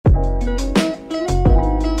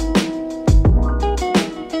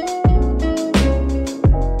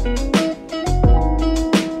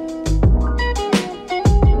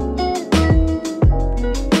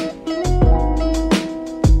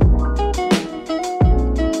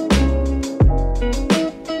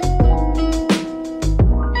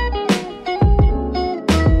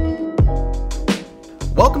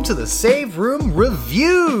to the Save Room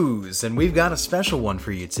Reviews, and we've got a special one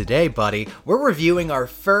for you today, buddy. We're reviewing our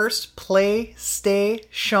first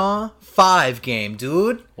PlayStation 5 game,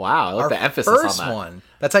 dude. Wow, I like the emphasis on that. First one.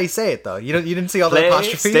 That's how you say it, though. You didn't see all the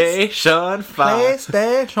apostrophes? PlayStation 5.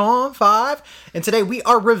 PlayStation 5. And today we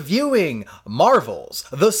are reviewing Marvel's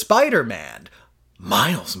The Spider-Man,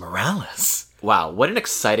 Miles Morales. Wow, what an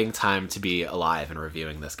exciting time to be alive and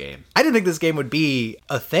reviewing this game. I didn't think this game would be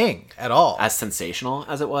a thing at all. As sensational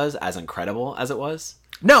as it was, as incredible as it was.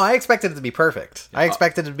 No, I expected it to be perfect. I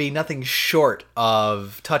expected it to be nothing short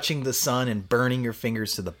of touching the sun and burning your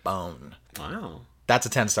fingers to the bone. Wow. That's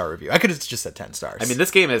a 10-star review. I could have just said 10 stars. I mean,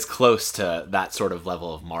 this game is close to that sort of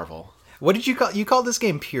level of Marvel. What did you call? You called this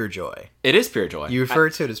game Pure Joy. It is pure joy. You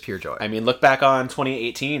referred to it as Pure Joy. I mean, look back on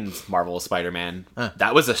 2018's Marvel's Spider-Man.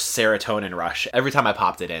 That was a serotonin rush. Every time I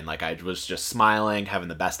popped it in, like, I was just smiling, having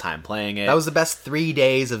the best time playing it. That was the best 3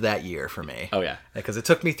 days of that year for me. Oh, yeah. Because it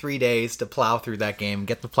took me 3 days to plow through that game,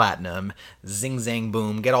 get the platinum, zing, zang,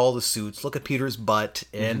 boom, get all the suits, look at Peter's butt,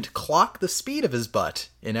 and clock the speed of his butt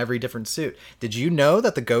in every different suit. Did you know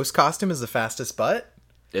that the Ghost costume is the fastest butt?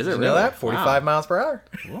 Is it Did you really? know that? 45 miles per hour.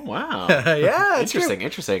 Oh, wow. Yeah, it's Interesting, true.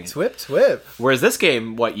 interesting. Twip. Whereas this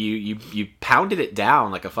game, what, you pounded it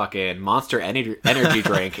down like a fucking Monster energy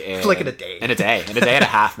drink in... Like in a day. In a day and a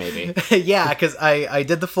half, maybe. Yeah, because I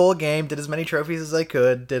did the full game, did as many trophies as I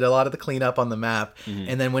could, did a lot of the cleanup on the map,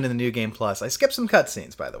 and then went in the New Game Plus. I skipped some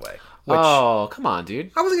cutscenes, by the way. Which Oh, come on, dude.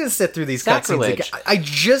 I wasn't going to sit through these cutscenes Sacrilege. again. I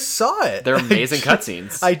just saw it. They're amazing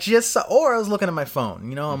cutscenes. I just saw, or I was looking at my phone.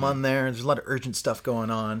 You know, I'm on there. There's a lot of urgent stuff going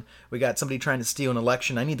on. We got somebody trying to steal an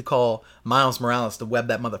election. I need to call Miles Morales to web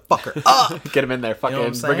that motherfucker up. Get him in there, fucking, You know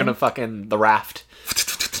what I'm bring him to saying? fucking the raft.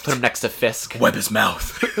 Put him next to Fisk. Web his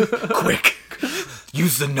mouth. Quick.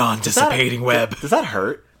 Use the non-dissipating web. Does that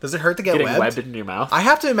hurt? Does it hurt to get Getting webbed? webbed in your mouth? I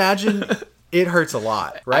have to imagine it hurts a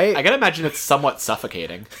lot, right? I gotta imagine it's somewhat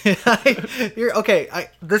suffocating. This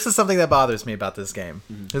is something that bothers me about this game.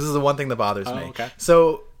 This is the one thing that bothers me. Okay.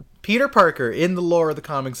 So, Peter Parker, in the lore of the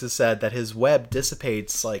comics, has said that his web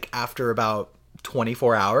dissipates, like, after about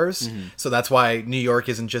 24 hours. So that's why New York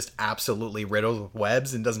isn't just absolutely riddled with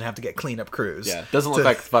webs and doesn't have to get cleanup crews. Yeah, doesn't look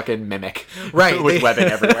like fucking Mimic. Right. With webbing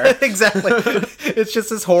everywhere. Exactly. It's just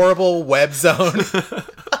this horrible web zone.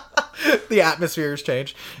 The atmosphere has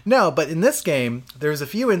changed. No, but in this game, there's a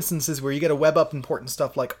few instances where you get to web up important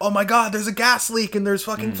stuff like, oh my god, there's a gas leak and there's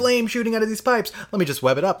fucking flame shooting out of these pipes. Let me just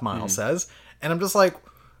web it up, Miles says. And I'm just like,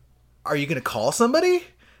 are you going to call somebody?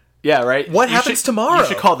 Yeah, right? What happens tomorrow? You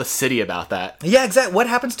should call the city about that. Yeah, exactly. What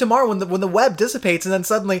happens tomorrow when the web dissipates and then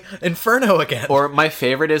suddenly Inferno again? Or my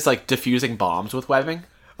favorite is, like, diffusing bombs with webbing.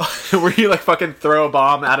 Where you, like, fucking throw a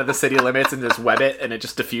bomb out of the city limits and just web it, and it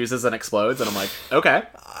just diffuses and explodes, and I'm like, okay.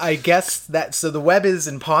 I guess that, so the web is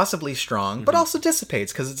impossibly strong, but also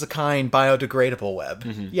dissipates because it's a kind biodegradable web.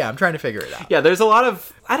 Yeah, I'm trying to figure it out. Yeah, there's a lot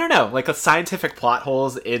of, I don't know, like, scientific plot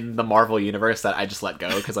holes in the Marvel universe that I just let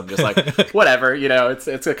go, because I'm just like, whatever, you know, it's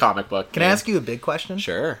a comic book. Can I ask you a big question?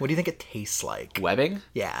 Sure. What do you think it tastes like? Webbing?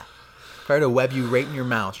 Yeah. If I were to web you right in your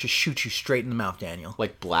mouth, just shoot you straight in the mouth, Daniel.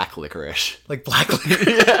 Like black licorice. Like black liquor.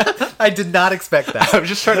 Yeah. I did not expect that. I was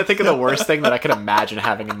just trying to think of the worst thing that I could imagine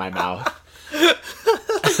having in my mouth.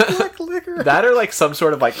 Black liquor. That or like some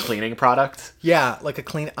sort of like cleaning product. Yeah, like a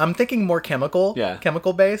clean. I'm thinking more chemical. Yeah.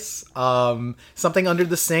 Chemical base. Something under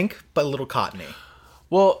the sink, but a little cottony.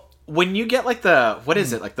 Well, when you get like the, what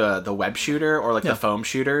is it? Like the web shooter or like the foam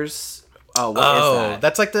shooters? Oh, what is that?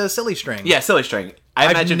 That's like the silly string. Yeah, silly string. I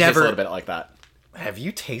imagine it tastes a little bit like that. Have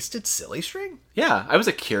you tasted silly string? Yeah, I was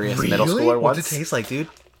a curious middle schooler once. What does it taste like, dude?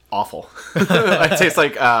 Awful. It tastes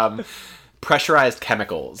like pressurized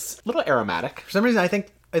chemicals. A little aromatic. For some reason, I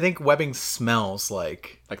think webbing smells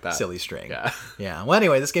like that. silly string. Yeah. Yeah. Well,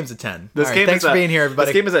 anyway, this game's a 10. Thanks for being here, everybody.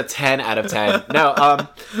 This game is a 10 out of 10. No,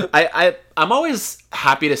 I'm always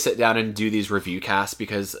happy to sit down and do these review casts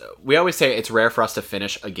because we always say it's rare for us to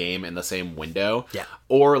finish a game in the same window. Yeah.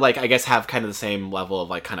 Or like, I guess have kind of the same level of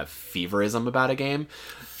like kind of feverism about a game.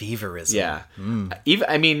 Feverism. Yeah.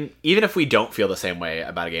 Even if we don't feel the same way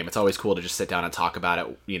about a game, it's always cool to just sit down and talk about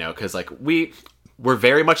it, you know, because like we're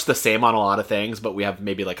very much the same on a lot of things, but we have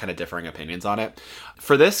maybe like kind of differing opinions on it.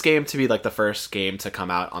 For this game to be like the first game to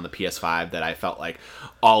come out on the PS5 that I felt like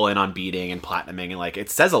all in on beating and platinuming, and like it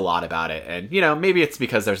says a lot about it. And, you know, maybe it's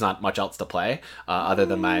because there's not much else to play other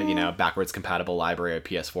than my, you know, backwards compatible library of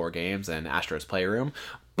PS4 games and Astro's Playroom.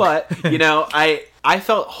 But, you know, I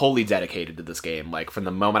felt wholly dedicated to this game, like from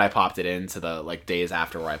the moment I popped it in to the like days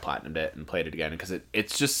after where I platinumed it and played it again, because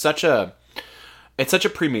it's just such a it's such a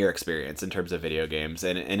premier experience in terms of video games.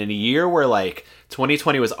 And in a year where, like,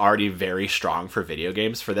 2020 was already very strong for video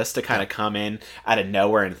games, for this to kind of come in out of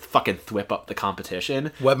nowhere and fucking thwip up the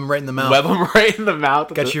competition. Web them right in the mouth. Web them right in the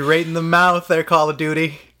mouth. Got you right in the mouth there, Call of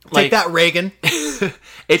Duty. Take Like, that, Reagan.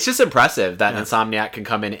 It's just impressive that Insomniac can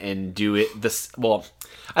come in and do it this... Well,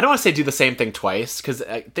 I don't want to say do the same thing twice, because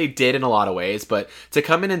they did in a lot of ways, but to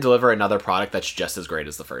come in and deliver another product that's just as great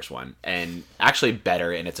as the first one, and actually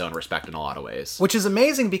better in its own respect in a lot of ways. Which is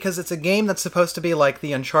amazing, because it's a game that's supposed to be like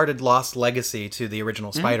the Uncharted Lost Legacy to the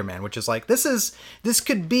original Spider-Man, which is like, this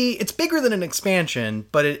could be... It's bigger than an expansion,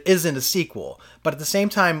 but it isn't a sequel. But at the same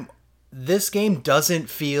time, this game doesn't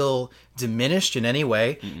feel diminished in any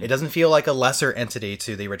way. It doesn't feel like a lesser entity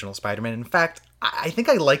to the original Spider-Man. In fact, I think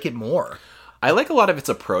I like it more. I like a lot of its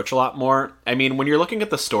approach a lot more. I mean, when you're looking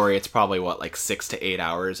at the story, it's probably, 6 to 8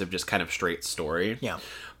 hours of just kind of straight story. Yeah.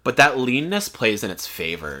 But that leanness plays in its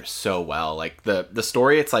favor so well. Like, the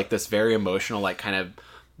story, it's like this very emotional, like, kind of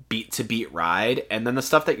beat-to-beat ride. And then the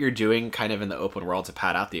stuff that you're doing kind of in the open world to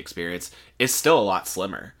pad out the experience is still a lot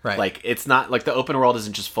slimmer. Right. Like, it's not... Like, the open world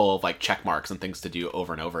isn't just full of, like, check marks and things to do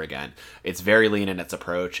over and over again. It's very lean in its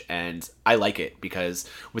approach, and I like it, because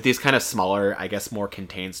with these kind of smaller, I guess, more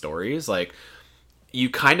contained stories, like... You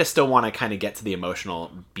kind of still want to kind of get to the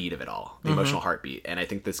emotional beat of it all, the emotional heartbeat. And I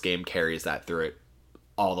think this game carries that through it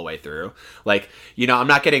all the way through. Like, I'm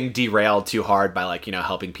not getting derailed too hard by, like,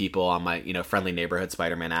 helping people on my, friendly neighborhood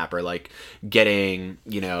Spider-Man app, or like getting,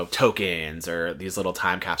 tokens or these little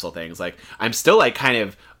time capsule things. Like, I'm still like kind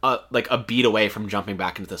of like a beat away from jumping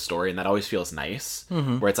back into the story. And that always feels nice,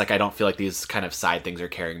 where it's like, I don't feel like these kind of side things are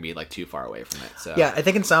carrying me like too far away from it. So yeah, I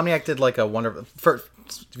think Insomniac did like a wonderful... For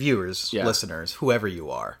viewers, listeners, whoever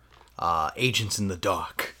you are, agents in the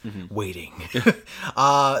dark, waiting.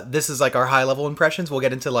 This is like our high level impressions. We'll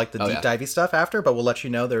get into like the deep divey stuff after, but we'll let you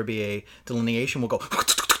know there'll be a delineation. We'll go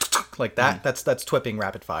like that. That's Thwipping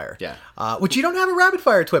rapid fire. Yeah. Which you don't have a rapid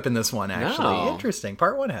fire Thwip in this one, actually. No. Interesting.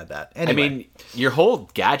 Part 1 had that. Anyway. I mean, your whole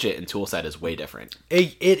gadget and tool set is way different.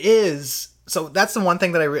 It is. So that's the one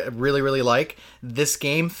thing that I really, really like. This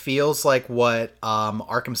game feels like what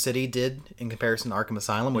Arkham City did in comparison to Arkham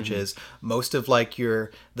Asylum, which is most of like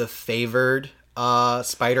the favored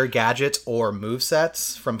spider gadgets or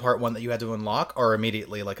movesets from part 1 that you had to unlock are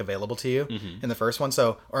immediately like available to you in the first one.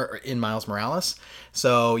 So, or in Miles Morales.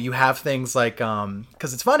 So you have things like,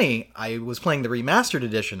 because it's funny, I was playing the remastered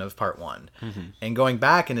edition of part 1 and going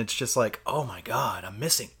back, and it's just like, oh my God, I'm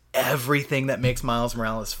missing everything that makes Miles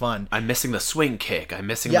Morales fun. I'm missing the swing kick. I'm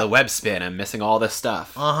missing the web spin. I'm missing all this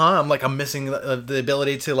stuff. I'm missing the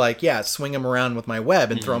ability to like, swing him around with my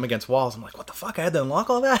web and throw him against walls. I'm like, what the fuck? I had to unlock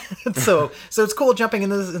all that? so it's cool jumping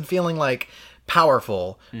into this and feeling like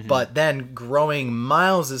powerful, but then growing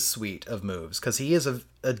Miles' suite of moves, because he is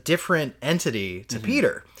a different entity to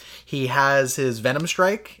Peter. He has his Venom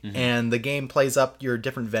Strike, and the game plays up your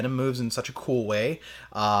different Venom moves in such a cool way.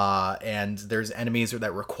 And there's enemies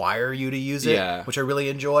that require you to use it, which I really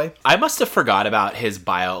enjoy. I must have forgot about his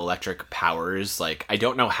bioelectric powers. Like, I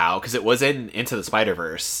don't know how, because it was in Into the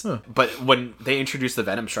Spider-Verse. But when they introduced the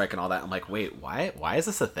Venom Strike and all that, I'm like, wait, why is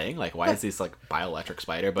this a thing? Like, why is this like bioelectric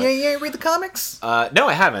spider? But yeah, read the comics? No,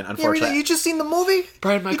 I haven't, unfortunately. You just seen the movie?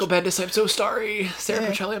 Brian Michael Bendis, I'm so sorry. Sarah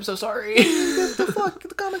Pichelli, I'm so sorry. What the fuck?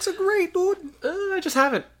 The comics are great, dude. I just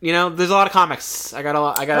haven't. There's a lot of comics. There are a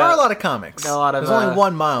lot of comics. Got a lot of, There's only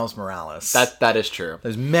one Miles Morales. That is true.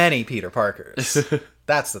 There's many Peter Parkers.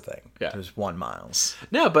 That's the thing. Yeah. There's one Miles.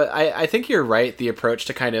 No, but I think you're right. The approach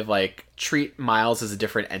to kind of like treat Miles as a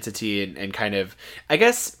different entity and kind of, I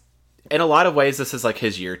guess, in a lot of ways, this is like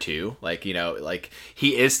his year 2. Like, like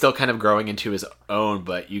he is still kind of growing into his own,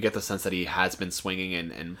 but you get the sense that he has been swinging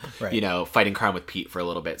and right. Fighting crime with Pete for a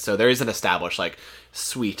little bit. So there is an established like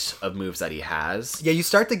suite of moves that he has. Yeah, you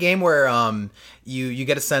start the game where you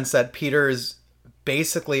get a sense that Peter is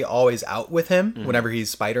basically always out with him whenever he's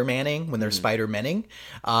Spider-Manning, when they're Spider-Manning,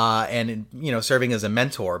 and serving as a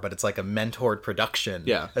mentor, but it's like a mentored production,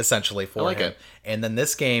 essentially for him. And then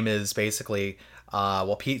this game is basically,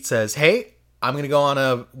 Pete says, "Hey, I'm gonna go on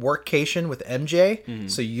a workcation with MJ,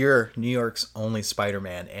 so you're New York's only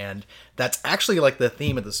Spider-Man," and that's actually like the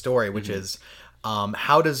theme of the story, which is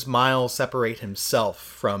how does Miles separate himself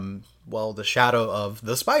from the shadow of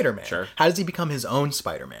the Spider-Man? Sure. How does he become his own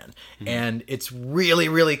Spider-Man? And it's really,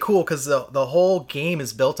 really cool because the whole game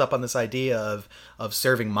is built up on this idea of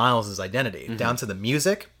serving Miles' identity, down to the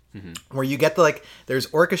music, where you get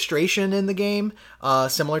there's orchestration in the game,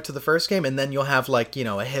 similar to the first game, and then you'll have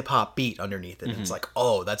a hip-hop beat underneath it. And it's like,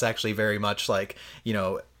 oh, that's actually very much like,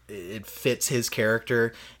 it fits his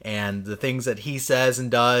character and the things that he says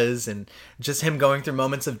and does, and just him going through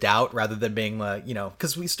moments of doubt rather than being like,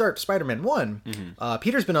 because we start Spider-Man 1,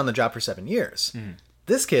 Peter's been on the job for 7 years.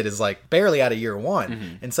 This kid is like barely out of year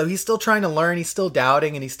 1, and so he's still trying to learn, he's still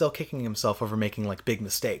doubting, and he's still kicking himself over making like big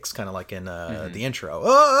mistakes, kind of like in the intro.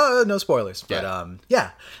 No spoilers, but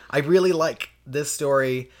I really like this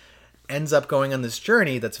story. Ends up going on this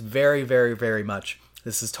journey that's very, very, very much,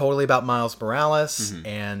 this is totally about Miles Morales,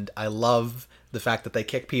 and I love the fact that they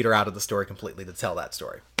kick Peter out of the story completely to tell that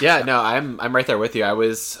story. Yeah, no, I'm right there with you.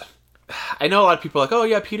 I know a lot of people are like, oh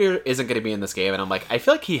yeah, Peter isn't going to be in this game, and I'm like, I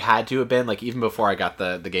feel like he had to have been, like, even before I got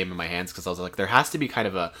the game in my hands, because I was like, there has to be kind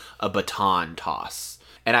of a baton toss.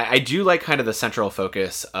 And I do like kind of the central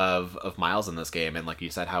focus of Miles in this game, and like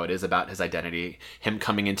you said, how it is about his identity, him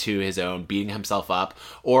coming into his own, beating himself up,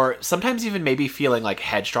 or sometimes even maybe feeling like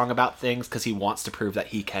headstrong about things because he wants to prove that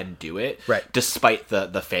he can do it, right, despite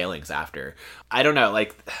the failings after. I don't know,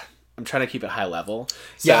 like, I'm trying to keep it high level.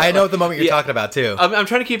 So, yeah, I know the moment you're talking about too. I'm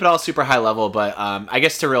trying to keep it all super high level, but I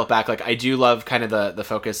guess to reel it back, like, I do love kind of the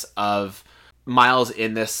focus of Miles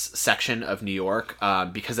in this section of New York,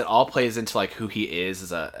 because it all plays into like who he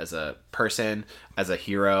is as a person, as a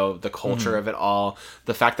hero, the culture of it all,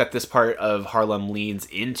 the fact that this part of Harlem leans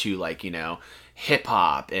into like, hip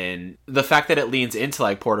hop, and the fact that it leans into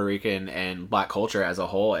like Puerto Rican and Black culture as a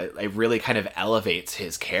whole, it really kind of elevates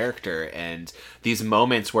his character, and these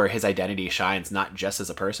moments where his identity shines not just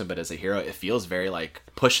as a person but as a hero, it feels very like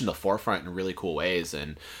pushed in the forefront in really cool ways.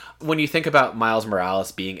 And when you think about Miles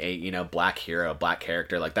Morales being a Black hero, Black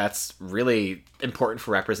character, like that's really important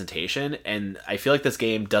for representation, and I feel like this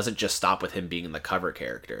game doesn't just stop with him being the cover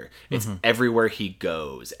character. It's everywhere he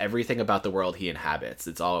goes, everything about the world he inhabits.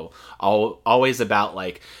 It's all always about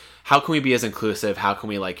like, how can we be as inclusive? How can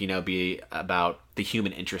we like, be about the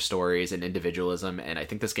human interest stories and individualism? And I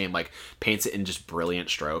think this game like paints it in just brilliant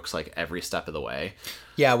strokes, like every step of the way.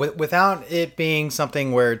 Yeah, without it being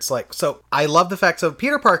something where it's like, so I love the fact, so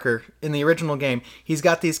Peter Parker in the original game, he's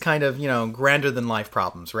got these kind of, grander than life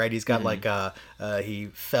problems, right? He's got like, he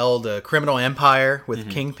felled a criminal empire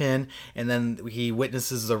with Kingpin, and then he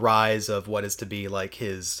witnesses the rise of what is to be like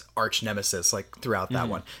his arch nemesis, like throughout that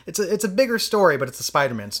one. It's a bigger story, but it's a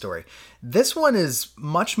Spider-Man story. This one is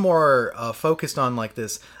much more focused on like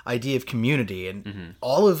this idea of community, and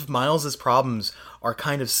all of Miles's problems are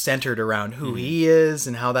kind of centered around who he is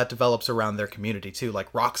and how that develops around their community too.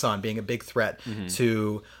 Like Roxxon being a big threat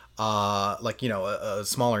to a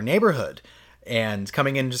smaller neighborhood, and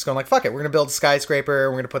coming in and just going like, fuck it, we're gonna build a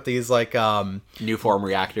skyscraper, we're gonna put these like new form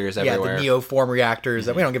reactors everywhere. The neoform reactors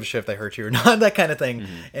that we don't give a shit if they hurt you or not, that kind of thing.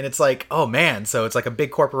 And it's like, oh man, so it's like a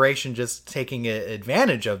big corporation just taking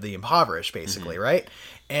advantage of the impoverished, basically, right?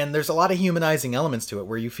 And there's a lot of humanizing elements to it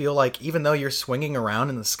where you feel like even though you're swinging around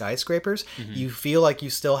in the skyscrapers, you feel like you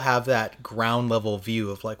still have that ground level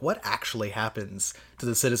view of like what actually happens to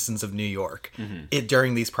the citizens of New York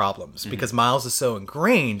during these problems, because Miles is so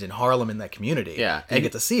ingrained in Harlem in that community. Yeah. And you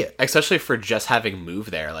get to see it. Especially for just having moved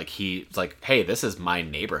there. Like he's like, hey, this is my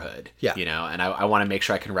neighborhood. Yeah. And I want to make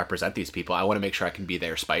sure I can represent these people. I want to make sure I can be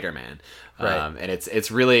their Spider-Man. Right. And it's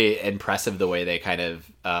really impressive the way they kind of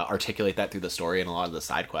articulate that through the story and a lot of the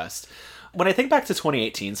side quests. When I think back to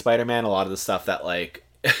 2018 Spider-Man, a lot of the stuff that like,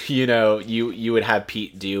 you would have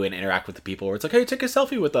Pete do and interact with the people where it's like, hey, take a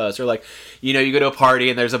selfie with us, or like, you go to a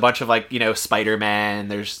party and there's a bunch of like, Spider-Man,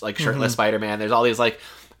 there's like shirtless Spider-Man, there's all these like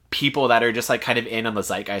people that are just like kind of in on the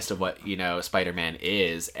zeitgeist of what Spider-Man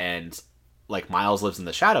is, and like Miles lives in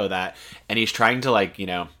the shadow of that, and he's trying to like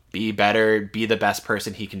be better, be the best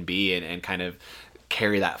person he can be, and kind of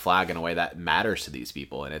carry that flag in a way that matters to these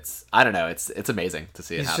people. And it's amazing to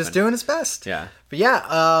see it happen. He's just doing his best. Yeah. But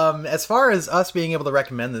yeah, as far as us being able to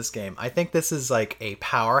recommend this game, I think this is like a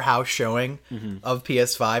powerhouse showing of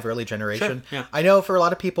PS5 early generation. Sure, yeah. I know for a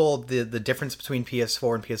lot of people, the difference between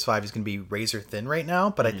PS4 and PS5 is going to be razor thin right now,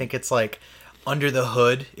 but I think it's like under the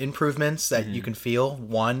hood improvements that you can feel.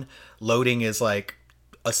 One, loading is like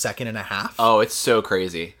a second and a half. Oh, it's so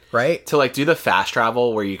crazy. Right? To like do the fast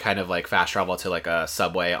travel where you kind of like fast travel to like a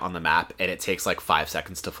subway on the map, and it takes like 5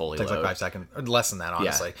 seconds to fully load. It takes like 5 seconds, or less than that,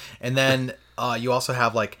 honestly. Yeah. And then you also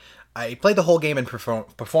have like, I played the whole game in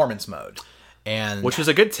performance mode. And which was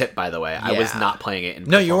a good tip, by the way. Yeah. I was not playing it in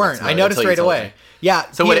No, you weren't. I noticed right away.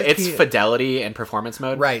 Yeah. So it's fidelity and performance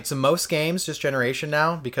mode? Right. So most games, just generation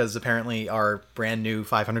now, because apparently our brand new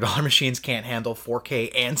 $500 machines can't handle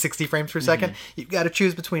 4K and 60 frames per second, you've got to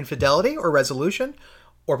choose between fidelity or resolution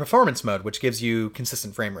or performance mode, which gives you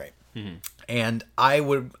consistent frame rate. And I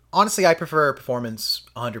prefer performance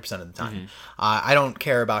 100% of the time. I don't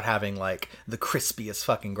care about having like the crispiest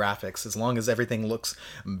fucking graphics as long as everything looks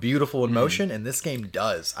beautiful in motion, and this game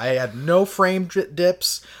does. I had no frame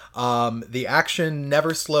dips. The action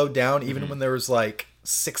never slowed down, even when there was like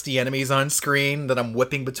 60 enemies on screen that I'm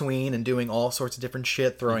whipping between and doing all sorts of different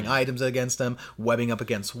shit, throwing items against them, webbing up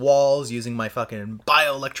against walls, using my fucking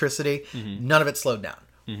bioelectricity. None of it slowed down.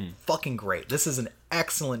 Fucking great. This is an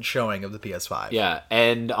excellent showing of the PS5. Yeah,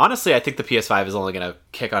 and honestly, I think the PS5 is only going to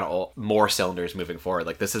kick on more cylinders moving forward.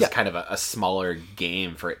 Like, this is kind of a smaller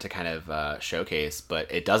game for it to kind of showcase, but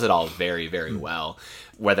it does it all very, very well.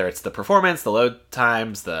 Whether it's the performance, the load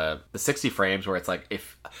times, the 60 frames, where it's like,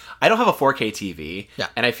 if I don't have a 4K TV,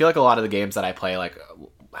 and I feel like a lot of the games that I play, like,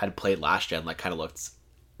 had played last gen, like, kind of looked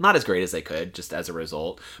not as great as they could, just as a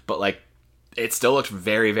result, but, like, it still looks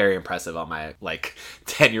very, very impressive on my, like,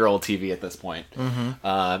 10-year-old TV at this point.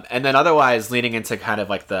 And then otherwise, leaning into kind of,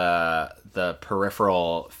 like, the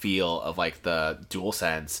peripheral feel of, like, the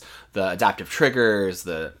DualSense, the adaptive triggers,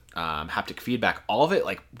 the haptic feedback, all of it,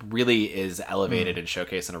 like, really is elevated and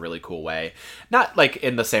showcased in a really cool way. Not, like,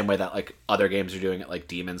 in the same way that, like, other games are doing it, like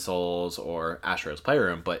Demon Souls or Astro's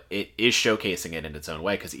Playroom, but it is showcasing it in its own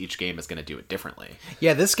way, because each game is going to do it differently.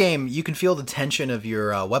 Yeah, this game, you can feel the tension of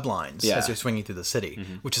your web lines as you're swinging through the city,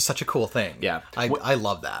 which is such a cool thing. Yeah. I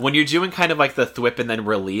love that. When you're doing kind of, like, the thwip and then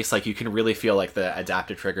release, like, you can really feel, like, the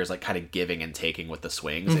adaptive triggers, like, kind of giving and taking with the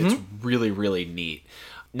swings. It's really, really neat.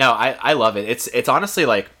 No, I love it. It's honestly,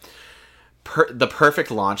 like, the perfect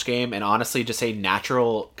launch game, and honestly just a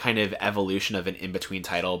natural kind of evolution of an in-between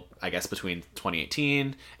title, I guess, between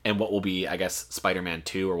 2018 and what will be, I guess, Spider-Man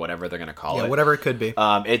 2 or whatever they're going to call it. Yeah, whatever it could be.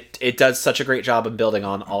 It does such a great job of building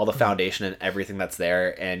on all the foundation and everything that's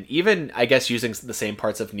there, and even, I guess, using the same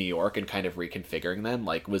parts of New York and kind of reconfiguring them,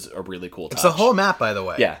 like, was a really cool touch. It's the whole map, by the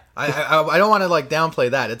way. Yeah. I don't want to, like, downplay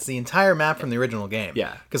that. It's the entire map from the original game.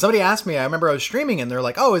 Yeah. Because somebody asked me, I remember I was streaming, and they're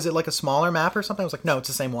like, oh, is it like a smaller map or something? I was like, no, it's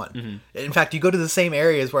the same one. In fact, you go to the same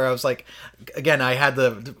areas where I was like, again, I had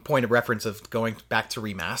the point of reference of going back to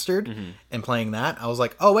remastered and playing that. I was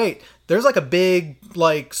like, oh, wait, there's like a big,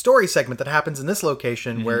 like, story segment that happens in this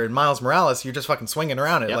location where in Miles Morales, you're just fucking swinging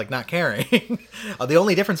around it, like, not caring. The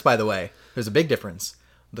only difference, by the way, there's a big difference.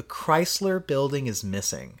 The Chrysler building is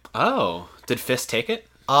missing. Oh, did Fist take it?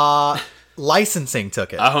 Licensing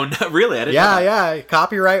took it. Oh, no, really? I didn't know that. Yeah.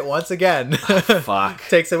 Copyright, once again. Fuck.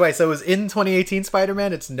 Takes it away. So it was in 2018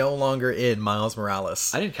 Spider-Man. It's no longer in Miles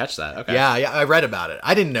Morales. I didn't catch that. Okay. Yeah, I read about it.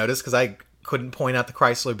 I didn't notice because I couldn't point out the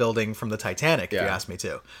Chrysler building from the Titanic, if you asked me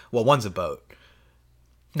to. Well, one's a boat.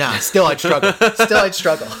 Nah, still I'd struggle.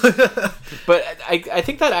 But I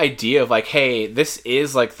think that idea of, like, hey, this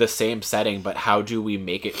is, like, the same setting, but how do we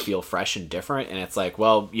make it feel fresh and different? And it's like,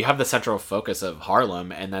 well, you have the central focus of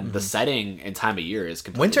Harlem, and then the setting and time of year is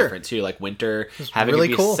completely different too. Like, winter, having really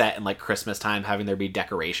it be cool. set in, like, Christmas time, having there be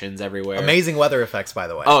decorations everywhere. Amazing weather effects, by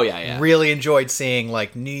the way. Oh, yeah. Really enjoyed seeing,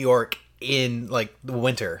 like, New York in, like, the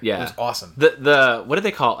winter. Yeah. It was awesome. The what do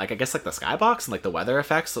they call it? Like, I guess, like, the skybox and, like, the weather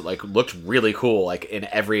effects that, like, looked really cool, like, in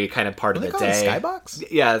every kind of part of the day. Skybox?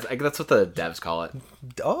 Yeah, that's what the devs call it.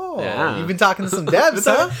 Oh, yeah. You've been talking to some devs,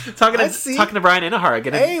 huh? Talking to Brian Inahar,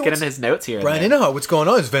 getting his notes here. Brian Inahar, what's going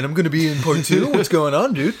on? Is Venom going to be in part 2? What's going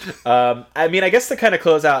on, dude? I mean, I guess to kind of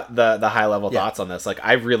close out the high level thoughts on this, like,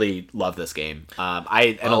 I really love this game. In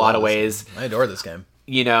a lot of ways, I adore this game.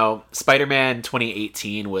 You know, Spider-Man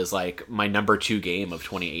 2018 was, like, my number 2 game of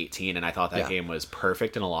 2018, and I thought that game was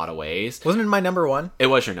perfect in a lot of ways. Wasn't it my number 1? It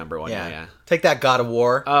was your number 1, yeah. Take that, God of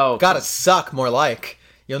War. Oh. Gotta suck, more like.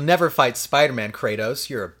 You'll never fight Spider-Man, Kratos.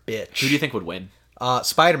 You're a bitch. Who do you think would win?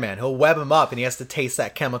 Spider-Man. He'll web him up, and he has to taste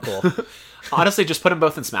that chemical. Honestly, just put them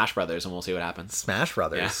both in Smash Brothers, and we'll see what happens. Smash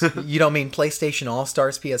Brothers? Yeah. You don't mean PlayStation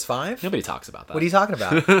All-Stars PS5? Nobody talks about that. What are you talking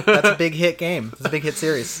about? That's a big hit game. It's a big hit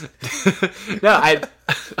series. No,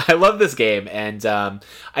 I love this game, and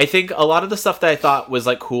I think a lot of the stuff that I thought was,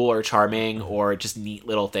 like, cool or charming or just neat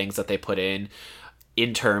little things that they put in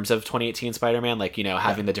terms of 2018 Spider-Man, like, you know,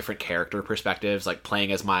 having the different character perspectives, like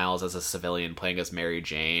playing as Miles as a civilian, playing as Mary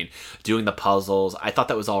Jane, doing the puzzles. I thought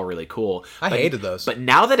that was all really cool. I hated those. But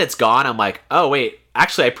now that it's gone, I'm like, oh, wait,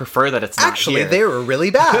 actually, I prefer that it's not here. They were really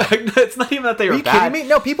bad. It's not even that they were bad. Are you kidding me?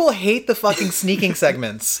 No, people hate the fucking sneaking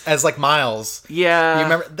segments as, like, Miles. Yeah. You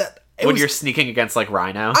remember that? When you're sneaking against, like,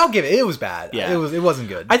 Rhino. I'll give it. It was bad. Yeah. It wasn't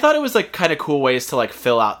good. I thought it was, like, kind of cool ways to, like,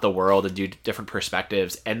 fill out the world and do different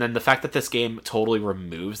perspectives. And then the fact that this game totally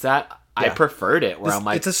removes that, I preferred it. Where I'm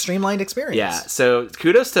like, it's a streamlined experience. Yeah. So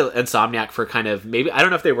kudos to Insomniac for kind of maybe, I don't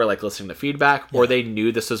know if they were like listening to feedback or they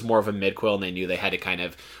knew this was more of a midquel and they knew they had to kind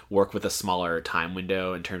of work with a smaller time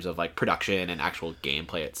window in terms of like production and actual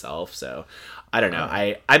gameplay itself. So I don't know.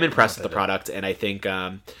 I'm impressed with the product, and I think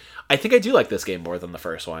I do like this game more than the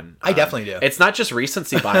first one. I definitely do. It's not just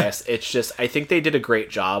recency bias. It's just, I think they did a great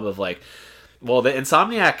job of like, well, the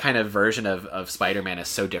Insomniac kind of version of Spider-Man is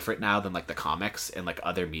so different now than like the comics and like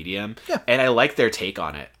other medium. Yeah. And I like their take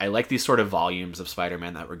on it. I like these sort of volumes of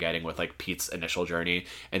Spider-Man that we're getting with like Pete's initial journey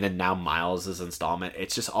and then now Miles' installment.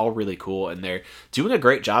 It's just all really cool. And they're doing a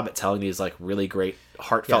great job at telling these like really great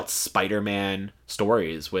heartfelt Spider-Man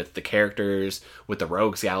stories with the characters, with the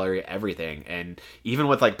rogues gallery, everything. And even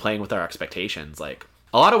with like playing with our expectations, like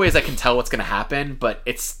a lot of ways I can tell what's going to happen, but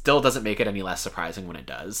it still doesn't make it any less surprising when it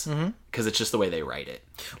does. Because it's just the way they write it.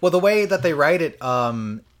 Well, the way that they write it,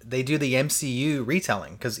 they do the MCU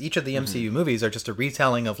retelling, because each of the MCU movies are just a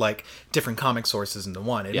retelling of like different comic sources into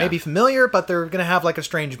one. It may be familiar, but they're going to have like a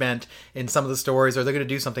strange bent in some of the stories, or they're going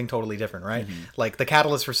to do something totally different, right? Like the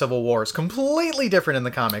catalyst for Civil War is completely different in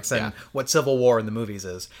the comics than what Civil War in the movies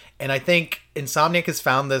is. And I think Insomniac has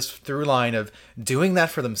found this through line of doing that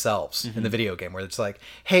for themselves in the video game, where it's like,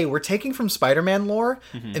 hey, we're taking from Spider-Man lore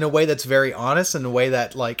in a way that's very honest, in a way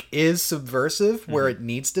that like is subversive where it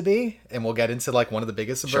needs to be, and we'll get into like one of the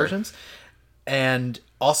biggest subversions, and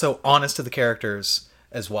also honest to the characters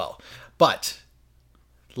as well. But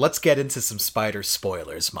let's get into some spider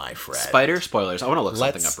spoilers, my friend. Spider spoilers. I want to look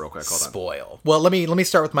something up real quick. Hold on. Spoil. Well, let me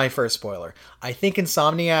start with my first spoiler. I think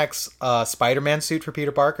Insomniac's Spider-Man suit for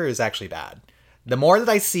Peter Parker is actually bad. The more that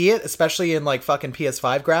I see it, especially in like fucking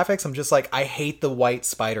PS5 graphics, I'm just like, I hate the white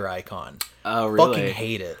spider icon. Oh, really? Fucking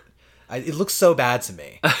hate it. It looks so bad to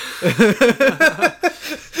me.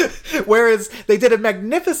 Whereas they did a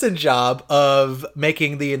magnificent job of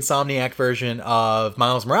making the Insomniac version of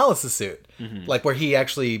Miles Morales' suit. Like where he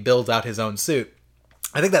actually builds out his own suit.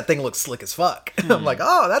 I think that thing looks slick as fuck. I'm like,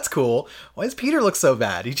 oh, that's cool. Why does Peter look so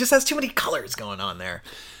bad? He just has too many colors going on there.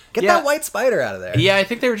 Get that white spider out of there. Yeah, I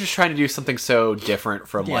think they were just trying to do something so different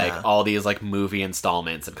from like all these like movie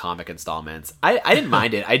installments and comic installments. I didn't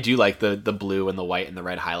mind it. I do like the blue and the white and the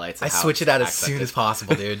red highlights. I switch it out as soon as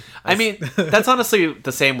possible, dude. I mean, that's honestly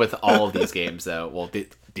the same with all of these games, though. Well,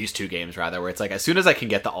 these two games rather, where it's like as soon as I can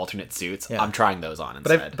get the alternate suits, I'm trying those on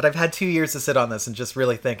instead. But I've had 2 years to sit on this and just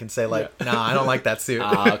really think and say like, nah, I don't like that suit.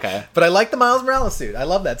 Okay. But I like the Miles Morales suit. I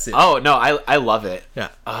love that suit. Oh no, I love it. Yeah.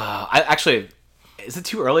 I actually. Is it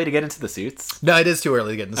too early to get into the suits? No, it is too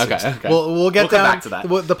early to get into the suits. Okay. We'll get come down back to that.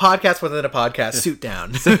 The podcast within a podcast. Suit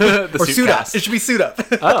down. Or suit up. It should be suit up.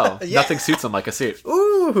 Oh, nothing suits them like a suit.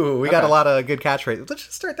 Ooh, we got a lot of good catchphrases. Let's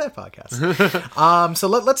just start that podcast. So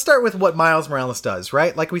let's start with what Miles Morales does,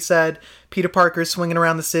 right? Like we said, Peter Parker's swinging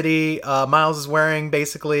around the city. Miles is wearing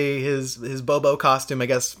basically his Bobo costume. I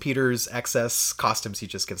guess Peter's excess costumes he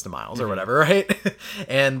just gives to Miles or whatever, right?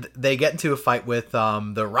 And they get into a fight with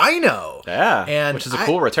the Rhino. Yeah, and which is a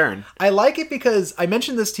cool return. I like it because I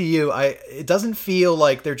mentioned this to you. It doesn't feel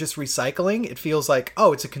like they're just recycling. It feels like,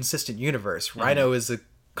 oh, it's a consistent universe. Rhino is a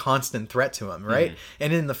constant threat to him, right?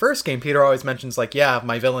 And in the first game, Peter always mentions like, yeah,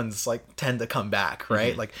 my villains like tend to come back,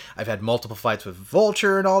 right? Like I've had multiple fights with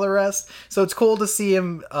Vulture and all the rest. So it's cool to see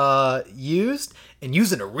him used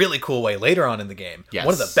in a really cool way later on in the game. Yes.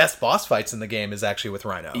 One of the best boss fights in the game is actually with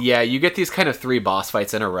Rhino. Yeah, you get these kind of 3 boss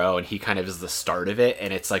fights in a row, and he kind of is the start of it,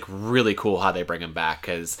 and it's like really cool how they bring him back,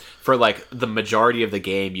 because for like the majority of the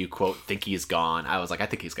game, you quote think he's gone. I was like, I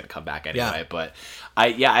think he's gonna come back anyway. But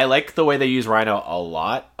I like the way they use Rhino a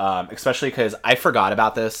lot, especially because I forgot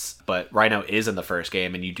about this, but Rhino is in the first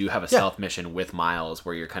game, and you do have a stealth mission with Miles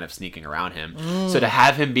where you're kind of sneaking around him. So to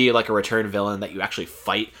have him be like a return villain that you actually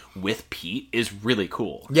fight with Pete is really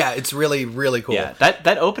cool. Yeah, it's really, really cool. Yeah,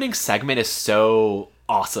 that opening segment is so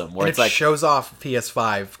awesome. Where and it's it like shows off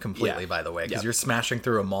PS5 completely, by the way, because you're smashing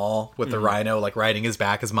through a mall with the Rhino, like riding his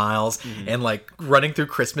back as Miles, and like running through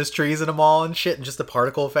Christmas trees in a mall and shit, and just the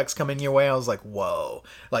particle effects coming your way. I was like, whoa!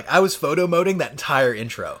 Like I was photo moding that entire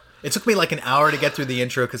intro. It took me like an hour to get through the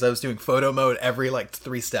intro because I was doing photo mode every like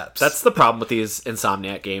 3 steps. That's the problem with these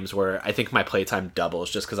Insomniac games, where I think my playtime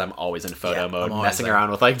doubles just because I'm always in photo mode, messing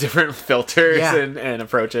around with like different filters and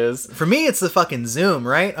approaches. For me, it's the fucking zoom,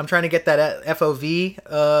 right? I'm trying to get that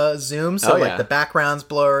FOV zoom, so like the background's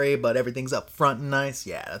blurry, but everything's up front and nice.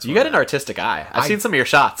 Yeah, that's you got an artistic eye. I've seen some of your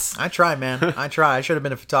shots. I try, man. I try. I should have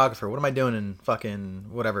been a photographer. What am I doing in fucking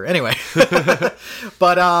whatever? Anyway,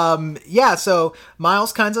 but yeah. So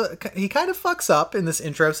Miles kind of he kind of fucks up in this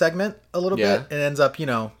intro segment a little bit and ends up,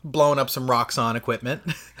 blowing up some Roxxon equipment.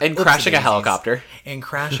 And crashing a helicopter.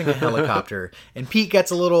 And Pete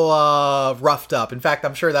gets a little roughed up. In fact,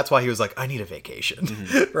 I'm sure that's why he was like, I need a vacation.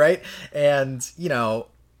 Right? And,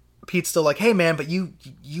 Pete's still like, hey man, but you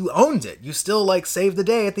owned it. You still like saved the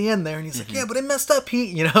day at the end there. And he's like, yeah, but it messed up,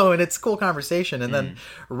 Pete, and it's a cool conversation. And then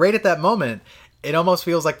right at that moment, it almost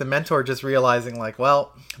feels like the mentor just realizing like,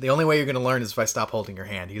 well, the only way you're going to learn is if I stop holding your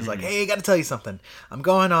hand. He's like, hey, I got to tell you something. I'm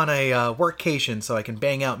going on a workcation so I can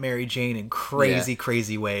bang out Mary Jane in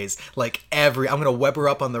crazy ways. Like I'm going to web her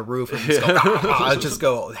up on the roof and just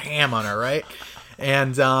go ham on her, right?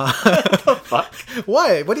 And Fuck.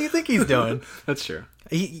 What do you think he's doing? That's true.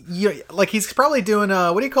 He's probably doing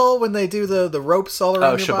what do you call it when they do the ropes all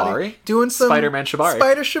around your body? Doing some Spider-Man shibari.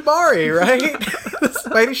 Spider shibari, right?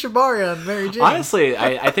 Spider shibari on Mary Jane. Honestly,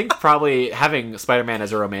 I think probably having Spider-Man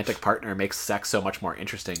as a romantic partner makes sex so much more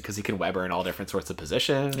interesting because he can web her in all different sorts of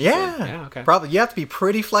positions. Yeah, okay. Probably you have to be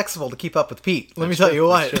pretty flexible to keep up with Pete. Let me tell you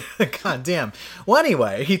what. God damn. Well,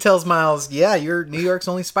 anyway, he tells Miles, "Yeah, you're New York's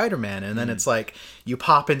only Spider-Man," and then it's like you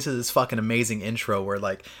pop into this fucking amazing intro where,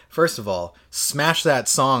 like, first of all, smash that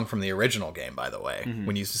song from the original game, by the way,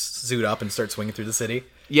 when you suit up and start swinging through the city.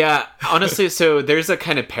 Yeah, honestly, so there's a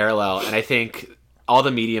kind of parallel, and I think all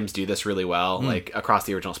the mediums do this really well, like across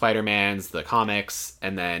the original Spider-Mans, the comics,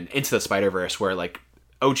 and then into the Spider-Verse, where like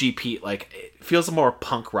OG Pete, like, it feels more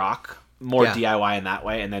punk rock, more DIY in that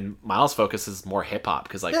way, and then Miles focuses more hip-hop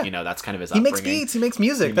because, like, that's kind of his upbringing. He makes beats, he makes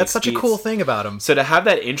music. That's such a cool thing about him. So to have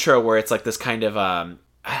that intro where it's like this kind of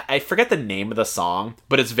I forget the name of the song,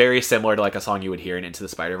 but it's very similar to like a song you would hear in Into the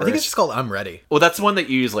Spider-Verse. I think it's just called I'm Ready. Well, that's the one that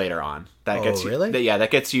you use later on. That gets really?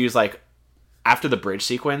 That gets used like after the bridge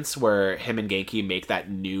sequence where him and Genki make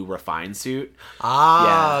that new refined suit.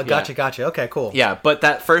 Gotcha. Okay, cool. Yeah, but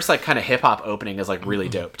that first like kind of hip hop opening is like really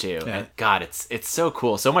dope too. Yeah. And God, it's so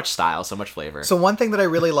cool. So much style, so much flavor. So one thing that I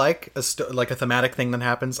really like, like a thematic thing that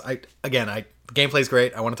happens, the gameplay's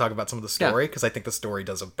great. I want to talk about some of the story because I think the story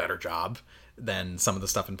does a better job than some of the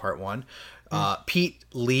stuff in part one. Pete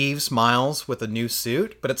leaves Miles with a new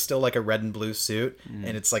suit, but it's still like a red and blue suit,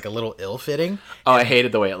 and it's like a little ill-fitting. Oh, I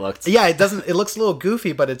hated the way it looked. Yeah, it looks a little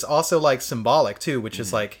goofy, but it's also like symbolic too, which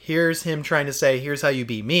is like, here's him trying to say, here's how you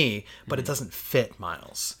be me, but it doesn't fit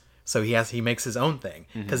Miles. So he makes his own thing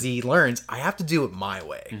because he learns I have to do it my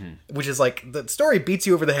way, which is like the story beats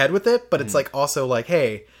you over the head with it, but it's like also like,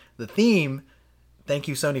 hey, the theme, thank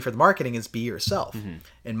you Sony for the marketing, is be yourself,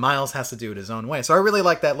 and Miles has to do it his own way. So I really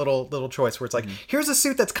like that little choice where it's like, here's a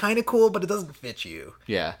suit that's kind of cool, but it doesn't fit you.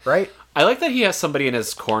 Yeah, right. I like that he has somebody in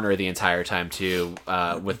his corner the entire time too,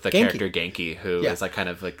 with the character Genki, who is like kind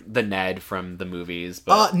of like the Ned from the movies.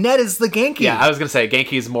 But Ned is the Genki. Yeah, I was gonna say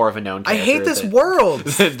Genki is more of a known character. I hate this world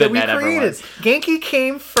that we Ned created. Genki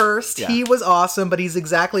came first. Yeah. He was awesome, but he's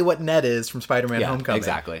exactly what Ned is from Spider-Man Homecoming.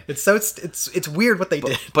 Exactly. It's weird what they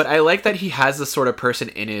did. But I like that he has this sort of person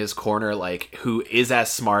in his corner, like, who is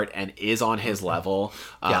as smart and is on his level.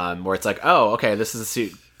 Where it's like, oh, okay, this is a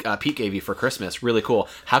suit Pete gave you for Christmas. Really cool.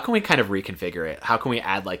 How can we kind of reconfigure it? How can we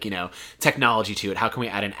add like, technology to it? How can we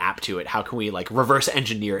add an app to it? How can we like reverse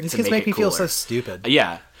engineer it? These kids make me feel so stupid.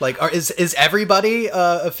 Yeah. Like, is everybody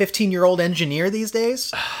a 15-year-old engineer these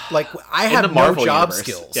days? Like, I have no job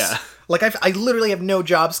skills. Yeah. Like, I literally have no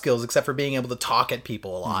job skills except for being able to talk at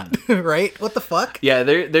people a lot, right? What the fuck? Yeah,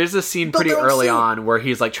 there's a scene pretty early on where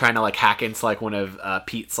he's, like, trying to, like, hack into, like, one of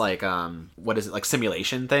Pete's, like, what is it, like,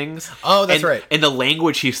 simulation things. Oh, that's right. And the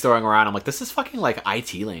language he's throwing around, I'm like, this is fucking, like,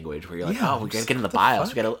 IT language, where you're like, we gotta get in the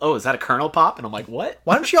BIOS. We gotta, is that a kernel pop? And I'm like, what?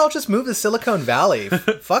 Why don't you all just move to Silicon Valley?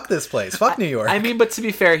 Fuck this place. Fuck New York. I mean, but to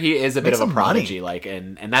be fair, he is a bit of a prodigy, like,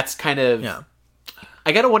 and that's kind of... Yeah.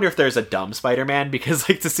 I gotta wonder if there's a dumb Spider-Man, because,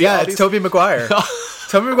 like, to see it's Tobey Maguire.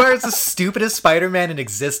 Tobey Maguire is the stupidest Spider-Man in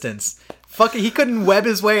existence. Fucking, he couldn't web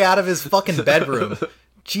his way out of his fucking bedroom.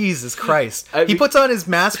 Jesus Christ. He puts on his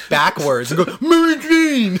mask backwards and goes, Mary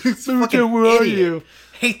Jane! Mary Jane, where are you?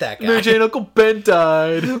 Hate that guy. Mary Jane, Uncle Ben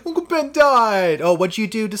died. Uncle Ben died. Oh, what'd you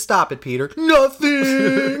do to stop it, Peter?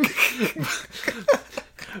 Nothing!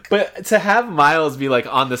 But to have Miles be like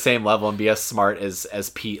on the same level and be as smart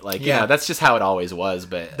as Pete, like, that's just how it always was.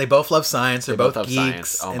 But they both love science. They're both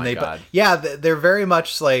geeks. Science. Oh my god! They're very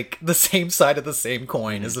much like the same side of the same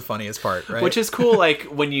coin. Is the funniest part, right? Which is cool. Like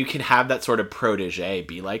when you can have that sort of protege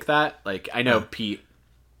be like that. Like I know Pete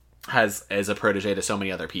has as a protege to so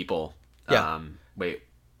many other people. Yeah. Wait,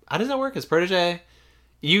 how does that work? As protege?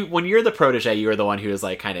 When you're the protege, you're the one who is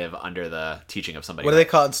like kind of under the teaching of somebody. What do they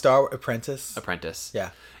call it? Star Apprentice? Apprentice.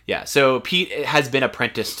 Yeah. Yeah. So Pete has been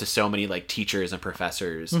apprenticed to so many like teachers and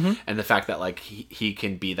professors, and the fact that like he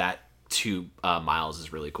can be that to Miles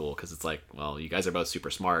is really cool because it's like, well, you guys are both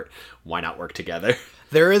super smart. Why not work together?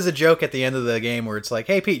 There is a joke at the end of the game where it's like,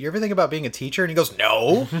 hey, Pete, you ever think about being a teacher? And he goes,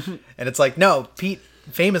 no. And it's like, no, Pete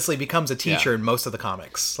famously becomes a teacher in most of the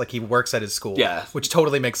comics. Like, he works at his school. Yeah. Which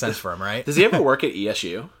totally makes sense for him, right? Does he ever work at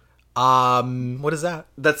ESU? What is that?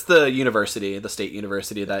 That's the university, the state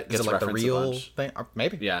university that gets Is it like the referenced real a bunch. thing? Or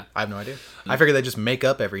maybe. Yeah. I have no idea. I figured they just make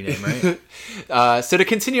up every name, right? So to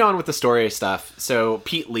continue on with the story stuff, so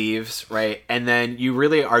Pete leaves, right? And then you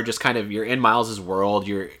really are just kind of, you're in Miles's world.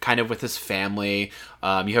 You're kind of with his family.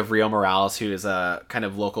 You have Rio Morales, who is a kind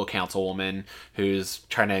of local councilwoman who's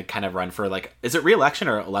trying to kind of run for, like, is it re-election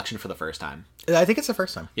or election for the first time? I think it's the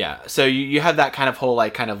first time. Yeah. So you have that kind of whole,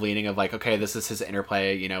 like, kind of leaning of, like, okay, this is his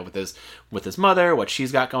interplay, you know, with his mother, what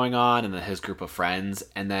she's got going on, and then his group of friends.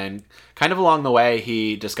 And then kind of along the way,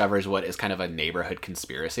 he discovers what is kind of a neighborhood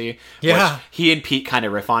conspiracy. Yeah. Which he and Pete kind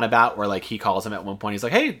of riff on about, where, like, he calls him at one point. He's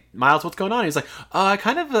like, hey, Miles, what's going on? He's like, I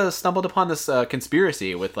kind of stumbled upon this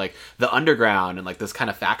conspiracy with, like, the underground and, like, this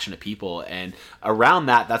kind of faction of people. And around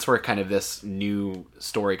that's where kind of this new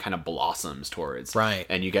story kind of blossoms towards. Right.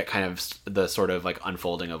 And you get kind of the sort of, like,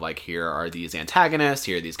 unfolding of, like, here are these antagonists,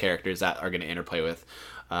 here are these characters that are going to interplay with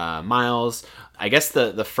Miles. I guess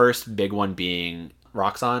the first big one being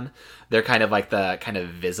Roxxon. They're kind of like the kind of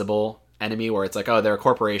visible enemy, where it's like, oh, they're a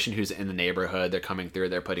corporation who's in the neighborhood, they're coming through,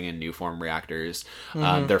 they're putting in new form reactors,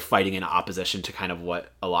 they're fighting in opposition to kind of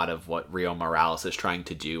what Rio Morales is trying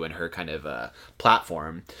to do in her kind of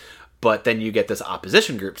platform. But then you get this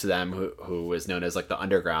opposition group to them who is known as, like, the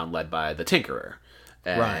Underground, led by the Tinkerer.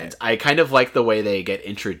 And Right. I kind of like the way they get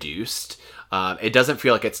introduced. It doesn't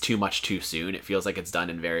feel like it's too much too soon. It feels like it's done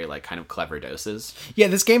in very, like, kind of clever doses. Yeah,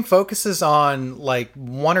 this game focuses on, like,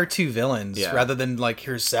 one or two villains Yeah. rather than, like,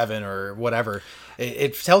 here's 7 or whatever.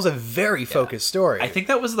 It tells a very focused story. I think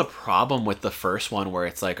that was the problem with the first one, where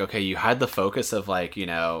it's like, okay, you had the focus of, like, you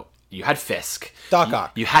know, you had Fisk. Doc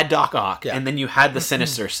Ock. You had Doc Ock, Yeah. and then you had the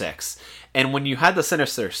Sinister Six. And when you had the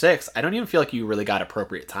Sinister Six, I don't even feel like you really got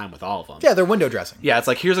appropriate time with all of them. Yeah, they're window dressing. Yeah, it's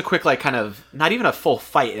like, here's a quick, like, kind of, not even a full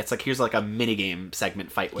fight. It's like, here's, like, a minigame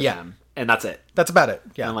segment fight with them. And that's it. That's about it.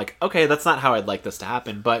 Yeah. And I'm like, okay, that's not how I'd like this to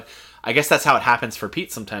happen. But I guess that's how it happens for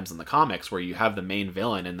Pete sometimes in the comics, where you have the main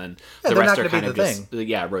villain and then the rest are kind of just,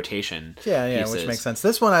 rotation. Yeah, which makes sense.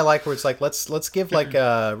 This one I like, where it's like, let's give, like,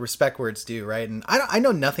 respect where it's due, right? And I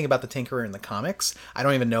know nothing about the Tinkerer in the comics. I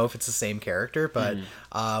don't even know if it's the same character, but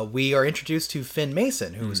we are introduced to Finn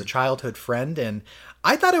Mason, who was a childhood friend, and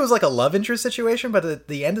I thought it was like a love interest situation, but at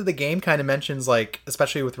the end of the game kind of mentions, like,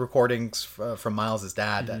 especially with recordings from Miles'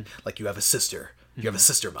 dad, that, like, you have a sister. You have a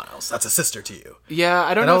sister, Miles. That's a sister to you. Yeah,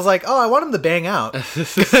 I don't know. And I was like, oh, I want him to bang out.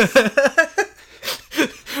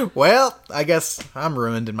 Well, I guess I'm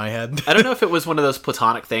ruined in my head. I don't know if it was one of those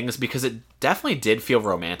platonic things, because it definitely did feel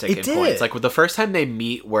romantic It in did. points. Like, with the first time they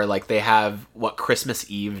meet, where, like, they have Christmas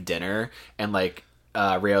Eve dinner, and, like,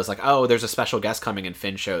 Rio's like, oh, there's a special guest coming, and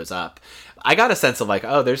Finn shows up. I got a sense of, like,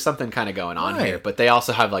 oh, there's something kind of going on Right. here, but they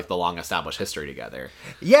also have, like, the long established history together.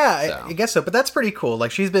 Yeah, So. I guess so. But that's pretty cool. Like,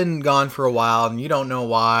 she's been gone for a while, and you don't know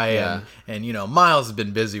why. Yeah. And you know, Miles has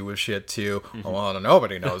been busy with shit, too. Well,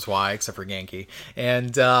 nobody knows why, except for Genki.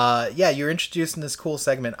 And, yeah, you're introduced in this cool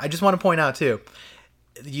segment. I just want to point out, too,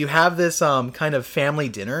 you have this kind of family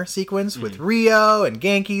dinner sequence with Rio and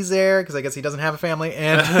Genki's there, because I guess he doesn't have a family,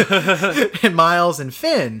 and and Miles and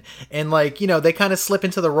Finn, and, like, you know, they kind of slip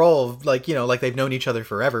into the role of, like, you know, like they've known each other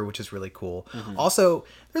forever, which is really cool. Also,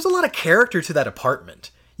 there's a lot of character to that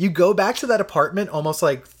apartment. You go back to that apartment almost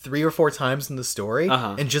like 3 or 4 times in the story,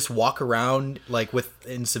 and just walk around, like,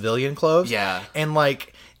 in civilian clothes. Yeah. And,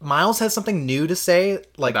 like, Miles has something new to say,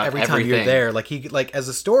 like, About every time you're everything. there. Like, he, like, as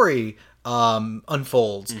a story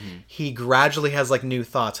unfolds, he gradually has, like, new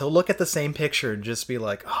thoughts. He'll look at the same picture and just be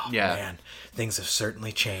like, oh, Yeah. man, things have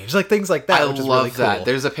certainly changed. Like, things like that, I which is love really cool. that.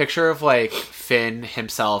 There's a picture of, like, Finn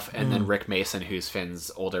himself and then Rick Mason, who's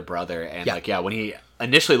Finn's older brother. And, when he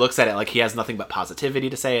initially looks at it, like, he has nothing but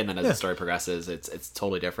positivity to say. And then as the story progresses, it's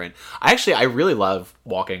totally different. I really love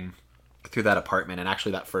walking through that apartment, and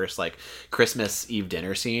actually that first, like, Christmas Eve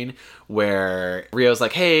dinner scene where Rio's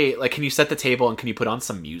like, hey, like, can you set the table and can you put on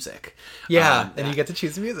some music? And you get to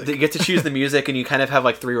choose the music. You get to choose the music, and you kind of have,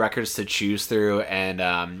 like, 3 records to choose through,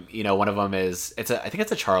 and you know, one of them is I think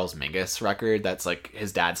it's a Charles Mingus record that's, like,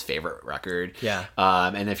 his dad's favorite record. Yeah.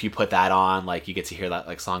 And if you put that on, like, you get to hear that,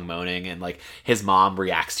 like, song moaning, and, like, his mom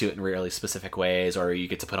reacts to it in really specific ways, or you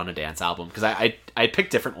get to put on a dance album, because I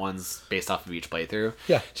picked different ones based off of each playthrough.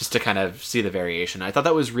 Yeah. Just to kind of of see the variation. I thought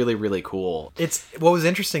that was really, really cool. It's what was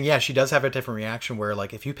interesting. Yeah, she does have a different reaction where,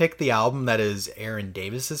 like, if you pick the album that is Aaron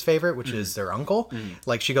Davis's favorite, which is their uncle,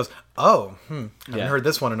 like, she goes, "Oh, haven't heard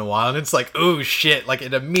this one in a while," and it's like, "Oh shit!" Like,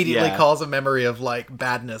 it immediately calls a memory of like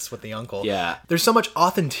badness with the uncle. Yeah, there's so much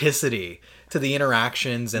authenticity to the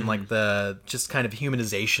interactions and like the just kind of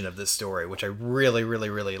humanization of this story, which I really, really,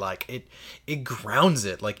 really like. It grounds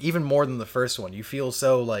it, like, even more than the first one. You feel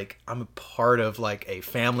so like I'm a part of like a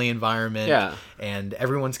family environment, and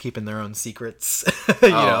everyone's keeping their own secrets. You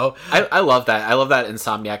know, I love that. I love that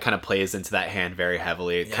Insomniac kind of plays into that hand very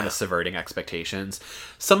heavily, kind of subverting expectations.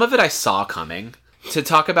 Some of it I saw coming. To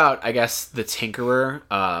talk about, I guess, the Tinkerer,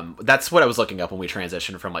 that's what I was looking up when we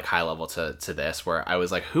transitioned from, like, high level to this, where I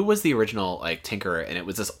was like, who was the original, like, Tinkerer? And it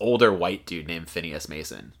was this older white dude named Phineas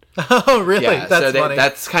Mason. Oh, really? Yeah, that's funny.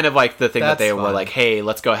 That's kind of, like, the thing that they fun. were like, hey,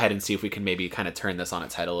 let's go ahead and see if we can maybe kind of turn this on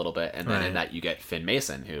its head a little bit. And then in that, you get Finn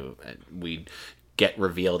Mason, who we get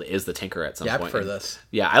revealed is the Tinkerer at some point. I prefer this.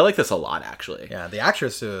 Yeah, I like this a lot, actually. Yeah, the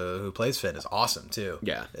actress who plays Finn is awesome, too.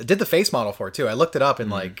 Yeah. It did the face model for it, too. I looked it up,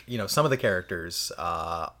 and, like, you know, some of the characters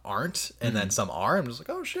aren't, and then some are. I'm just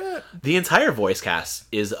like, oh, shit. The entire voice cast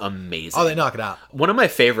is amazing. Oh, they knock it out. One of my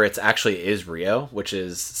favorites actually is Rio, which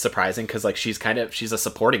is surprising because, like, she's a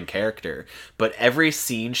supporting character, but every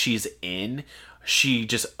scene she's in, she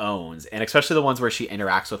just owns, and especially the ones where she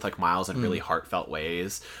interacts with like Miles in really heartfelt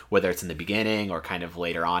ways, whether it's in the beginning or kind of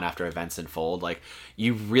later on after events unfold. Like,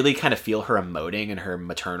 you really kind of feel her emoting and her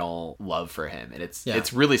maternal love for him, and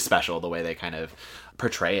it's really special the way they kind of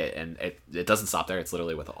portray it, and it doesn't stop there. It's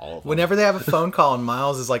literally with all of them. Whenever they have a phone call and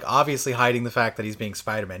Miles is like obviously hiding the fact that he's being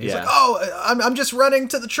Spider-Man, he's like, oh, I'm just running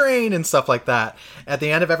to the train and stuff like that. At the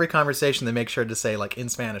end of every conversation, they make sure to say, like, in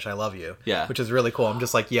Spanish, I love you. Yeah. Which is really cool. I'm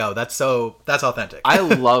just like, yo, that's authentic. I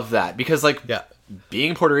love that because, like,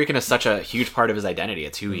 being Puerto Rican is such a huge part of his identity.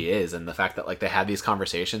 It's who he is, and the fact that, like, they have these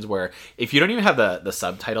conversations where if you don't even have the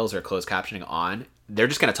subtitles or closed captioning on, they're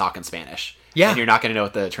just going to talk in Spanish. Yeah. And you're not going to know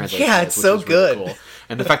what the translation is. Yeah, it's so good. Really cool.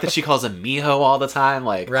 And the fact that she calls him mijo all the time,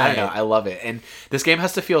 like, I don't know, I love it. And this game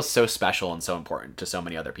has to feel so special and so important to so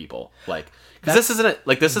many other people. Like, because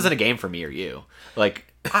this isn't a game for me or you.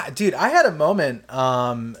 Like, dude, I had a moment,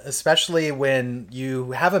 especially when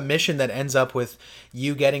you have a mission that ends up with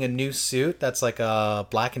you getting a new suit that's like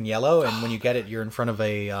black and yellow, and when you get it, you're in front of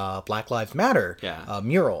a Black Lives Matter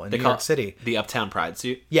mural in New York City. The Uptown Pride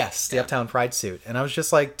suit? Yes, the Uptown Pride suit. And I was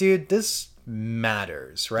just like, dude, this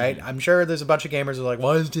matters, right? I'm sure there's a bunch of gamers who are like,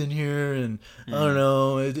 why is it in here? And I don't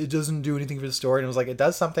know, it doesn't do anything for the story. And I was like, it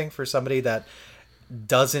does something for somebody that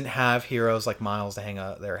doesn't have heroes like Miles to hang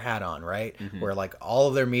their hat on, right? Where like all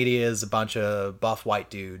of their media is a bunch of buff white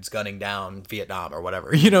dudes gunning down Vietnam or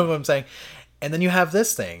whatever, you know what I'm saying? And then you have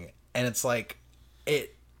this thing, and it's like,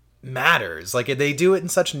 it matters. Like, they do it in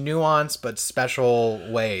such nuanced but special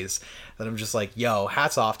ways that I'm just like, yo,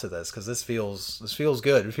 hats off to this, because this feels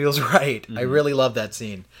good. It feels right. I really love that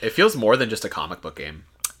scene. It feels more than just a comic book game.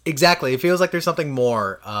 Exactly. It feels like there's something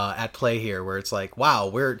more at play here, where it's like, wow,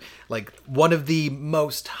 we're like one of the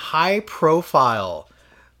most high profile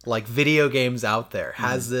like video games out there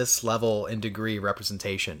has this level and degree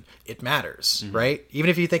representation. It matters, right? Even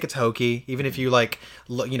if you think it's hokey, even if you like,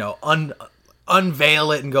 you know,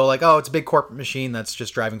 unveil it and go like, oh, it's a big corporate machine that's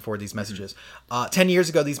just driving forward these messages. 10 years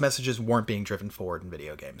ago, these messages weren't being driven forward in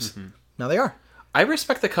video games. Now they are. I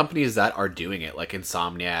respect the companies that are doing it, like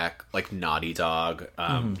Insomniac, like Naughty Dog,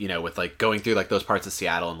 you know, with like going through like those parts of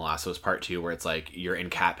Seattle and The Last of Us Part 2 where it's like you're in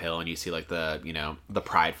Cap Hill and you see like the, you know, the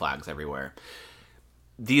pride flags everywhere.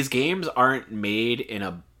 These games aren't made in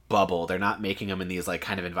a bubble. They're not making them in these like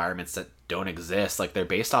kind of environments that don't exist. Like, they're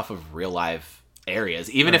based off of real life areas,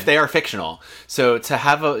 even if they are fictional. So to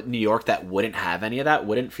have a New York that wouldn't have any of that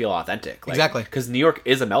wouldn't feel authentic. Like, exactly. Because New York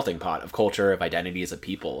is a melting pot of culture, of identities, of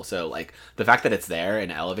people. So like the fact that it's there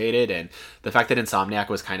and elevated, and the fact that Insomniac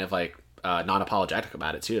was kind of like non-apologetic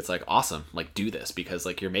about it too. It's like, awesome. Like, do this, because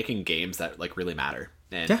like you're making games that like really matter.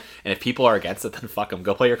 And if people are against it, then fuck them.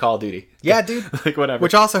 Go play your Call of Duty. Yeah, dude. Like, whatever.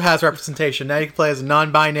 Which also has representation. Now you can play as a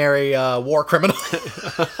non-binary war criminal.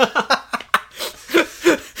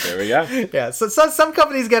 There we go. Yeah, so some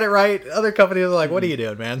companies get it right. Other companies are like, what are you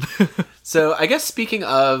doing, man? So I guess speaking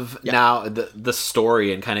of now the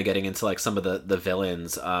story and kind of getting into like some of the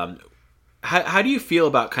villains, how do you feel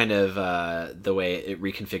about kind of the way it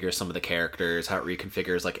reconfigures some of the characters, how it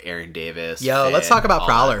reconfigures like Aaron Davis? Yo, let's talk about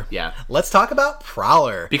Prowler. Yeah. Let's talk about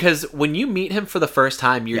Prowler. Because when you meet him for the first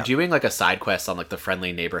time, you're doing like a side quest on like the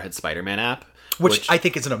Friendly Neighborhood Spider-Man app. Which I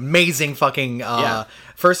think is an amazing fucking...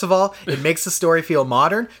 First of all, it makes the story feel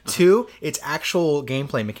modern. Two, it's actual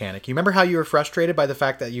gameplay mechanic. You remember how you were frustrated by the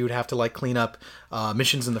fact that you would have to like clean up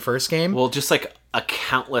missions in the first game? Well, just like a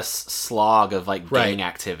countless slog of like gang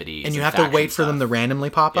activities. And you have to wait for them to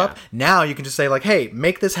randomly pop up. Now you can just say like, hey,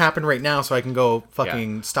 make this happen right now so I can go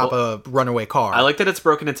fucking stop a runaway car. I like that it's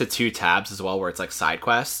broken into 2 tabs as well, where it's like side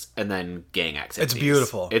quests and then gang activities. It's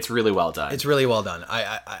beautiful. It's really well done. It's really well done.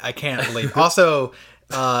 I can't believe. Also,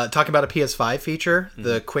 talking about a PS5 feature,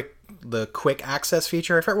 the quick access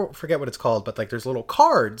feature. I forget what it's called, but like there's little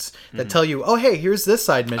cards that tell you, oh hey, here's this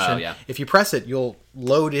side mission. If you press it, you'll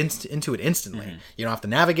load into it instantly. You don't have to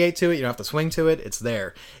navigate to it. You don't have to swing to it. It's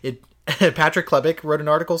there. Patrick Klebick wrote an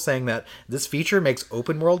article saying that this feature makes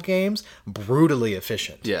open world games brutally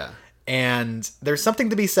efficient. Yeah. And there's something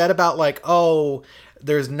to be said about like, oh,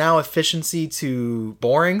 there's now efficiency to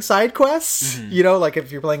boring side quests. You know, like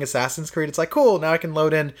if you're playing Assassin's Creed, it's like, cool, now I can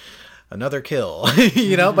load in another kill,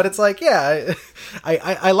 you know? But it's like, yeah,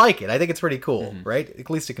 I like it. I think it's pretty cool, right? At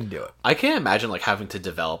least it can do it. I can't imagine like having to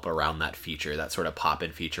develop around that feature, that sort of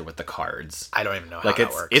pop-in feature with the cards. I don't even know how like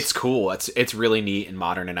that works. It's cool. It's really neat and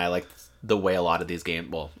modern, and I like the way a lot of these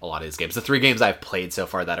games, the 3 games I've played so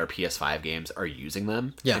far that are PS5 games are using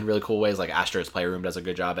them in really cool ways. Like Astro's Playroom does a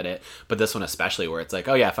good job at it, but this one especially, where it's like,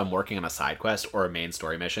 oh yeah, if I'm working on a side quest or a main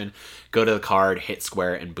story mission, go to the card, hit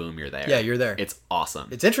square, and boom, you're there. Yeah, you're there. It's awesome.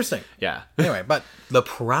 It's interesting. Yeah. Anyway, but the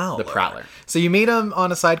Prowler. So you meet him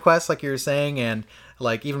on a side quest, like you were saying, and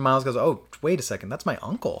like even Miles goes, oh, wait a second, that's my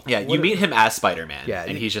uncle. Yeah, you meet him as Spider-Man,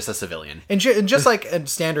 and he's just a civilian. And just like in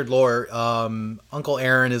standard lore, Uncle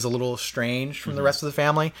Aaron is a little estranged from the rest of the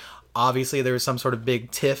family. Obviously, there was some sort of big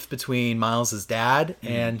tiff between Miles' dad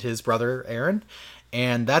and his brother Aaron,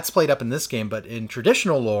 and that's played up in this game. But in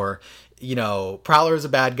traditional lore, you know, Prowler is a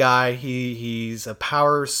bad guy. He's a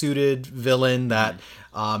power-suited villain that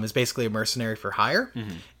is basically a mercenary for hire,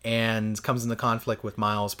 and comes into conflict with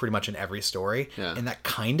Miles pretty much in every story. Yeah. And that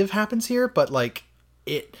kind of happens here, but like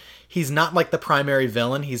he's not like the primary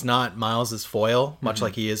villain. He's not Miles's foil, much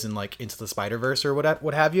like he is in like Into the Spider-Verse or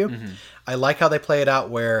what have you. I like how they play it out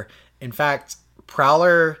where, in fact,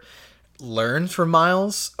 Prowler learns from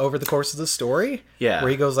Miles over the course of the story. Yeah. Where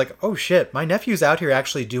he goes like, oh shit, my nephew's out here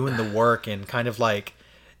actually doing the work, and kind of like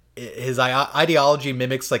his ideology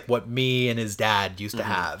mimics like what me and his dad used to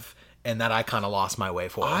have, and that I kind of lost my way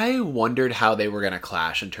for. I wondered how they were going to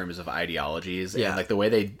clash in terms of ideologies, and like the way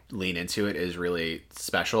they lean into it is really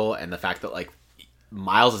special, and the fact that like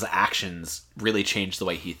Miles's actions really changed the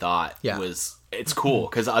way he thought it's cool,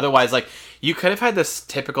 because otherwise, like, you could have had this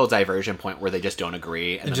typical diversion point where they just don't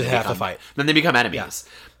agree and then just have to fight. Then they become enemies.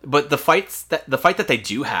 But the fight that they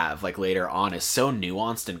do have like later on is so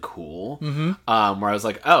nuanced and cool. Where I was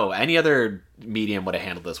like, oh, any other medium would have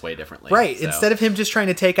handled this way differently. Right. So, instead of him just trying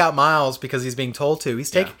to take out Miles because he's being told to,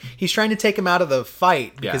 he's trying to take him out of the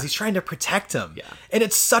fight because he's trying to protect him. Yeah. And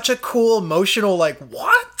it's such a cool emotional like,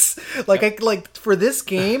 what? Like like for this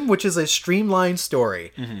game, which is a streamlined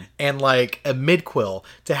story and like a midquel,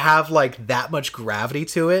 to have like that much gravity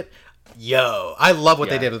to it. Yo, I love what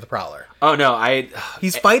they did with the Prowler. Oh no,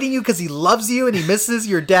 he's fighting you because he loves you and he misses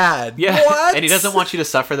your dad. Yeah, what? And he doesn't want you to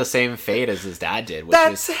suffer the same fate as his dad did. Which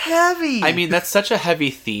That's heavy. I mean, that's such a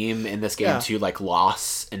heavy theme in this game too, like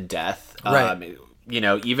loss and death. Right. You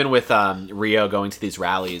know, even with Rio going to these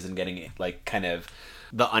rallies and getting like kind of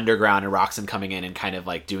the underground and Roxanne coming in and kind of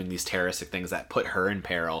like doing these terroristic things that put her in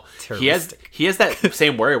peril. He has that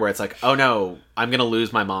same worry where it's like, oh no, I'm gonna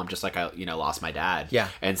lose my mom just like I lost my dad. Yeah.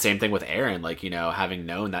 And same thing with Aaron, like, having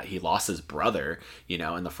known that he lost his brother,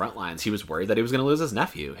 in the front lines, he was worried that he was gonna lose his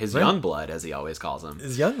nephew, his young blood, as he always calls him.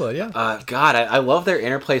 His young blood, yeah. God, I love their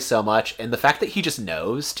interplay so much, and the fact that he just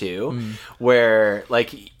knows too, where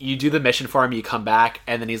like you do the mission for him, you come back,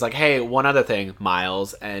 and then he's like, hey, one other thing,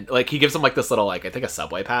 Miles, and like he gives him like this little like I think a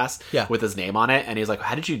subway pass with his name on it, and he's like,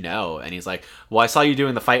 how did you know? And he's like, well, I saw you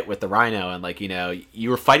doing the fight with the rhino, and like you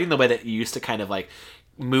were fighting the way that you used to kind of like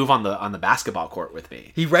move on the basketball court with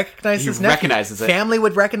me. He recognizes it. Family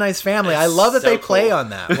would recognize family. I love that they play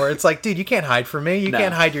on that, where it's like, dude, you can't hide from me. You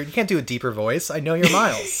can't do a deeper voice. I know you're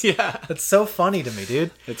Miles. Yeah, it's so funny to me,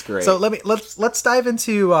 dude. It's great. So let's dive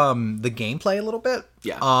into the gameplay a little bit.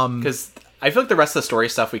 Yeah, because I feel like the rest of the story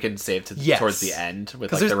stuff we can save towards the end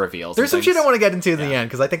with like the reveals. There's some shit I want to get into in the end,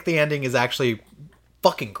 because I think the ending is actually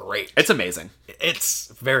fucking great. It's amazing. It's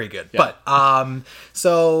very good. Yeah. But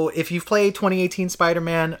so if you've played 2018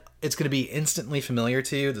 Spider-Man, it's going to be instantly familiar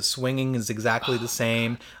to you. The swinging is exactly the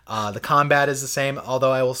same. The combat is the same,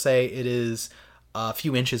 although I will say it is a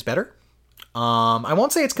few inches better. I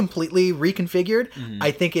won't say it's completely reconfigured. I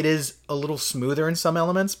think it is a little smoother in some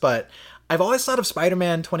elements, but I've always thought of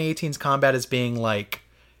Spider-Man 2018's combat as being like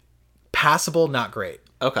passable, not great.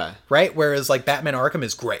 Okay. Right? Whereas like Batman Arkham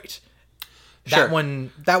is great. Sure.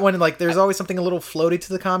 That one, like, there's always something a little floaty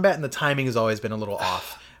to the combat, and the timing has always been a little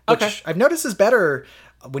off. Which Okay. I've noticed is better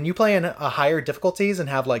when you play in a higher difficulties and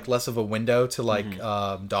have like less of a window to like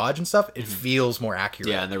dodge and stuff. It feels more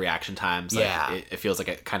accurate. Yeah, and the reaction times. Like, Yeah. it feels like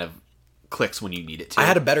it kind of clicks when you need it to. I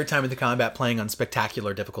had a better time with the combat playing on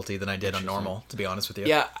spectacular difficulty than I did on normal, to be honest with you.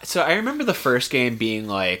 Yeah, so I remember the first game being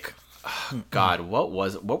like, oh, God, what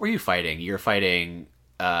were you fighting? You're fighting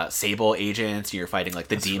Sable agents, you're fighting like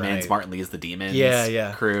the demons, right. Martin Lee's the demons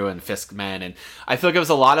Yeah. crew and Fiskmen, and I feel like it was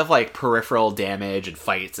a lot of like peripheral damage and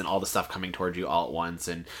fights and all the stuff coming towards you all at once,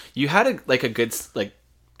 and you had a good like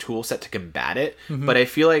tool set to combat it, but I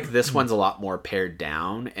feel like this one's a lot more pared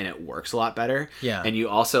down and it works a lot better. Yeah. And you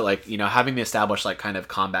also like, you know, having the established like kind of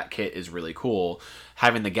combat kit is really cool.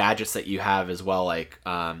 Having the gadgets that you have as well, like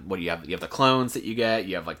what do you have? You have the clones that you get,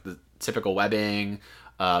 you have like the typical webbing,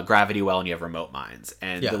 gravity well, and you have remote mines,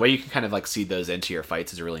 and the way you can kind of like seed those into your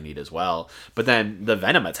fights is really neat as well. But then the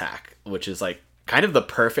venom attack, which is like kind of the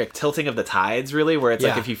perfect tilting of the tides, really, where it's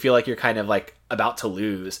like if you feel like you're kind of like about to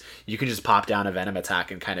lose, you can just pop down a venom attack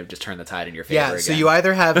and kind of just turn the tide in your favor again. So you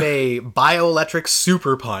either have a bioelectric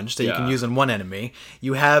super punch that you can use on one enemy,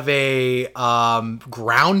 you have a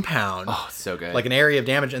ground pound, so good, like an area of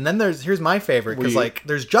damage, and then here's my favorite, because like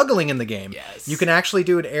there's juggling in the game. Yes, you can actually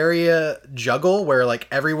do an area juggle where like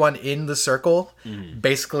everyone in the circle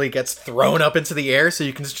basically gets thrown up into the air, so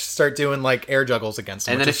you can just start doing like air juggles against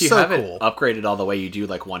them. And then if you have it upgraded all the way, you do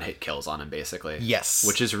like one hit kills on them basically. Yes,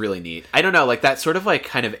 which is really neat. I don't know, like that sort of like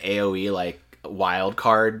kind of AoE like wild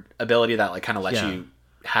card ability that like kind of lets you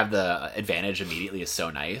have the advantage immediately is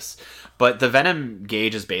so nice. But the venom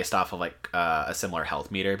gauge is based off of like a similar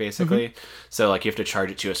health meter basically. So like you have to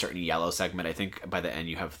charge it to a certain yellow segment. I think by the end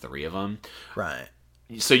you have 3 of them. Right.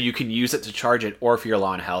 So you can use it to charge it, or if you're low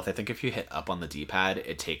on health, I think if you hit up on the D-pad,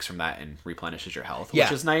 it takes from that and replenishes your health,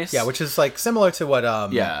 which is nice. Yeah, which is like similar to what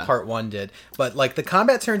part 1 did. But like the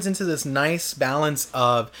combat turns into this nice balance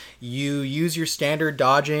of you use your standard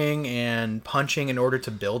dodging and punching in order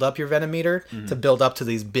to build up your venom meter, to build up to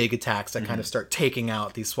these big attacks that kind of start taking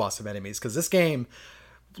out these swaths of enemies. Because this game,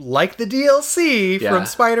 like the DLC from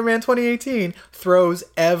Spider-Man 2018, throws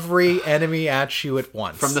every enemy at you at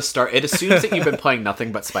once. From the start, it assumes that you've been playing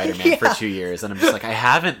nothing but Spider-Man for 2 years, and I'm just like, I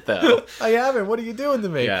haven't, though. I haven't. What are you doing to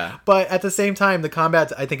me? Yeah. But at the same time, the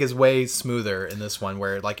combat, I think, is way smoother in this one,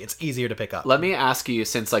 where like it's easier to pick up. Let me ask you,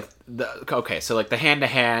 since like so like the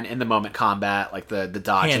hand-to-hand, in-the-moment combat, like the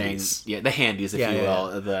dodging, handies. The handies, if you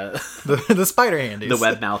will, the spider handies, the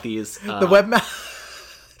web mouthies, the web mouth.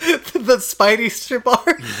 The Spidey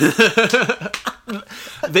Shibari.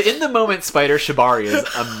 The in-the-moment Spider Shibari is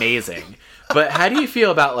amazing. But how do you feel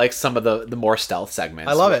about like some of the more stealth segments?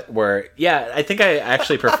 I love it. Where I think I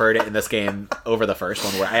actually preferred it in this game over the first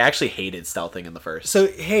one, where I actually hated stealthing in the first. So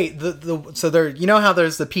hey, so there, you know how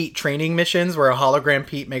there's the Pete training missions where a hologram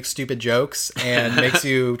Pete makes stupid jokes and makes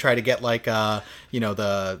you try to get like the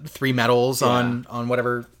 3 medals on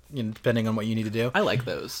whatever. Depending on what you need to do. I like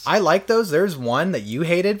those. There's one that you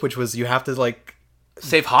hated, which was you have to like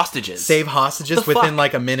save hostages within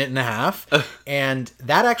like a minute and a half. And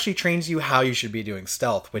that actually trains you how you should be doing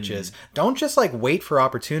stealth, which is don't just like wait for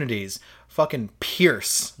opportunities. Fucking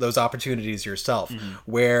pierce those opportunities yourself.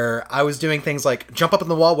 Where I was doing things like jump up on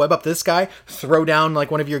the wall, web up this guy, throw down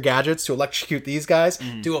like one of your gadgets to electrocute these guys,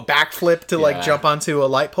 do a backflip to like jump onto a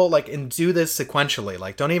light pole, like, and do this sequentially.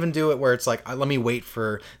 Like, don't even do it where it's like, let me wait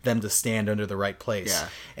for them to stand under the right place. Yeah.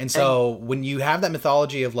 And so when you have that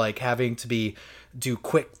mythology of like having to do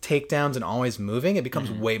quick takedowns and always moving, it becomes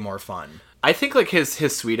way more fun. I think like his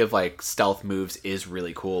suite of like stealth moves is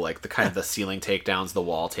really cool. Like the kind of the ceiling takedowns, the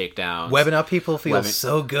wall takedowns. Webbing up people feels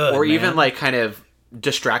so good. Or even like kind of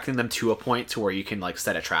distracting them to a point to where you can like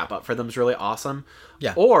set a trap up for them is really awesome.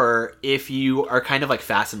 Yeah. Or if you are kind of like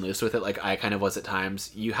fast and loose with it, like I kind of was at times,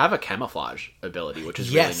 you have a camouflage ability, which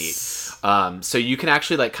is really neat. So you can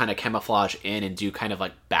actually like kind of camouflage in and do kind of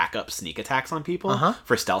like backup sneak attacks on people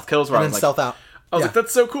for stealth kills. Where and I then was stealth out. I was like,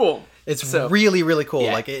 that's so cool. It's really, really cool.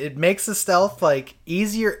 Yeah. Like it makes the stealth like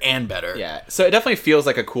easier and better. Yeah. So it definitely feels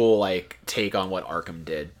like a cool like take on what Arkham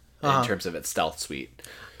did in terms of its stealth suite.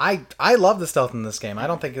 I love the stealth in this game. I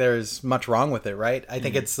don't think there's much wrong with it, right? I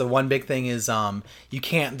think it's the one big thing is you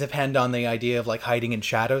can't depend on the idea of like hiding in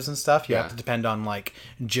shadows and stuff. You have to depend on like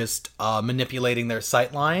just manipulating their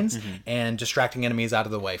sight lines and distracting enemies out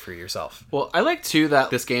of the way for yourself. Well, I like too that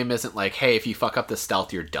this game isn't like, hey, if you fuck up the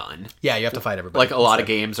stealth, you're done. Yeah, you have to fight everybody. Like a lot of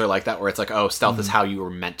games are like that where it's like, oh, stealth is how you were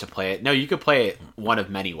meant to play it. No, you could play it one of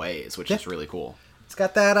many ways, which is really cool.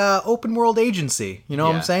 got that open world agency. You know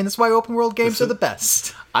what I'm saying? That's why open world games are the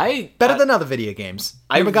best. Better than other video games.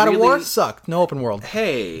 Remember God of War? Sucked. No open world.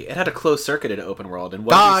 Hey, it had a closed circuited open world. And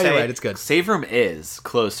what did you say? You're right. It's good. Save Room is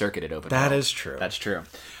closed circuited open world. That is true. That's true.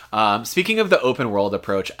 Speaking of the open world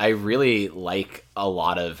approach, I really like a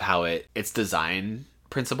lot of how its design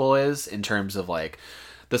principle is in terms of like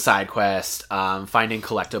the side quest, finding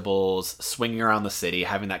collectibles, swinging around the city,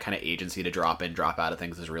 having that kind of agency to drop in, drop out of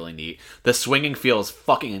things is really neat. The swinging feels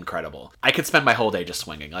fucking incredible. I could spend my whole day just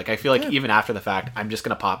swinging. Like, I feel like even after the fact, I'm just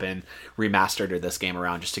going to pop in remastered or this game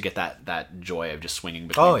around just to get that joy of just swinging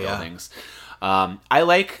between buildings. I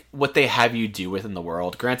like what they have you do within the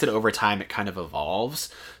world. Granted, over time, it kind of evolves.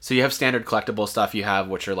 So you have standard collectible stuff you have,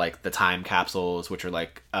 which are like the time capsules, which are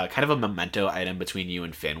like kind of a memento item between you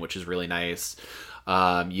and Finn, which is really nice.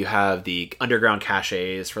 You have the underground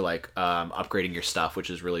caches for like upgrading your stuff,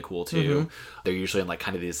 which is really cool too. They're usually in like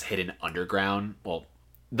kind of these hidden underground. Well,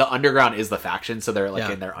 the underground is the faction, so they're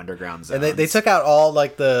like in their underground zones. And they took out all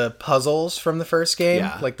like the puzzles from the first game,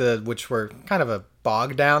 which were kind of a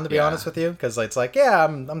bogged down, to be honest with you, because it's like,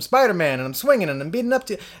 I'm Spider-Man and I'm swinging and I'm beating up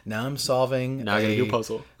to. Now I'm solving a new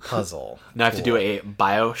puzzle. Now I have to do a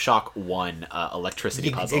BioShock 1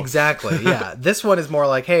 electricity puzzle. Exactly. Yeah. This one is more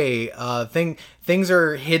like, hey, things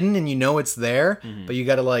are hidden and you know it's there, but you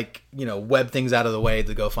got to like web things out of the way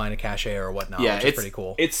to go find a cache or whatnot. Yeah, which is pretty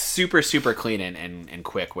cool. It's super super clean and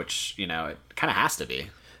quick, which it kind of has to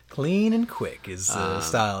be. Clean and quick is the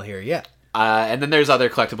style here. Yeah. And then there's other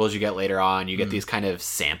collectibles you get later on. You get these kind of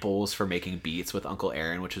samples for making beats with Uncle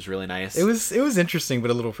Aaron, which is really nice. It was interesting,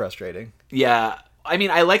 but a little frustrating. Yeah. I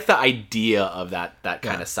mean, I like the idea of that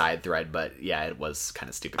kind of side thread, but it was kind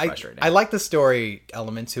of stupid frustrating. I like the story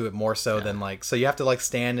element to it more so than like, so you have to like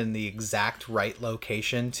stand in the exact right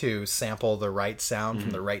location to sample the right sound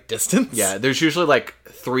from the right distance. Yeah, there's usually like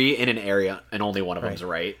 3 in an area and only one of them's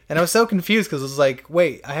right. And I was so confused because it was like,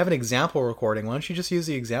 wait, I have an example recording. Why don't you just use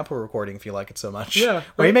the example recording if you like it so much? Yeah.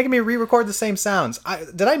 Why are you making me re-record the same sounds?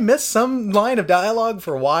 Did I miss some line of dialogue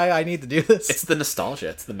for why I need to do this? It's the nostalgia.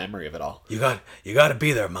 It's the memory of it all. You got to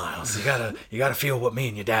be there, Miles. You got to feel what me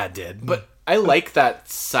and your dad did. But I like that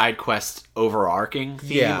side quest overarching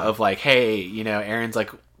theme of like, hey, Aaron's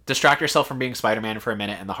like, distract yourself from being Spider-Man for a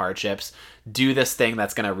minute and the hardships. Do this thing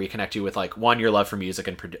that's going to reconnect you with like, 1, your love for music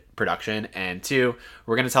and production, and 2,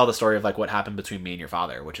 we're going to tell the story of like what happened between me and your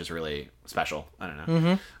father, which is really special. I don't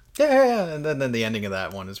know. Yeah. And then the ending of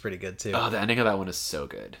that one is pretty good too. Oh, the ending of that one is so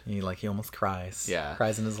good. He almost cries. Yeah.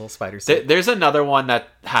 Cries in his little spider suit. There's another one that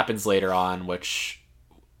happens later on, which,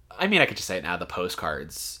 I mean, I could just say it now. The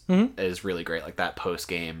postcards is really great. Like that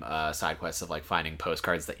post-game side quest of like finding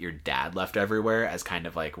postcards that your dad left everywhere as kind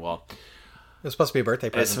of like, well, it was supposed to be a birthday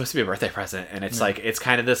present. It's supposed to be a birthday present, and it's like, it's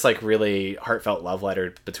kind of this like really heartfelt love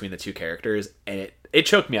letter between the two characters, and it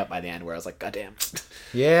choked me up by the end where I was like, goddamn.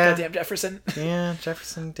 Yeah. Goddamn Jefferson. Yeah,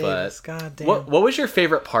 Jefferson Davis. Goddamn. What was your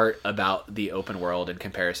favorite part about the open world in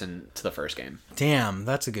comparison to the first game? Damn,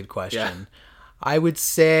 that's a good question. Yeah. I would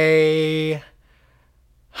say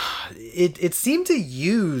it seemed to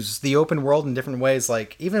use the open world in different ways,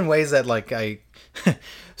 like even ways that like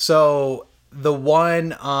so the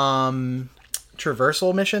one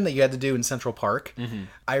traversal mission that you had to do in Central Park.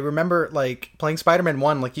 I remember like playing Spider-Man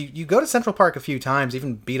 1, like you go to Central Park a few times,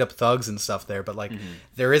 even beat up thugs and stuff there, but like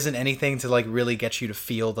there isn't anything to like really get you to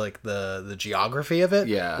feel like the geography of it.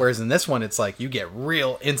 Yeah. Whereas in this one, it's like you get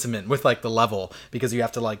real intimate with like the level because you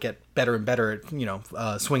have to like get better and better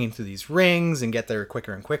at swinging through these rings and get there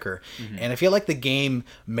quicker and quicker. And I feel like the game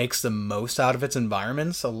makes the most out of its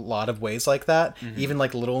environments a lot of ways like that. Even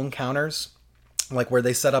like little encounters, like where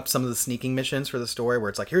they set up some of the sneaking missions for the story where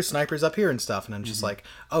it's like, here's snipers up here and stuff, and I'm just like,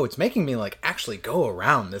 oh, it's making me like actually go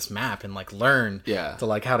around this map and like learn to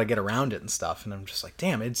like how to get around it and stuff. And I'm just like,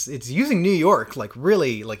 damn, it's using New York, like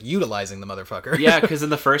really like utilizing the motherfucker. Yeah, because in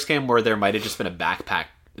the first game where there might have just been a backpack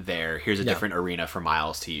there, here's a different arena for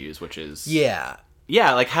Miles to use, which is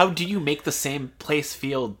yeah, like how do you make the same place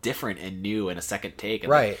feel different and new in a second take? And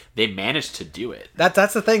right. They managed to do it.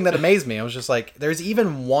 That's the thing that amazed me. I was just like, there's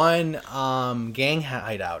even one gang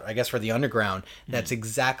hideout, I guess, for the underground that's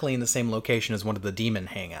exactly in the same location as one of the demon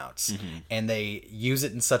hangouts. And they use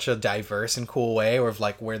it in such a diverse and cool way, or of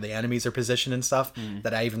like where the enemies are positioned and stuff,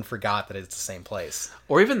 that I even forgot that it's the same place.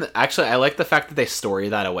 Or even, actually, I like the fact that they story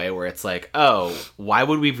that away where it's like, oh, why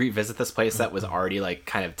would we revisit this place that was already like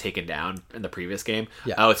kind of taken down in the previous game?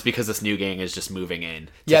 Yeah. Oh, it's because this new gang is just moving in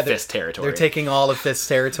to Fist territory. They're taking all of Fist's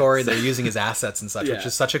territory. They're using his assets and such, which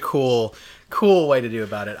is such a cool way to do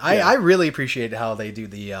about it. I really appreciate how they do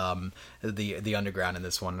the underground in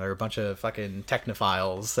this one. There are a bunch of fucking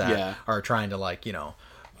technophiles that are trying to like,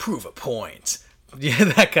 prove a point. Yeah,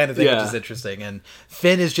 that kind of thing, Yeah. which is interesting. And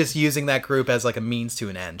Finn is just using that group as like a means to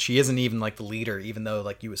an end. She isn't even like the leader, even though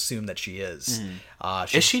like you assume that she is.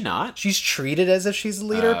 Is she not? She's treated as if she's the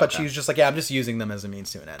leader, but okay. she's just like, yeah, I'm just using them as a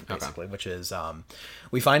means to an end, basically. Which is,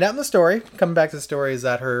 we find out in the story, coming back to the story, is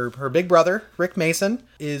that her big brother, Rick Mason,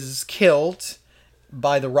 is killed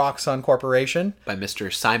by the Roxxon Corporation. By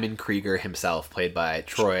Mr. Simon Krieger himself, played by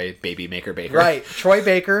Troy Baby Maker Baker. Right, Troy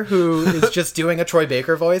Baker, who is just doing a Troy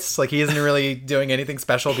Baker voice. Like, he isn't really doing anything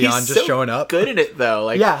special beyond just showing up. Good at it, though.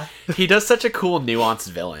 Like, Yeah. He does such a cool, nuanced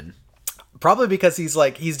villain. Probably because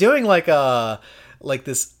he's doing like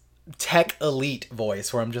this tech elite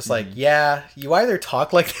voice where I'm just like, yeah, you either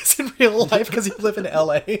talk like this in real life because you live in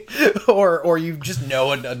LA, or you just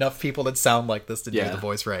know enough people that sound like this to do the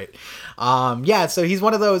voice right. So he's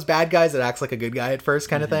one of those bad guys that acts like a good guy at first,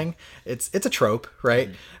 kind of thing. It's a trope, right?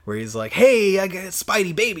 Where he's like, hey, I got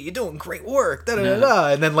Spidey baby, you're doing great work, da da da da.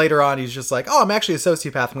 And then later on, he's just like, oh, I'm actually a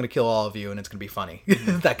sociopath. I'm gonna kill all of you, and it's gonna be funny,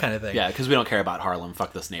 that kind of thing. Yeah, because we don't care about Harlem.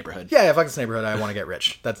 Fuck this neighborhood. Yeah, fuck this neighborhood. I want to get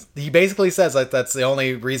rich. He basically says like that's the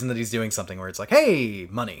only reason that he's doing something. Where it's like, hey,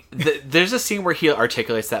 money. There's a scene where he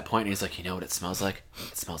articulates that point, and he's like, you know what it smells like?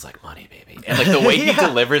 It smells like money, baby. And like the way he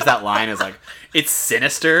delivers that line is like, it's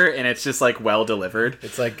sinister and it's just like well delivered.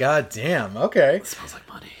 It's like, god damn, okay. It smells like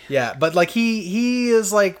money. Yeah, but like he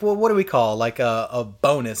is like, well, what do we call like a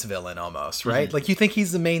bonus villain almost, right? Like you think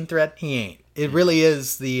he's the main threat, he ain't. It really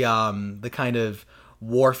is the kind of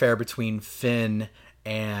warfare between Finn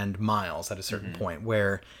and Miles at a certain point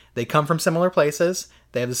where they come from similar places,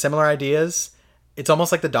 they have the similar ideas. It's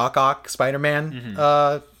almost like the Doc Ock Spider-Man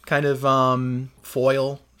kind of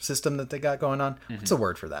foil system that they got going on. What's the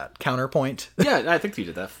word for that? Counterpoint. Yeah, I think you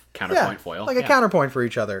did that. Counterpoint foil. Like a counterpoint for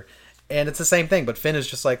each other. And it's the same thing, but Finn is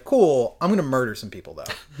just like, cool, I'm going to murder some people,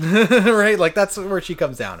 though. Right? Like, that's where she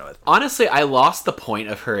comes down with. Honestly, I lost the point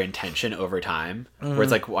of her intention over time, where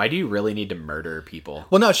it's like, why do you really need to murder people?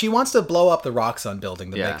 Well, no, she wants to blow up the Roxxon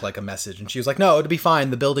building to make, like, a message. And she was like, no, it'll be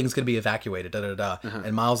fine. The building's going to be evacuated, da-da-da.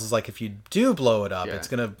 And Miles is like, if you do blow it up, it's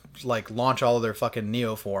going to, like, launch all of their fucking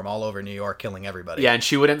Neoform all over New York, killing everybody. Yeah, and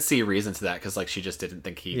she wouldn't see reason to that, because, like, she just didn't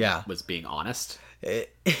think he was being honest.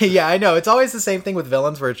 Yeah, I know. It's always the same thing with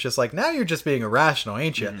villains where it's just like, now you're just being irrational,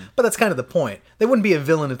 ain't you? But that's kind of the point. They wouldn't be a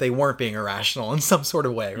villain if they weren't being irrational in some sort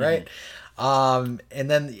of way, right? And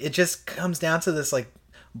then it just comes down to this like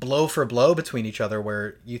blow for blow between each other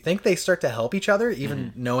where you think they start to help each other,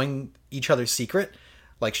 even knowing each other's secret.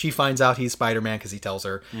 Like she finds out he's Spider-Man because he tells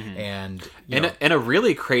her, and in a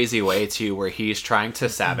really crazy way too, where he's trying to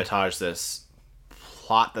sabotage this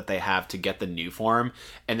plot that they have to get the new form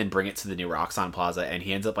and then bring it to the new Roxxon Plaza, and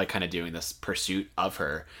he ends up like kind of doing this pursuit of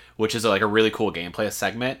her, which is like a really cool gameplay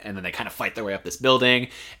segment. And then they kind of fight their way up this building,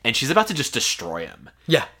 and she's about to just destroy him.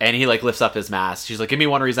 Yeah, and he like lifts up his mask. She's like, "Give me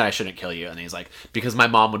one reason I shouldn't kill you," and he's like, "Because my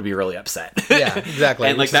mom would be really upset." Yeah, exactly.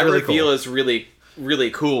 And like that really reveal is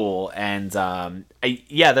really cool. And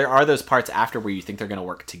there are those parts after where you think they're gonna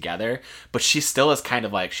work together, but she still is kind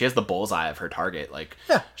of like, she has the bullseye of her target. Like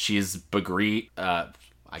she's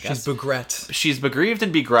she's bereaved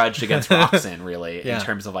and begrudged against Roxxon, really, in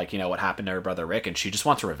terms of like, you know, what happened to her brother Rick, and she just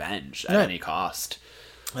wants revenge at any cost.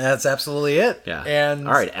 That's absolutely it. Yeah. And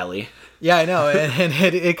all right, Ellie. Yeah, I know. And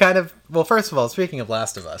it kind of, well, first of all, speaking of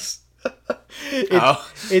Last of Us,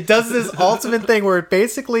 it does this ultimate thing where it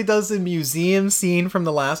basically does the museum scene from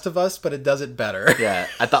The Last of Us, but it does it better. Yeah,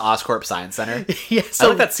 at the Oscorp Science Center. Yeah, I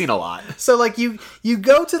like that scene a lot. So like you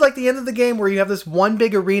go to like the end of the game where you have this one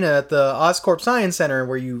big arena at the Oscorp Science Center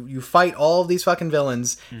where you fight all of these fucking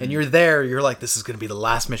villains, and you're there, you're like, this is going to be the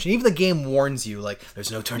last mission. Even the game warns you, like,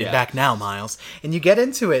 there's no turning back now, Miles. And you get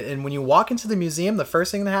into it, and when you walk into the museum, the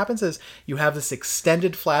first thing that happens is you have this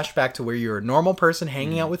extended flashback to where you're a normal person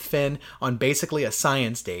hanging out with Finn on basically a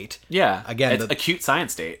science date. Yeah. Again, it's a cute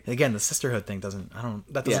science date. Again, the sisterhood thing doesn't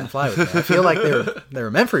fly with me. I feel like they were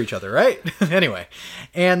meant for each other, right? Anyway,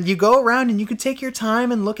 and you go around and you can take your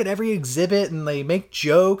time and look at every exhibit, and they make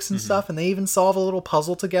jokes and stuff, and they even solve a little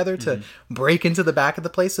puzzle together to break into the back of the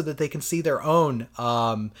place so that they can see their own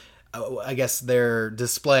I guess their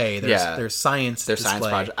display, their science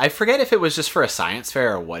project. I forget if it was just for a science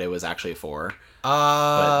fair or what it was actually for.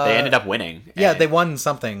 But they ended up winning. Yeah, they won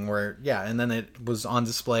something and then it was on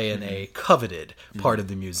display in a coveted part of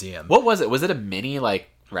the museum. What was it? Was it a mini like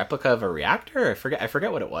replica of a reactor? I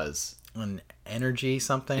forget what it was. An energy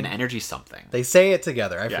something. They say it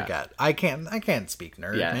together. I forgot. I can't speak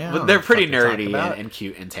nerd. Yeah, man. But they're pretty nerdy and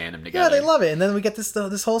cute in tandem together. Yeah, they love it. And then we get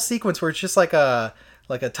this whole sequence where it's just like a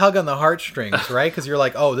like a tug on the heartstrings, right? Because you're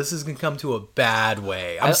like, oh, this is gonna come to a bad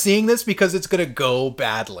way. I'm seeing this because it's gonna go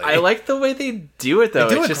badly. I like the way they do it though.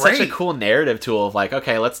 They do it's it just great. such a cool narrative tool of like,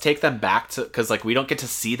 okay, let's take them back to, because like we don't get to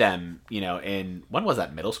see them, in when was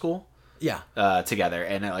that, middle school? Yeah. Together,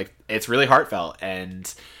 and it's really heartfelt,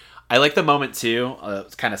 and I like the moment too.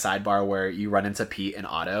 It's kind of sidebar where you run into Pete and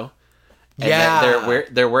Otto. And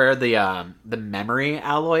they're where the memory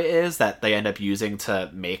alloy is that they end up using to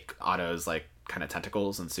make Otto's like kind of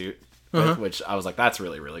tentacles and suit. Which I was like, that's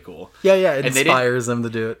really, really cool. Yeah, it inspires them to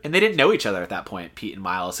do it. And they didn't know each other at that point, Pete and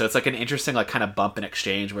Miles. So it's like an interesting like kind of bump and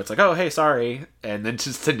exchange where it's like, oh, hey, sorry. And then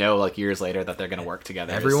just to know like years later that they're going to work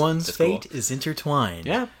together. Everyone's is fate cool. is intertwined.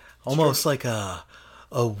 Yeah. Almost like a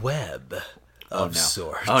web of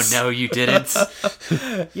sorts. Oh, no, you didn't.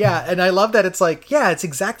 Yeah, and I love that it's like, yeah, it's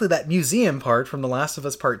exactly that museum part from The Last of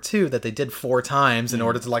Us Part 2 that they did 4 times in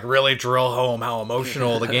order to like really drill home how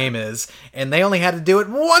emotional the game is. And they only had to do it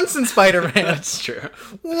once in Spider-Man. That's true.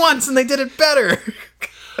 Once, and they did it better.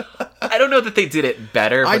 I don't know that they did it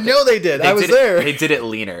better. I know they did. I was there. They did it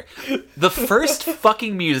leaner. The first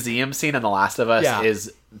fucking museum scene in The Last of Us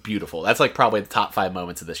is beautiful. That's like probably the top 5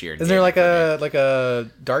 moments of this year. Isn't there like a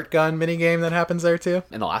dart gun mini game that happens there too?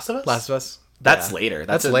 In The Last of Us? Last of Us. That's later.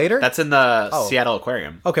 That's later? That's in the Seattle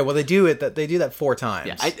Aquarium. Okay, well they do that 4 times.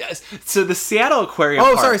 Yeah, so the Seattle Aquarium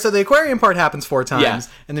sorry, so the aquarium part happens 4 times,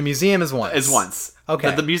 and the museum is once.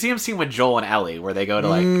 Okay. The museum scene with Joel and Ellie, where they go to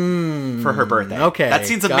like for her birthday. Okay. That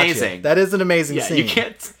scene's amazing. That is an amazing scene. You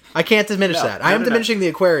can't. I can't diminish that. I am diminishing the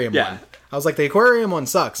aquarium one. I was like, the aquarium one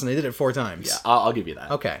sucks, and they did it 4 times. Yeah, I'll give you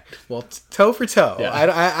that. Okay. Well, toe for toe. Yeah.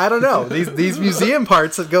 I don't know. These museum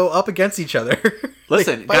parts that go up against each other.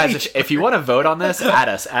 Listen, guys, if you want to vote on this, add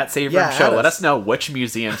us at Save Room Show. Let us know which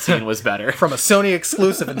museum scene was better. From a Sony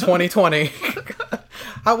exclusive in 2020.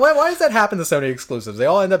 Why does that happen to Sony exclusives? They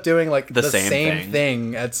all end up doing like the same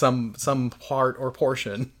thing at some part or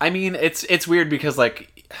portion. I mean, it's weird because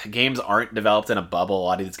like games aren't developed in a bubble. A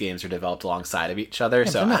lot of these games are developed alongside of each other.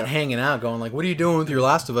 So they're not hanging out going like, what are you doing with your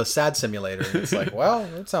Last of Us sad simulator? And it's like, well,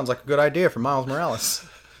 it sounds like a good idea for Miles Morales.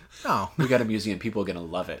 No. We got a museum. People are going to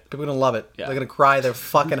love it. People are going to love it. Yeah. They're going to cry their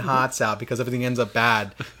fucking hearts out because everything ends up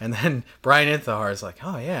bad. And then Brian Inthar is like,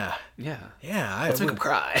 oh, yeah. Yeah. Yeah. Let's make them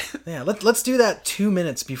cry. Yeah. Let's do that 2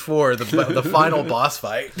 minutes before the final boss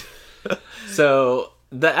fight. So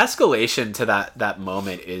the escalation to that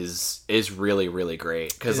moment is really, really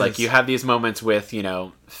great. Because like you have these moments with,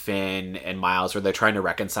 Finn and Miles where they're trying to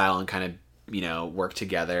reconcile and kind of work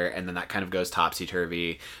together, and then that kind of goes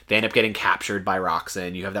topsy-turvy. They end up getting captured by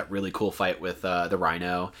Roxanne. You have that really cool fight with the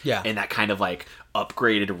Rhino in that kind of like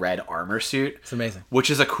upgraded red armor suit. It's amazing. Which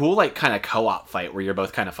is a cool like kind of co-op fight where you're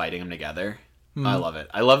both kind of fighting them together. I love it.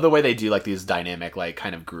 I love the way they do like these dynamic like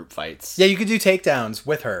kind of group fights. Yeah, you could do takedowns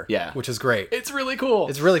with her. Yeah. Which is great. It's really cool.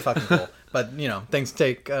 It's really fucking cool. But, things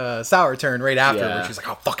take a sour turn right after where she's like,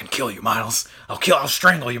 I'll fucking kill you, Miles. I'll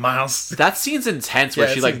strangle you, Miles. That scene's intense where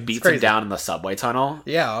she like beats him down in the subway tunnel.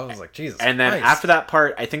 Yeah, I was like, Jesus And then after that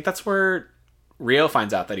part, I think that's where Rio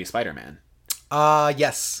finds out that he's Spider-Man.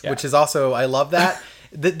 Yes. Yeah. Which is also, I love that.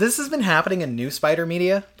 This has been happening in new Spider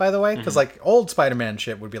media, by the way, because like old Spider-Man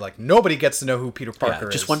shit would be like nobody gets to know who Peter Parker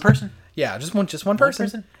is. Just one person. Yeah, just one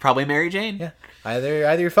person. Probably Mary Jane. Yeah,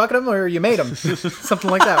 either you're fucking him or you made him, something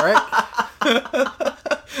like that, right?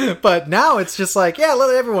 But now it's just like, yeah,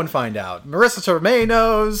 let everyone find out. Marissa Tomei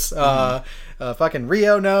knows. Fucking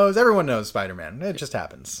Rio knows. Everyone knows Spider-Man. It just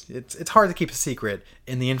happens. It's hard to keep a secret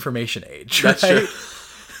in the information age. Right? That's true.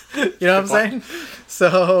 You know what I'm saying?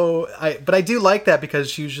 So, I do like that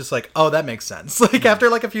because she was just like, oh, that makes sense. Like, after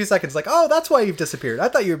like a few seconds, like, oh, that's why you've disappeared. I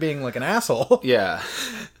thought you were being like an asshole. Yeah.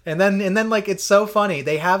 And then like, it's so funny.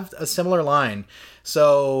 They have a similar line.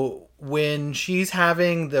 So, when she's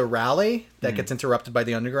having the rally that gets interrupted by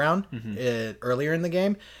the underground earlier in the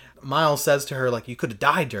game, Miles says to her, like, you could have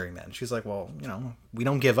died during that. And she's like, well, we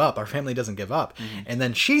don't give up. Our family doesn't give up. And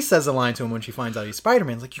then she says a line to him when she finds out he's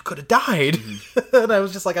Spider-Man. Like, you could have died. And I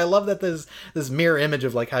was just like, I love that there's this mirror image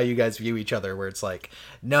of, like, how you guys view each other, where it's like,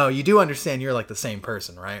 no, you do understand you're, like, the same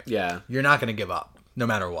person, right? Yeah. You're not going to give up, no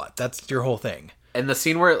matter what. That's your whole thing. And the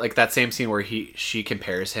scene where, like, that same scene where she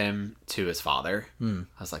compares him to his father, I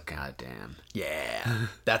was like, God damn. Yeah.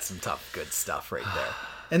 That's some tough, good stuff right there.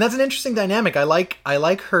 And that's an interesting dynamic. I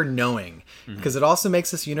like her knowing, because it also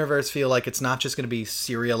makes this universe feel like it's not just going to be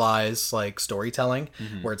serialized like storytelling,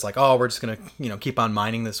 where it's like, oh, we're just going to keep on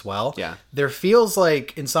mining this well. Yeah. There feels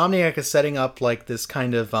like Insomniac is setting up like this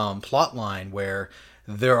kind of plot line where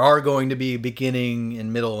there are going to be beginning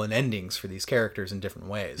and middle and endings for these characters in different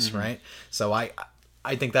ways, right? So I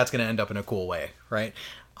think that's going to end up in a cool way, right?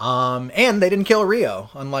 And they didn't kill Rio,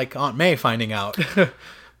 unlike Aunt May finding out.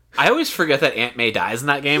 I always forget that Aunt May dies in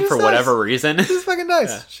that game for dies. whatever reason. She's fucking nice.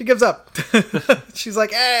 Yeah. She gives up. She's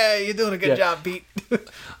like, hey, you're doing a good job, Pete.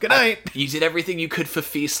 Good night. You did everything you could for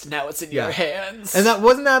Feast. Now it's in your hands. And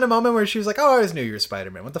wasn't that a moment where she was like, oh, I always knew you were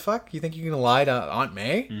Spider-Man. What the fuck? You think you can lie to Aunt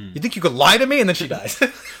May? You think you could lie to me? And then she dies.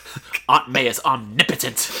 Aunt May is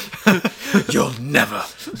omnipotent. You'll never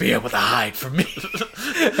be able to hide from me.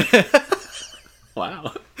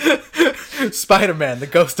 Wow. Spider-Man, the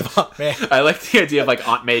ghost of Aunt May. I like the idea of like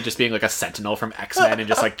Aunt May just being like a sentinel from X-Men and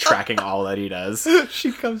just like tracking all that he does.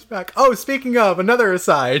 She comes back. Oh, speaking of, another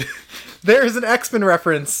aside. There's an X-Men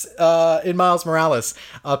reference in Miles Morales.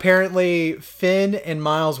 Apparently, Finn and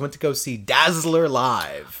Miles went to go see Dazzler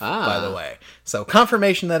live, by the way. So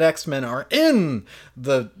confirmation that X-Men are in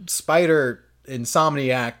the Spider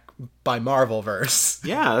Insomniac by Marvel verse.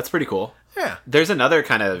 Yeah, that's pretty cool. Yeah. There's another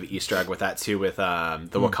kind of Easter egg with that too, with the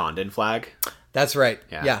Wakandan flag. That's right.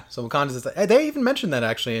 Yeah. So Wakanda's... They even mentioned that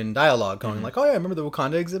actually in dialogue, going like, oh yeah, remember the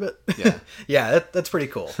Wakanda exhibit? Yeah. Yeah, that's pretty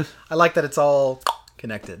cool. I like that it's all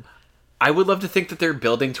connected. I would love to think that they're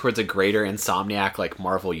building towards a greater Insomniac like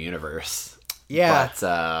Marvel universe. Yeah.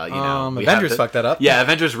 But, Avengers fucked that up. Yeah,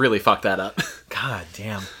 Avengers really fucked that up. God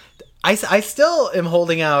damn. I still am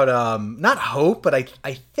holding out, not hope, but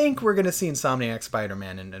I think we're going to see Insomniac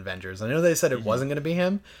Spider-Man in Avengers. I know they said it wasn't going to be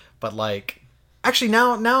him, but like, actually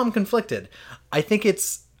now I'm conflicted. I think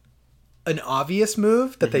it's an obvious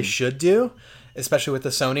move that they should do, especially with the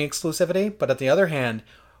Sony exclusivity. But on the other hand,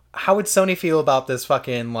 how would Sony feel about this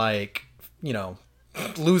fucking like,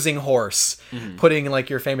 losing horse, putting like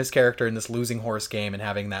your famous character in this losing horse game and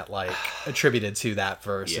having that like attributed to that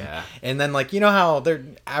verse? And then like, how they're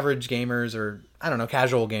average gamers or I don't know,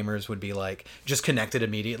 casual gamers would be like just connected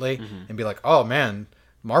immediately and be like, oh man,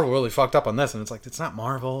 Marvel really fucked up on this. And it's like, it's not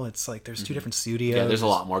Marvel. It's like, there's two different studios. Yeah, there's a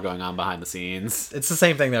lot more going on behind the scenes. It's the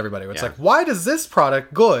same thing to everybody. It's like, why does this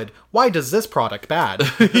product good? Why does this product bad?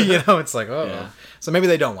 It's like, oh. Yeah. So maybe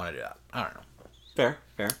they don't want to do that. I don't know. Fair.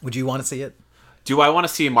 Would you want to see it? Do I want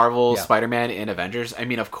to see Marvel Spider-Man in Avengers? I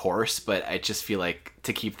mean, of course, but I just feel like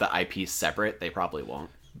to keep the IP separate, they probably won't.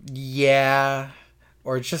 Yeah.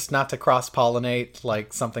 Or just not to cross-pollinate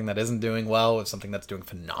like something that isn't doing well with something that's doing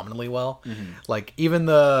phenomenally well. Like even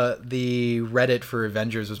the Reddit for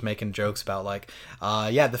Avengers was making jokes about like,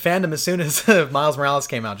 the fandom as soon as Miles Morales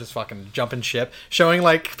came out just fucking jumping ship, showing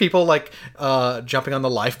like people like jumping on the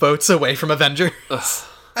lifeboats away from Avengers.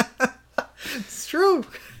 It's true.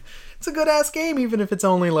 It's a good ass game, even if it's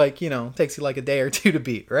only like, takes you like a day or two to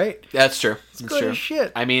beat, right? That's true. It's good as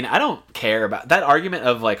shit. I mean, I don't care about that argument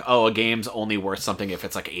of like, oh, a game's only worth something if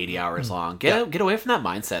it's like 80 hours long. Get away from that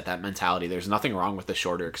mindset, that mentality. There's nothing wrong with the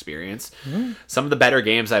shorter experience. Some of the better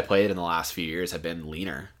games I played in the last few years have been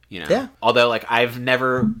leaner, Yeah. Although like I've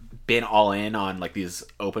never been all in on like these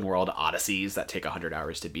open world odysseys that take 100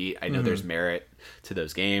 hours to beat. I know there's merit to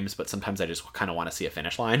those games, but sometimes I just kind of want to see a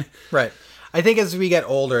finish line. Right. I think as we get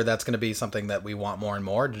older, that's going to be something that we want more and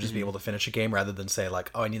more, to just be able to finish a game rather than say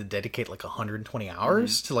like, oh, I need to dedicate like 120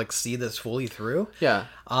 hours to like see this fully through. Yeah.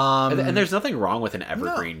 And there's nothing wrong with an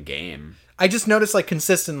evergreen game. I just noticed like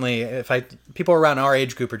consistently, people around our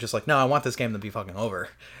age group are just like, no, I want this game to be fucking over.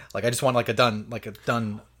 Like I just want like a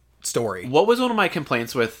done story. What was one of my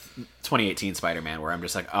complaints with 2018 Spider-Man, where I'm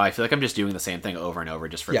just like, oh, I feel like I'm just doing the same thing over and over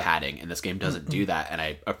just for padding, and this game doesn't do that, and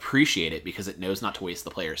I appreciate it because it knows not to waste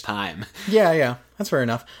the player's time. Yeah, that's fair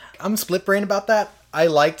enough. I'm split brain about that. I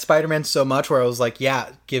liked Spider-Man so much where I was like,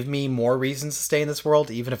 give me more reasons to stay in this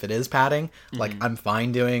world, even if it is padding. Like, I'm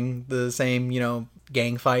fine doing the same,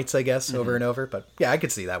 gang fights, I guess, over and over. But yeah, I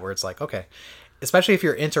could see that where it's like, okay, especially if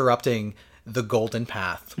you're interrupting the golden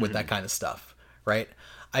path with that kind of stuff, right?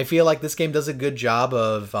 I feel like this game does a good job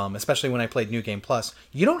of, especially when I played New Game Plus,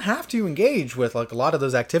 you don't have to engage with like a lot of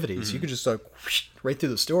those activities. You could just like right through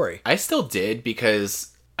the story. I still did because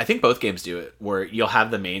I think both games do it, where you'll have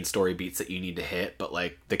the main story beats that you need to hit, but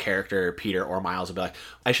like the character Peter or Miles will be like,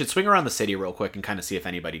 I should swing around the city real quick and kind of see if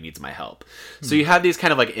anybody needs my help. So you have these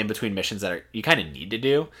kind of like in between missions that you kind of need to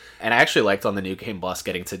do. And I actually liked on the New Game Plus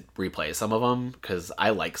getting to replay some of them because I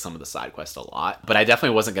like some of the side quests a lot. But I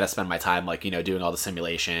definitely wasn't going to spend my time like, doing all the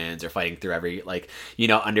simulations or fighting through every like,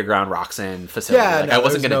 underground Roxanne facility. Yeah, I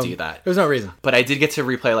wasn't going to do that. There's no reason. But I did get to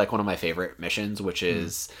replay like one of my favorite missions, which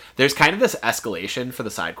is there's kind of this escalation for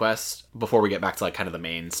the side quests before we get back to like kind of the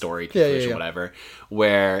main story conclusion, whatever,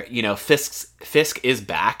 where Fisk is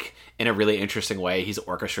back in a really interesting way. He's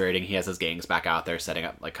orchestrating, he has his gangs back out there setting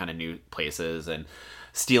up like kind of new places and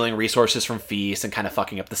stealing resources from Feast and kind of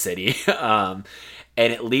fucking up the city.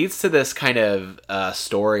 And it leads to this kind of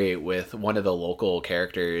story with one of the local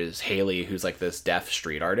characters, Haley, who's like this deaf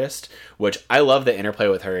street artist, which I love the interplay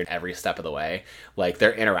with her every step of the way. Like,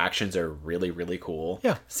 their interactions are really, really cool.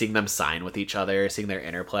 Yeah. Seeing them sign with each other, seeing their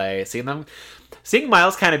interplay, seeing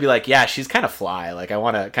Miles kind of be like, yeah, she's kind of fly. Like, I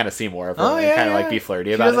want to kind of see more of her and kind of like be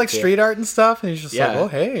flirty about it. She does like too. street art and stuff, and he's just like, oh,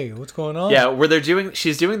 hey, what's going on? Yeah, where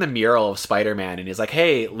she's doing the mural of Spider-Man, and he's like,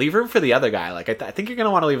 hey, leave room for the other guy. Like, I think you're going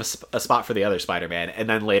to want to leave a spot for the other Spider-Man. And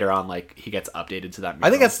then later on, like, he gets updated to that mural. I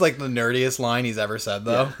think that's like the nerdiest line he's ever said,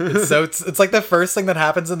 though. Yeah. It's like the first thing that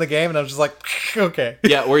happens in the game, and I'm just like, okay.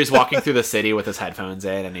 Yeah, where he's walking through the city with his headphones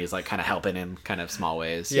in, and he's like kind of helping in kind of small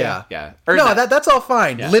ways. Yeah. No, that's all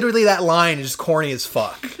fine. Yeah. Literally, that line is corny as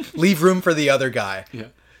fuck. Leave room for the other guy. Yeah.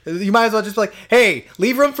 You might as well just be like, hey,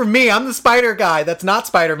 leave room for me. I'm the spider guy. That's not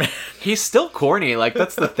Spider-Man. He's still corny. Like,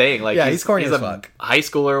 that's the thing. Like, yeah, he's corny as a fuck. High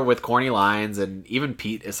schooler with corny lines, and even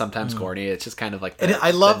Pete is sometimes corny. It's just kind of like the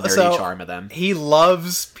nerdy charm of them. He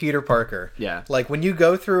loves Peter Parker. Yeah. Like, when you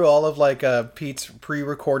go through all of, like, Pete's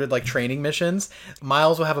pre-recorded, like, training missions,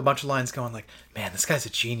 Miles will have a bunch of lines going, like, man, this guy's a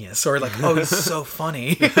genius. Or, like, oh, he's so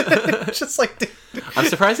funny. Just like, dude. I'm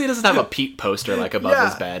surprised he doesn't have a Pete poster, like, above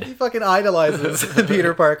his bed. He fucking idolizes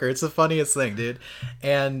Peter Parker. It's the funniest thing, dude.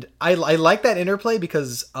 And I like that interplay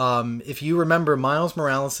because if you remember, Miles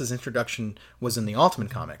Morales' introduction was in the Ultimate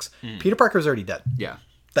Comics. Peter Parker's already dead. Yeah.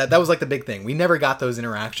 That was like the big thing. We never got those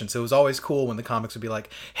interactions. So it was always cool when the comics would be like,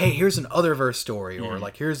 hey, here's an Otherverse story, or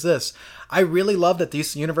like, here's this. I really love that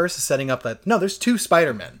this universe is setting up that, no, there's two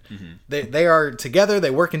Spider-Men. They are together,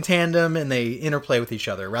 they work in tandem, and they interplay with each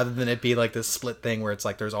other, rather than it be like this split thing where it's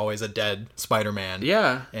like there's always a dead Spider-Man.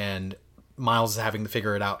 Yeah. And Miles is having to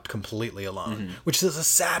figure it out completely alone, which is a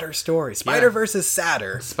sadder story. Spider-Verse is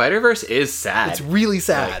sadder. Spider-Verse is sad. It's really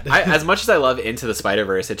sad. Like, as much as I love Into the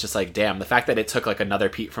Spider-Verse, it's just like, damn, the fact that it took like another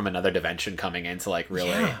Pete from another dimension coming in to like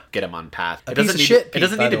really get him on path. It doesn't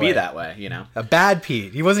need to be that way, you know? A bad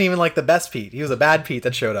Pete. He wasn't even like the best Pete. He was a bad Pete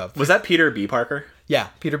that showed up. Was that Peter B. Parker? Yeah,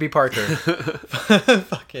 Peter B. Parker.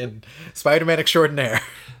 Fucking Spider-Man extraordinaire.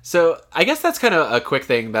 So I guess that's kind of a quick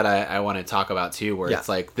thing that I want to talk about too, where it's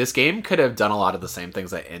like this game could have done a lot of the same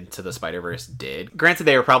things that Into the Spider-Verse did. Granted,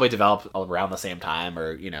 they were probably developed around the same time,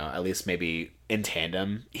 or, you know, at least maybe in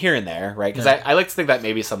tandem here and there, right? Because I like to think that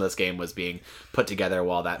maybe some of this game was being put together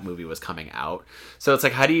while that movie was coming out. So it's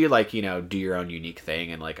like, how do you, like, you know, do your own unique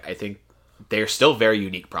thing? And like, I think they're still very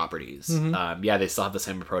unique properties. They still have the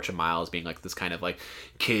same approach of Miles being like this kind of like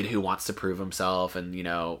kid who wants to prove himself and, you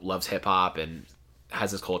know, loves hip hop and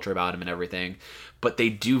has his culture about him and everything, but they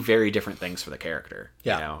do very different things for the character,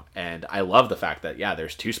 you know? And I love the fact that,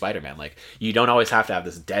 there's two Spider-Man. Like, you don't always have to have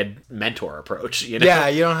this dead mentor approach, you know? Yeah,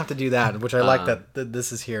 you don't have to do that, which I like that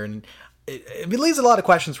this is here. And it leaves a lot of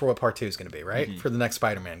questions for what part 2 is going to be, right? For the next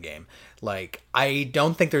Spider-Man game. Like, I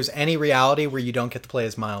don't think there's any reality where you don't get to play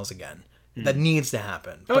as Miles again. That needs to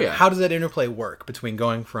happen. But how does that interplay work between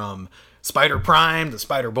going from Spider Prime to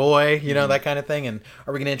Spider Boy, you know, that kind of thing? And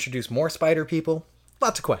are we going to introduce more Spider people?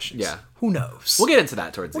 Lots of questions. Yeah. Who knows? We'll get into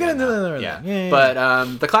that towards the end.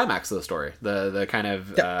 But the climax of the story, the kind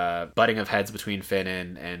of butting of heads between Finn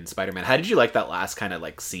and Spider-Man. How did you like that last kind of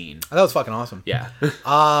like scene? That was fucking awesome. Yeah.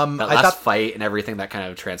 That last fight and everything that kind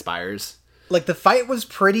of transpires. Like, the fight was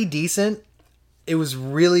pretty decent. It was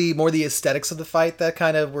really more the aesthetics of the fight that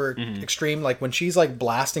kind of were extreme. Like, when she's like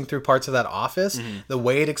blasting through parts of that office, the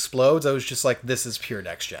way it explodes, I was just like, this is pure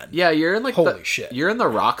next gen. Yeah, you're in like holy shit. You're in the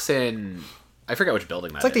Roxanne. I forget which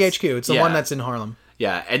building that is. It's like the HQ. It's the one that's in Harlem.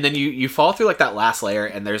 Yeah, and then you fall through like that last layer,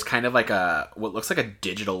 and there's kind of like what looks like a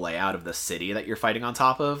digital layout of the city that you're fighting on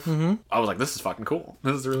top of. I was like, this is fucking cool.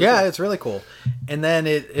 This is really cool. It's really cool. And then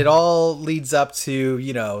it all leads up to,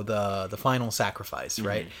 you know, the final sacrifice,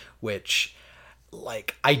 right? Which,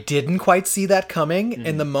 like, I didn't quite see that coming.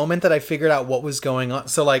 In the moment that I figured out what was going on.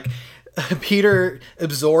 So, like, Peter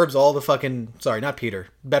absorbs all the fucking... Sorry, not Peter.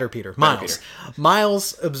 Better Peter. Miles.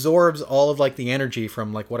 Miles absorbs all of, like, the energy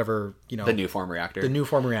from, like, whatever, you know... The new form reactor.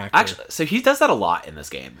 Actually, so he does that a lot in this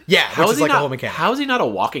game. Yeah, how is he like a whole mechanic. How is he not a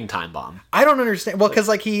walking time bomb? I don't understand. Well, because,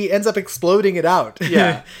 like, he ends up exploding it out.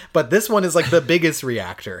 Yeah. But this one is, like, the biggest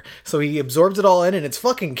reactor. So he absorbs it all in, and it's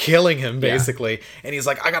fucking killing him, basically. Yeah. And he's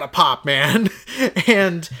like, I gotta pop, man.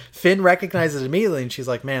 And Finn recognizes it immediately, and she's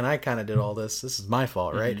like, man, I kind of did all this. This is my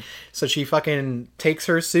fault, right? So she fucking takes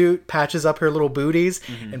her suit, patches up her little booties,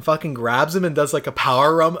 and fucking grabs him and does like a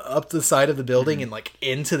power run up the side of the building and like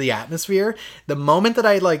into the atmosphere. The moment that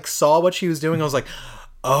I like saw what she was doing, I was like,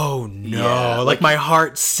 oh no. Yeah, like my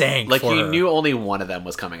heart sank. Like you knew only one of them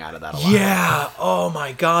was coming out of that alive. Yeah. Oh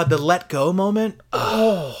my god. The let go moment.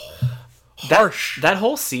 harsh. That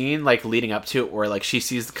whole scene, like, leading up to it, where, like, she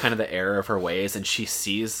sees kind of the error of her ways, and she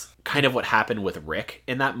sees kind of what happened with Rick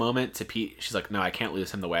in that moment to Pete. She's like, no, I can't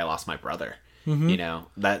lose him the way I lost my brother. You know,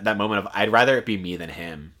 that moment of, I'd rather it be me than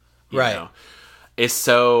him. You know, is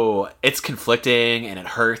so, it's conflicting, and it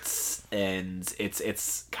hurts, and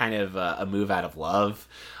it's kind of a move out of love.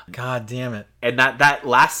 God damn it. And that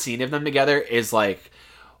last scene of them together is, like,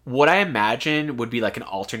 what I imagine would be like an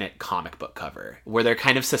alternate comic book cover where they're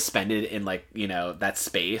kind of suspended in, like, you know, that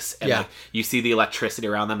space, and like, you see the electricity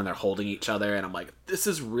around them and they're holding each other, and I'm like, this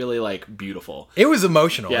is really, like, beautiful. It was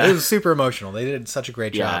emotional. It was super emotional. They did such a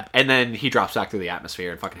great job. And then he drops back through the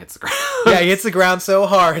atmosphere and fucking hits the ground. He hits the ground so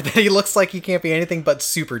hard that he looks like he can't be anything but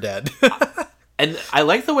super dead. And I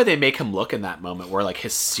like the way they make him look in that moment where, like,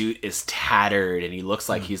 his suit is tattered and he looks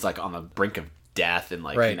like he's, like, on the brink of death, and,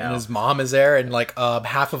 like, you know, and his mom is there, and, like,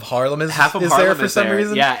 half of Harlem is there for some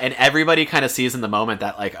reason. Yeah, and everybody kind of sees in the moment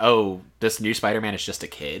that, like, oh, this new Spider-Man is just a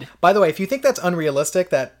kid. By the way, if you think that's unrealistic,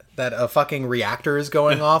 that a fucking reactor is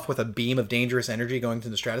going off with a beam of dangerous energy going to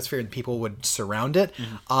the stratosphere and people would surround it,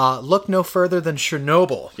 look no further than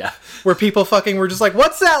Chernobyl. Yeah. Where people fucking were just like,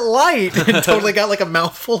 what's that light? And totally got, like, a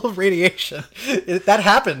mouthful of radiation. That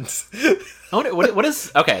happens. What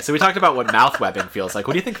is... Okay, so we talked about what mouth webbing feels like.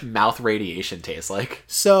 What do you think mouth radiation tastes like?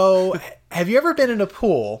 So, have you ever been in a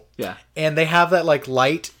pool? Yeah. And they have that, like,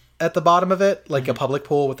 light at the bottom of it, like a public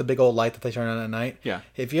pool with a big old light that they turn on at night? Yeah.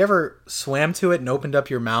 If you ever swam to it and opened up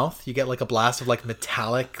your mouth, you get, like, a blast of, like,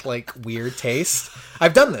 metallic, like, weird taste.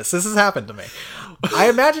 I've done this. This has happened to me. I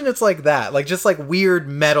imagine it's like that, like, just, like, weird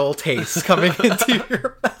metal taste coming into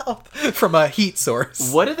your mouth from a heat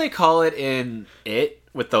source. What do they call it in it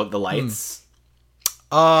with the lights?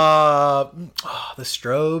 The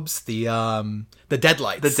strobes, the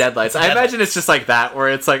deadlights. The deadlights. I imagine it's just like that, where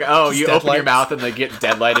it's like, oh, you open your mouth and they get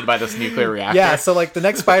deadlighted by this nuclear reactor. Yeah, so, like, the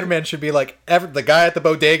next Spider-Man should be like, the guy at the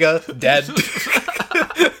bodega, dead.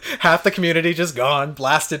 Half the community just gone,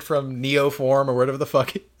 blasted from Neoform or whatever the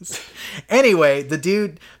fuck it is. Anyway, the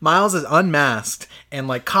dude, Miles, is unmasked, and,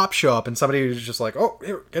 like, cops show up, and somebody is just like, oh,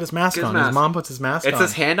 here, get his mask on. His mom puts his mask on. It's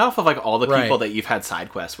this handoff of, like, all the people that you've had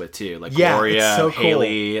side quests with, too. Like, Gloria, so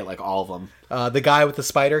Haley, cool. like, all of them. The guy with the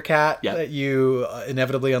spider cat that you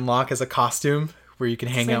inevitably unlock as a costume, where you can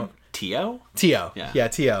hang out. Tio? Tio. Yeah,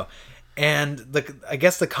 Tio. And I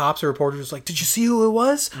guess the cops or reporters was like, did you see who it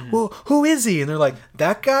was? Well, who is he? And they're like,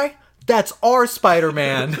 that guy? That's our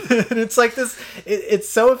Spider-Man. And it's like this, it's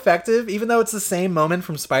so effective, even though it's the same moment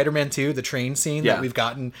from Spider-Man 2, the train scene that we've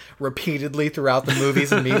gotten repeatedly throughout the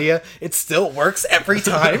movies and media. It still works every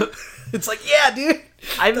time. It's like, yeah, dude.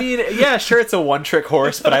 I mean, yeah, sure, it's a one-trick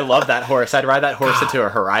horse, but I love that horse. I'd ride that horse into a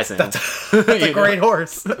horizon. That's a great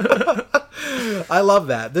horse. I love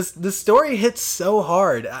that. This story hits so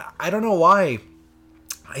hard. I don't know why.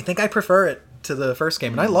 I think I prefer it to the first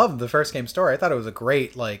game, and I loved the first game story. I thought it was a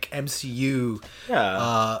great, like, MCU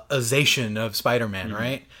ization of Spider-Man,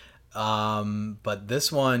 right? But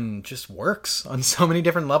this one just works on so many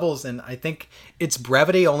different levels, and I think its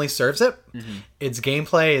brevity only serves it. Its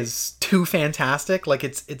gameplay is too fantastic. Like,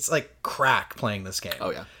 it's like crack playing this game.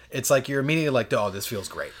 Oh yeah, it's like you're immediately like, oh, this feels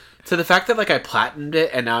great. So the fact that, like, I platinumed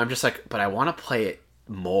it, and now I'm just like, but I want to play it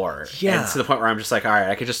more. And to the point where I'm just like, all right,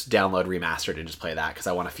 I could just download Remastered and just play that because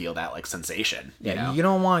I want to feel that, like, sensation. You know? You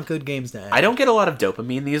don't want good games to end. I don't get a lot of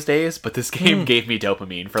dopamine these days, but this game gave me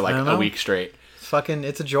dopamine for, like, a week straight.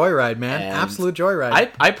 It's a joyride, man. And absolute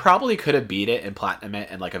joyride. I probably could have beat it and platinum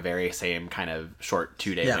it in, like, a very same kind of short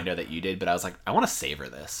 2-day window that you did, but I was like, I want to savor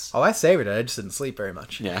this. Oh, I savored it. I just didn't sleep very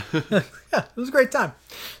much. Yeah. Yeah, it was a great time.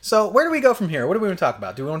 So where do we go from here? What do we want to talk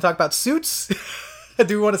about? Do we want to talk about suits?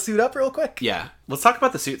 Do we want to suit up real quick? Yeah. Let's talk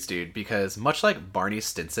about the suits, dude, because much like Barney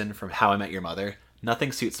Stinson from How I Met Your Mother,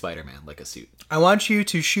 nothing suits Spider-Man like a suit. I want you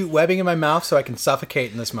to shoot webbing in my mouth so I can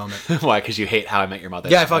suffocate in this moment. Why? Because you hate How I Met Your Mother?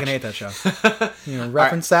 Yeah, I fucking hate that show.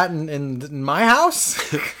 Reference that in my house?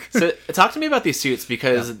 So talk to me about these suits,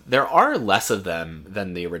 because there are less of them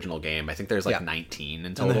than the original game. I think there's like 19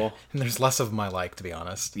 in total. And there's less of them I like, to be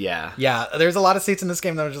honest. Yeah. Yeah, there's a lot of suits in this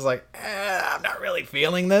game that I'm just like, I'm not really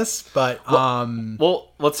feeling this, but...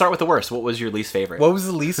 Well, let's start with the worst. What was your least favorite? What was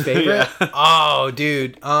the least favorite? Oh,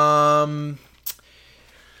 dude.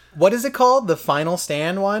 What is it called? The Final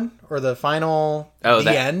Stand one? Or the final... Oh,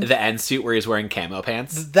 the end? The end suit where he's wearing camo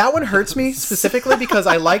pants? That one hurts me specifically because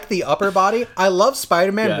I like the upper body. I love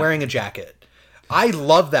Spider-Man wearing a jacket. I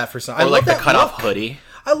love that for some... Or like the cut-off hoodie.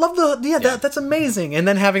 I love that's amazing. And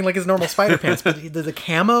then having, like, his normal spider pants. But the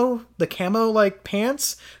camo, like,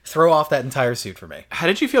 pants throw off that entire suit for me. How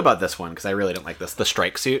did you feel about this one? Because I really didn't like this. The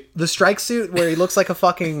strike suit. The strike suit where he looks like a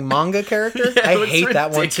fucking manga character? I hate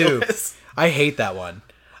that one, too. I hate that one.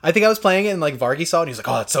 I think I was playing it and like Vargy saw it and he was like,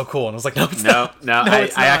 "Oh, that's so cool," and I was like, "No, it's not." No, I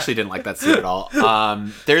actually didn't like that suit at all.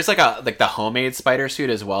 There's like the homemade spider suit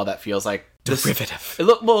as well that feels like derivative. It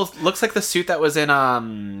looks like the suit that was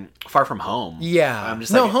in Far From Home. Yeah,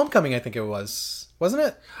 Homecoming. I think it was, wasn't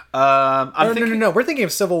it? No. We're thinking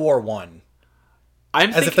of Civil War 1.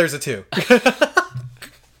 As if there's a 2.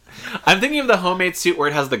 I'm thinking of the homemade suit where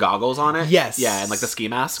it has the goggles on it. Yes. Yeah, and like the ski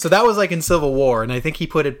mask. So that was like in Civil War, and I think he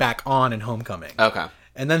put it back on in Homecoming. Okay.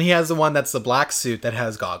 And then he has the one that's the black suit that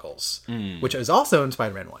has goggles, which is also in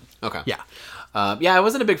Spider-Man 1. Okay. Yeah. I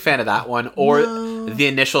wasn't a big fan of that one, or the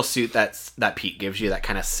initial suit that Pete gives you, that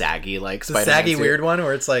kind of saggy like Spider-Man saggy suit. Weird one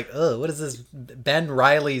where it's like, oh, what is this Ben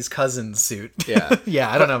Reilly's cousin's suit? Yeah. Yeah,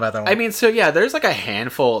 I don't know about that one. I mean, so yeah, there's like a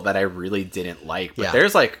handful that I really didn't like, but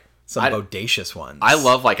there's like some bodacious ones. I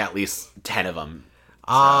love like at least 10 of them.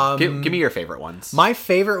 So give me your favorite ones. My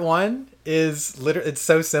favorite one is literally, it's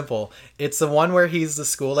so simple. It's the one where he's the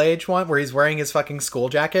school age one, where he's wearing his fucking school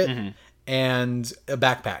jacket and a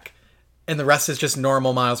backpack. And the rest is just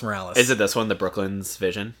normal Miles Morales. Is it this one, the Brooklyn's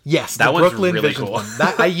Vision? Yes, that one's Brooklyn really Vision cool. one.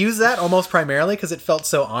 I use that almost primarily because it felt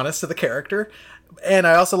so honest to the character. And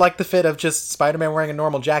I also like the fit of just Spider-Man wearing a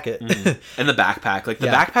normal jacket. And the backpack. Like, the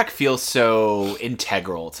backpack feels so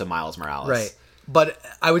integral to Miles Morales. Right. But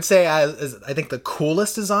I would say I think the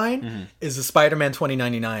coolest design is the Spider-Man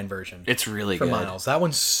 2099 version. It's really for good. Miles. That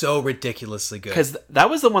one's so ridiculously good. Because that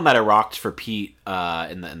was the one that I rocked for Pete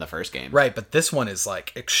in the first game. Right, but this one is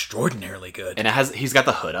like extraordinarily good. And he's got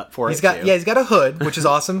the hood up for he's it got too. Yeah, he's got a hood, which is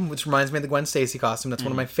awesome, which reminds me of the Gwen Stacy costume. That's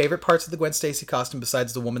one of my favorite parts of the Gwen Stacy costume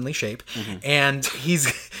besides the womanly shape. And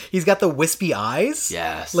he's got the wispy eyes.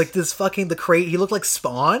 Yes. Like this fucking he looked like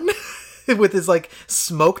Spawn. With his like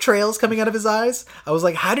smoke trails coming out of his eyes. I was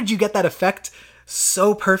like, how did you get that effect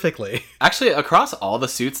so perfectly? Actually, across all the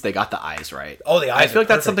suits, they got the eyes right. Oh, the eyes. I feel like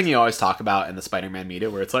that's something you always talk about in the Spider-Man media,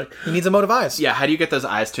 where it's like, he needs emotive eyes. Yeah, how do you get those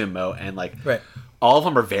eyes to emote? And like, right. All of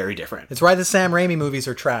them are very different. It's why the Sam Raimi movies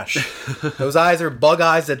are trash. Those eyes are bug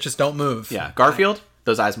eyes that just don't move. Yeah, Garfield,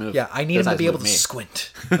 those eyes move. Yeah, I need him to be able to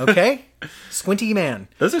squint. Okay? Squinty man.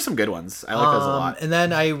 Those are some good ones. I like those a lot. And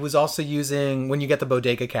then I was also using, when you get the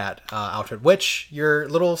Bodega Cat outfit, which your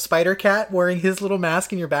little spider cat wearing his little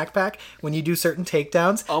mask in your backpack, when you do certain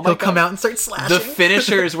takedowns, he'll come out and start slashing. The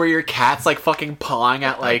finishers where your cat's like fucking pawing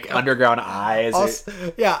at like underground eyes.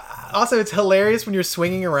 Also, it's hilarious when you're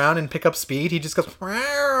swinging around and pick up speed. He just goes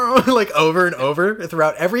like over and over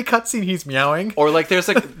throughout every cutscene. He's meowing. Or like there's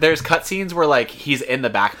cutscenes where like he's in the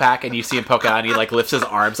backpack and you see him poke out and he like lifts his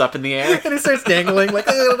arms up in the air and he starts dangling like.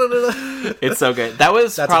 It's so good.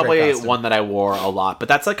 That's probably one that I wore a lot, but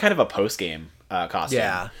that's like kind of a post game costume.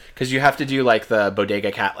 Yeah. Because you have to do like the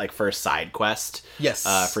Bodega Cat like first side quest. Yes.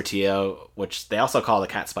 For Tio, which they also call the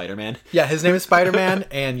cat Spider-Man. Yeah, his name is Spider-Man,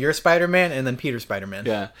 and you're Spider-Man, and then Peter's Spider-Man.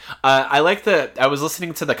 Yeah. I was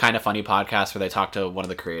listening to the Kind of Funny podcast where they talked to one of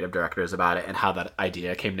the creative directors about it and how that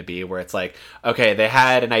idea came to be, where it's like, okay, they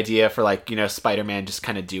had an idea for like, Spider-Man just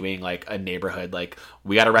kind of doing like a neighborhood, like,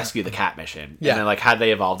 we got to rescue the cat mission. Yeah. And then like how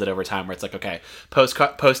they evolved it over time, where it's like, okay,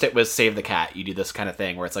 post it was save the cat. You do this kind of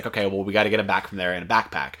thing where it's like, okay, well, we got to get him back from there in a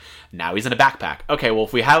backpack. Now he's in a backpack. Okay, well,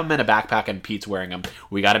 if we have him in a backpack and Pete's wearing him,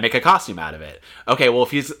 we got to make a costume out of it. Okay, well,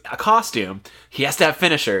 if he's a costume, he has to have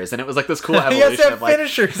finishers. And it was like this cool evolution he has to have of like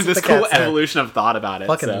finishers, this cool evolution of thought about it.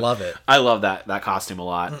 Fucking love it. I love that costume a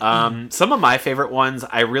lot. Some of my favorite ones,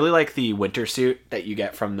 I really like the winter suit that you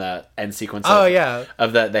get from the end sequence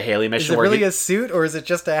of the Haley mission. Is it really a suit, or is it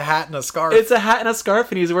just a hat and a scarf? It's a hat and a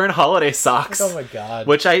scarf, and he's wearing holiday socks. Oh my god.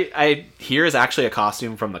 Which I hear is actually a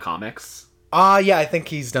costume from the comics. Yeah, I think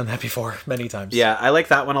he's done that before many times. Yeah, I like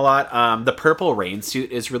that one a lot. The purple rain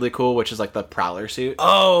suit is really cool, which is like the Prowler suit.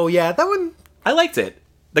 Oh, yeah, that one... I liked it.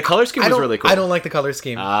 The color scheme was really cool. I don't like the color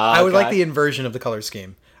scheme. I would like the inversion of the color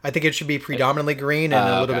scheme. I think it should be predominantly green and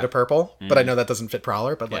a little bit of purple, but I know that doesn't fit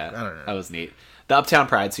Prowler, but like, I don't know. That was neat. The Uptown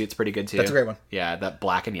Pride suit's pretty good too. That's a great one. Yeah, that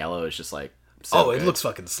black and yellow is just like... So it looks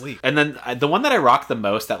fucking sleek. And then the one that I rocked the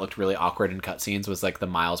most that looked really awkward in cutscenes was like the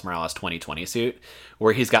Miles Morales 2020 suit,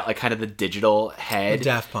 where he's got like kind of the digital head. The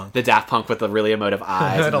Daft Punk with the really emotive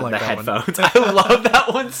eyes and the headphones. I love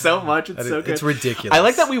that one so much. It's so good. It's ridiculous. I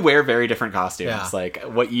like that we wear very different costumes. Yeah. Like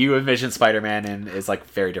what you envision Spider-Man in is like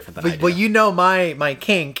very different than I do. Well, my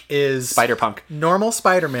kink is... Spider-Punk. Normal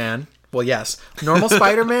Spider-Man. Well, yes. Normal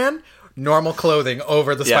Spider-Man... normal clothing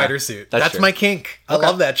over the spider suit. That's my kink. I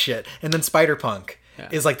love that shit. And then Spider-Punk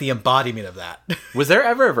is like the embodiment of that. Was there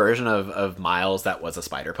ever a version of Miles that was a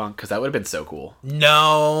Spider-Punk? Because that would have been so cool.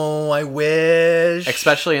 No, I wish.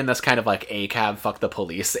 Especially in this kind of like ACAB fuck the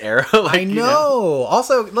police era. Like, I know.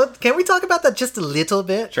 Also, can we talk about that just a little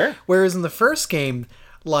bit? Sure. Whereas in the first game,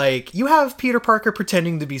 Like, you have Peter Parker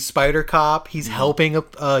pretending to be Spider Cop. He's helping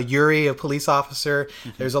Yuri, a police officer.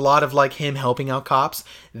 There's a lot of, like, him helping out cops.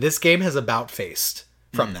 This game has about-faced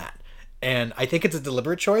from that. And I think it's a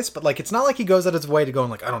deliberate choice, but, like, it's not like he goes out of his way to go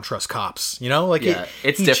and, like, I don't trust cops. You know? Like,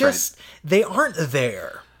 it's different. They aren't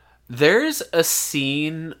there. There's a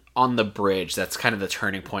scene on the bridge that's kind of the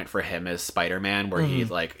turning point for him as Spider-Man, where he's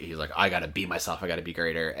like, I gotta be myself, I gotta be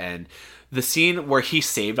greater. And the scene where he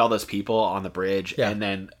saved all those people on the bridge, and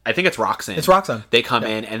then I think it's Roxanne. It's Roxanne. They come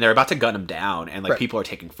in and they're about to gun him down, and like people are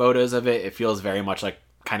taking photos of it. It feels very much like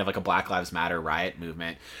kind of like a Black Lives Matter riot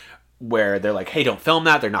movement, where they're like, hey, don't film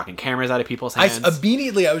that. They're knocking cameras out of people's hands.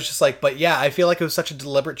 Immediately, I was just like, but yeah, I feel like it was such a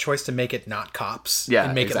deliberate choice to make it not cops. Yeah,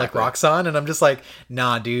 and make it like Roxanne. And I'm just like,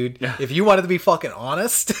 nah, dude. Yeah. If you wanted to be fucking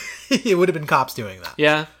honest, it would have been cops doing that.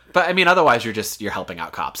 Yeah. But, I mean, otherwise, you're helping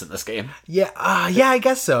out cops in this game. Yeah, I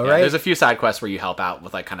guess so, right? There's a few side quests where you help out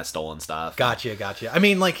with, like, kind of stolen stuff. Gotcha. I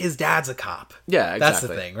mean, like, his dad's a cop. Yeah, exactly. That's the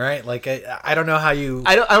thing, right? Like, I don't know how you...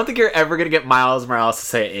 I don't think you're ever going to get Miles Morales to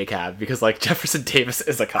say ACAB, because, like, Jefferson Davis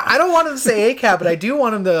is a cop. I don't want him to say ACAB, but I do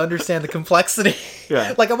want him to understand the complexity.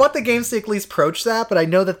 Yeah. Like, I want the games to at least approach that, but I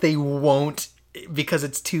know that they won't, because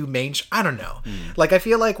it's too mainstream. I don't know. Like, I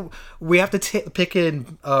feel like we have to pick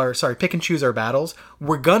and choose our battles.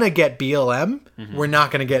 We're gonna get BLM. We're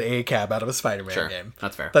not gonna get ACAB out of a Spider-Man game.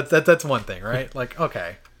 That's fair. That's one thing, right? Like,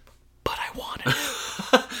 okay, but I want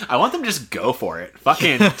it. I want them to just go for it.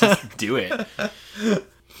 Fucking just do it.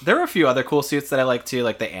 There were a few other cool suits that I like too,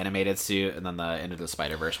 like the animated suit and then the Into the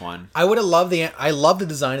Spider-Verse one. I love the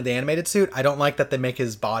design of the animated suit. I don't like that they make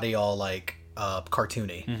his body all like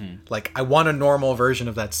cartoony. Like, I want a normal version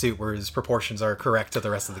of that suit where his proportions are correct to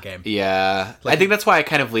the rest of the game. Yeah, like, I think that's why I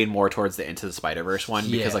kind of lean more towards the Into the Spider-Verse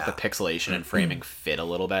one, because like the pixelation and framing fit a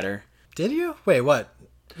little better. Did you? Wait, what?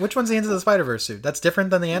 Which one's the Into the Spider-Verse suit? That's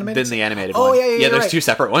different than the animated suit? The animated one. Oh, yeah, there's right. Two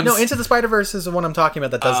separate ones. No, Into the Spider-Verse is the one I'm talking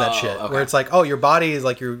about that does that shit. Okay. Where it's like, oh, your body is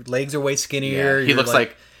like, your legs are way skinnier. Yeah, he looks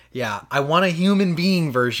like... Yeah, I want a human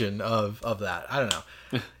being version of that. I don't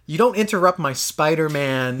know. You don't interrupt my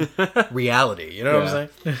Spider-Man reality. You know what I'm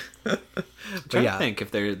saying? I'm trying to think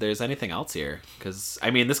if there's anything else here. Because,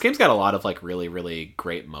 I mean, this game's got a lot of, like, really, really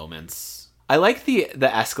great moments. I like the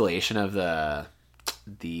escalation of the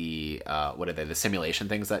what are they, the simulation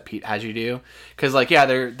things that Pete has you do, because like, yeah,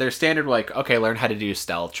 they're standard, like, okay, learn how to do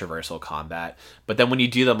stealth traversal combat, but then when you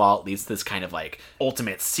do them all, it leads to this kind of like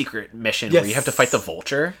ultimate secret mission where you have to fight the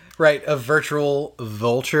Vulture, right? A virtual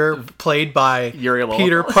Vulture played by Yuri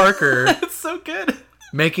Peter Parker. It's so good,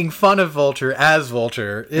 making fun of Vulture as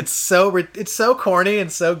Vulture. It's so corny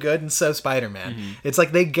and so good and so Spider-Man. It's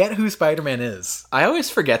like they get who Spider-Man is. I always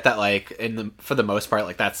forget that, like, for the most part,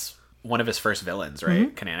 like, that's one of his first villains,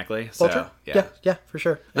 right? Canonically. So, yeah, for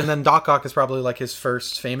sure. And then Doc Ock is probably like his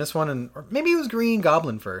first famous one, or maybe it was Green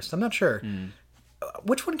Goblin first. I'm not sure.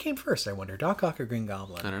 Which one came first, I wonder? Doc Ock or Green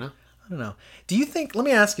Goblin? I don't know. Do you think, let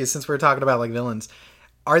me ask you, since we're talking about like villains,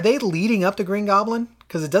 are they leading up to Green Goblin?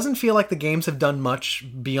 Because it doesn't feel like the games have done much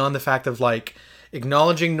beyond the fact of like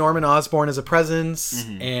acknowledging Norman Osborn as a presence,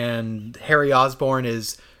 and Harry Osborn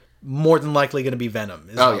is more than likely going to be Venom.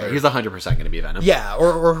 He's 100% going to be Venom. Yeah,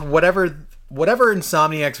 or whatever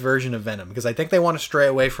Insomniac's version of Venom, because I think they want to stray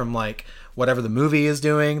away from like whatever the movie is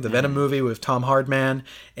doing, the Venom movie with Tom Hardman,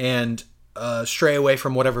 and stray away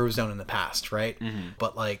from whatever was done in the past, right?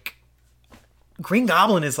 But like Green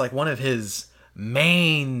Goblin is like one of his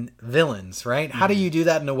main villains, right? How do you do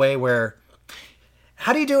that in a way where...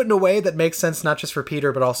 How do you do it in a way that makes sense not just for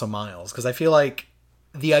Peter, but also Miles? Because I feel like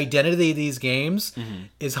the identity of these games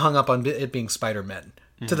is hung up on it being Spider-Men.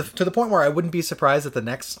 To the point where I wouldn't be surprised if the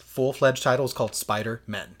next full-fledged title is called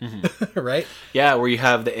Spider-Men. Right? Yeah, where you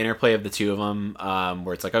have the interplay of the two of them,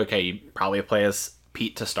 where it's like, okay, you probably play as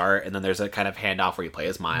Pete to start, and then there's a kind of handoff where you play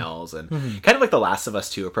as Miles, and kind of like the Last of Us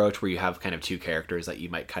 2 approach, where you have kind of two characters that you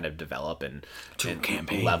might kind of develop in two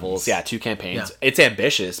campaigns. Levels. Yeah, two campaigns. Yeah. It's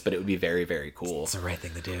ambitious, but it would be very, very cool. It's the right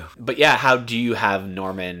thing to do. But yeah, how do you have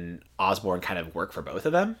Norman Osborn kind of work for both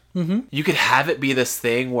of them? You could have it be this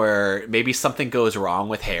thing where maybe something goes wrong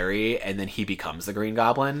with Harry, and then he becomes the Green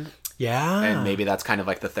Goblin. Yeah. And maybe that's kind of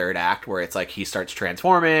like the third act where it's like he starts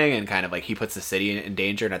transforming and kind of like he puts the city in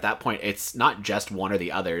danger. And at that point, it's not just one or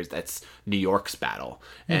the others. That's New York's battle.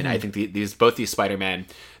 And I think both these Spider-Men,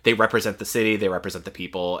 they represent the city, they represent the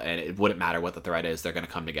people, and it wouldn't matter what the threat is. They're going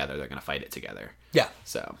to come together. They're going to fight it together. Yeah.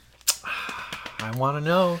 So I want to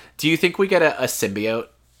know. Do you think we get a symbiote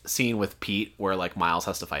scene with Pete where like Miles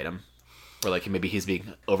has to fight him? Where like maybe he's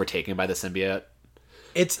being overtaken by the symbiote?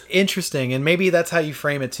 It's interesting, and maybe that's how you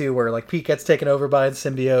frame it too, where like Pete gets taken over by the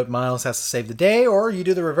symbiote, Miles has to save the day, or you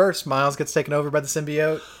do the reverse, Miles gets taken over by the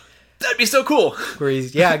symbiote, That'd be so cool. Where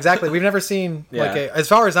yeah, exactly. We've never seen, Yeah. as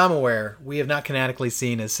far as I'm aware, we have not canonically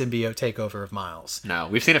seen a symbiote takeover of Miles. No,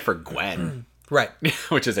 we've seen it for Gwen. Right.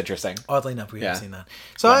 Which is interesting. Oddly enough, we haven't seen that.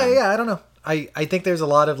 So, I don't know. I think there's a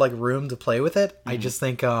lot of, like, room to play with it. I just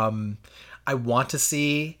think I want to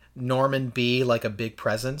see Norman be, like, a big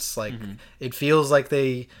presence. Like, it feels like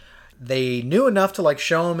they knew enough to, like,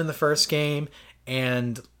 show him in the first game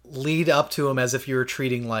and lead up to him as if you were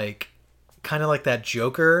treating, like, kind of like that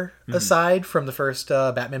Joker aside from the first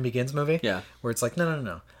Batman Begins movie. Yeah. Where it's like,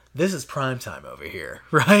 no. This is prime time over here,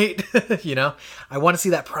 right? You know? I want to see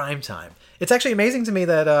that prime time. It's actually amazing to me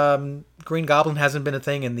that Green Goblin hasn't been a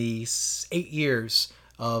thing in the 8 years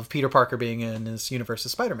of Peter Parker being in this universe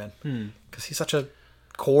of Spider-Man. Because he's such a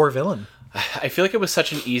core villain. I feel like it was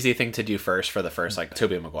such an easy thing to do first for the first like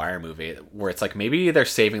Tobey Maguire movie, where it's like maybe they're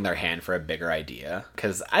saving their hand for a bigger idea.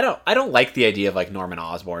 Because I don't like the idea of like Norman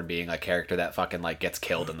Osborn being a character that fucking like gets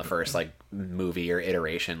killed in the first like movie or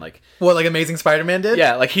iteration. Like what, like Amazing Spider-Man did?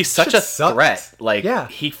 Yeah, like he's such a threat. Like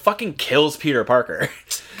he fucking kills Peter Parker.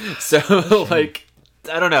 So like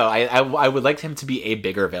I don't know. I would like him to be a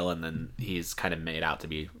bigger villain than he's kind of made out to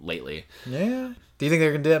be lately. Yeah. Do you think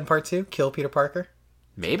they're gonna do that in part 2? Kill Peter Parker?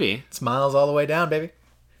 Maybe. It's Miles all the way down, baby.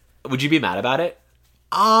 Would you be mad about it?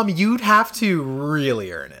 You'd have to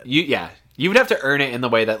really earn it. You would have to earn it in the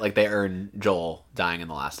way that like they earn Joel dying in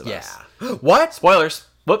The Last of Us. Yeah. What? Spoilers.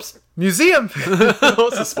 Whoops. Museum.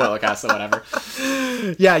 It's a spoiler cast or whatever.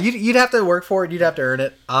 Yeah, you'd have to work for it. You'd have to earn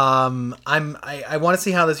it. I want to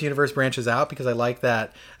see how this universe branches out because I like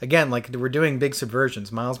that. Again, like we're doing big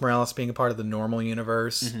subversions. Miles Morales being a part of the normal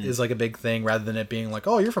universe is like a big thing, rather than it being like,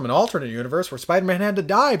 oh, you're from an alternate universe where Spider-Man had to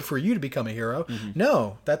die for you to become a hero.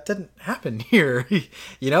 No, that didn't happen here.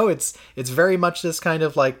 You know, it's very much this kind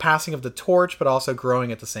of like passing of the torch, but also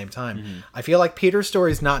growing at the same time. I feel like Peter's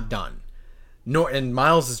story's not done. And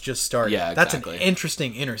Miles is just starting. Yeah, exactly. That's an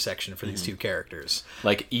interesting intersection for these two characters.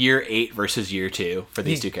 Like year 8 versus year 2 for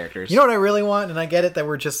these two characters. You know what I really want? And I get it that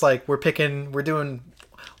we're just like, we're batting for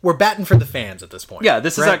the fans at this point. Yeah,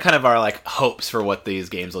 this is our kind of our like hopes for what these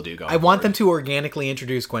games will do going I want them to organically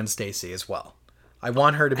introduce Gwen Stacy as well. I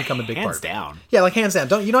want her to become a big part. Hands down. Yeah, like hands down.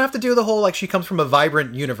 You don't have to do the whole like she comes from a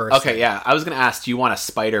vibrant universe. Okay, yeah. I was gonna ask, do you want a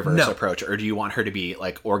Spider-Verse approach, or do you want her to be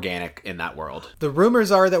like organic in that world? The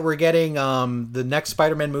rumors are that we're getting the next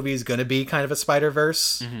Spider-Man movie is gonna be kind of a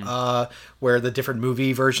Spider-Verse, where the different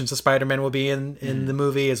movie versions of Spider-Man will be in the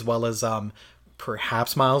movie, as well as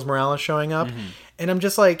perhaps Miles Morales showing up. And I'm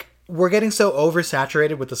just like, we're getting so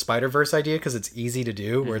oversaturated with the Spider-Verse idea because it's easy to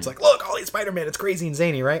do, where it's like, look, all these Spider-Man, it's crazy and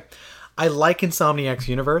zany, right? I like Insomniac's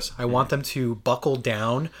universe. I want them to buckle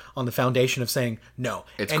down on the foundation of saying, no,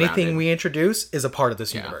 anything grounded. we introduce is a part of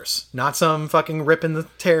this universe. Not some fucking rip in the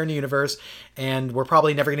tear in the universe, and we're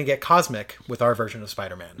probably never going to get cosmic with our version of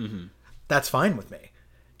Spider-Man. That's fine with me.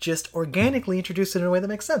 Just organically introduce it in a way that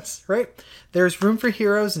makes sense, right? There's room for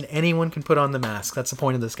heroes, and anyone can put on the mask. That's the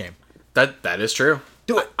point of this game. That is true.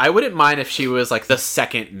 Do it. I wouldn't mind if she was like the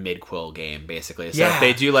second midquel game, basically. So if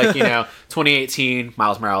they do like, 2018,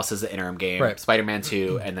 Miles Morales is the interim game, Right. Spider-Man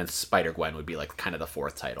 2, and then Spider-Gwen would be like kind of the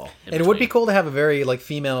fourth title. And it would be cool to have a very like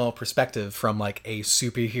female perspective from like a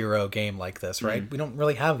superhero game like this, right? We don't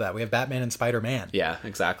really have that. We have Batman and Spider-Man. Yeah,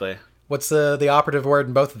 exactly. What's the operative word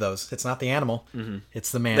in both of those? It's not the animal.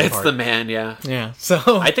 It's the man It's part. the man, yeah. Yeah. So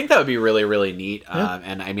I think that would be really, really neat.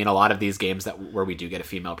 And I mean, a lot of these games where we do get a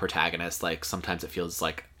female protagonist, like sometimes it feels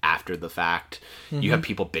like after the fact, you have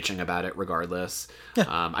people bitching about it regardless. Yeah,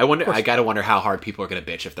 I gotta wonder how hard people are gonna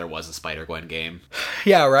bitch if there was a Spider-Gwen game.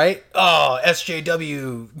 Yeah, right? Oh,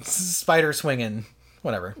 SJW, spider swinging.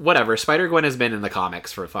 Whatever. Spider-Gwen has been in the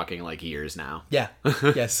comics for fucking like years now. Yeah.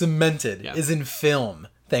 Yeah, cemented. Is in film.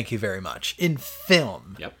 Thank you very much. In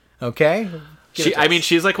film. Yep. Okay?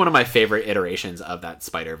 She's like one of my favorite iterations of that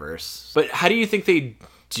Spider-Verse. But how do you think they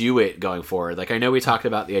do it going forward? Like, I know we talked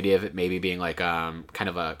about the idea of it maybe being like kind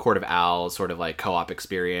of a Court of Owls sort of like co-op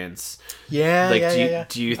experience. Yeah, like,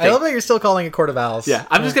 do you think... I love that you're still calling it Court of Owls. Yeah,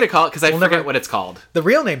 I'm just going to call it because I forget what it's called. The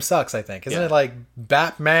real name sucks, I think. Isn't it like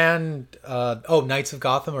Batman, Knights of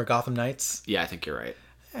Gotham or Gotham Knights? Yeah, I think you're right.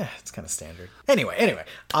 It's kind of standard. Anyway,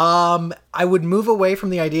 I would move away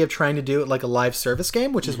from the idea of trying to do it like a live service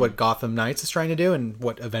game, which is what Gotham Knights is trying to do and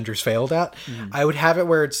what Avengers failed at. I would have it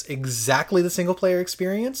where it's exactly the single player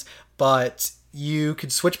experience, but you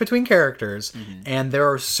could switch between characters, and there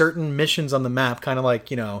are certain missions on the map, kind of like,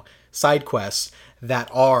 side quests that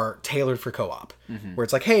are tailored for co-op, where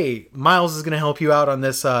it's like, hey, Miles is going to help you out on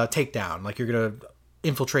this takedown. Like, you're going to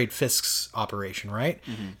infiltrate Fisk's operation, right?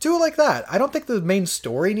 Do it like that. I don't think the main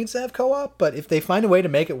story needs to have co-op, but if they find a way to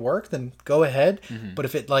make it work, then go ahead. But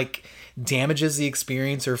if it like damages the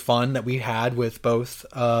experience or fun that we had with both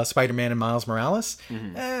Spider-Man and Miles Morales,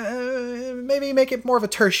 maybe make it more of a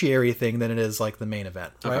tertiary thing than it is like the main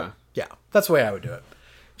event, right? Okay. Yeah, that's the way I would do it.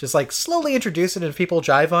 Just like slowly introduce it, and if people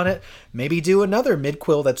jive on it, maybe do another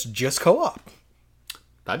midquel that's just co-op.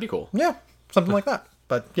 That'd be cool. Yeah, something like that.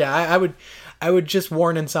 But yeah, I would just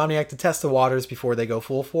warn Insomniac to test the waters before they go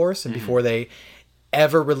full force and before they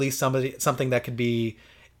ever release something that could be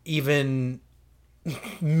even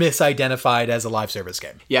misidentified as a live service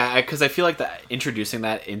game. Yeah, because I feel like introducing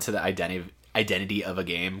that into the identity of a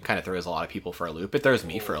game kind of throws a lot of people for a loop. It throws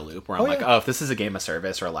me for a loop where I'm like, oh, if this is a game of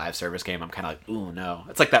service or a live service game, I'm kind of like, ooh, no.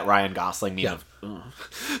 It's like that Ryan Gosling meme of, ooh.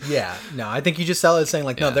 Yeah, no, I think you just sell it as saying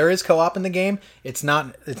like, no, there is co-op in the game. It's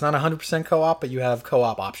not 100% co-op, but you have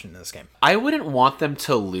co-op option in this game. I wouldn't want them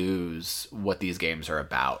to lose what these games are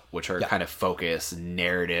about, which are kind of focused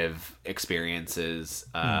narrative experiences.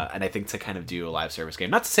 And I think to kind of do a live service game,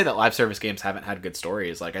 not to say that live service games haven't had good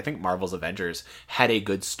stories. Like I think Marvel's Avengers had a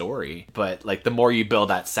good story, but like the more you build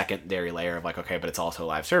that secondary layer of like, okay, but it's also a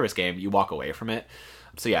live service game, you walk away from it.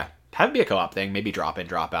 So yeah, have it be a co-op thing, maybe drop in,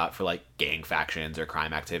 drop out for like gang factions or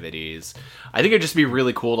crime activities. I think it'd just be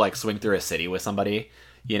really cool to like swing through a city with somebody,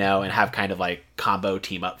 you know, and have kind of like combo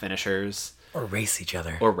team up finishers. Or race each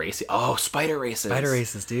other. Or race. Oh, spider races. Spider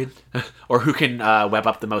races, dude. Or who can web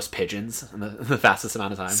up the most pigeons in the fastest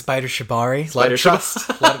amount of time. Spider Shibari. Spider Trust.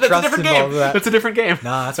 A lot of trust That's a different involved game. with that. That's a different game.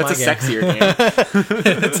 Nah, that's a my sexier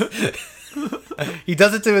game. He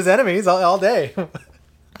does it to his enemies all day.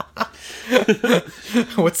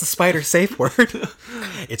 What's the spider safe word?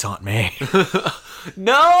 It's Aunt May.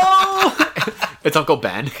 No! It's Uncle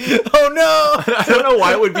Ben. Oh no! I don't know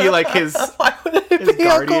why it would be like his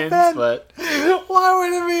Uncle Ben? But why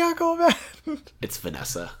would it be Uncle Ben? It's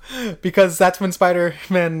Vanessa. Because that's when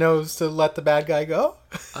Spider-Man knows to let the bad guy go?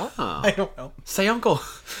 Oh. I don't know. Say Uncle.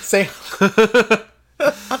 Say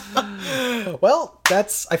Well,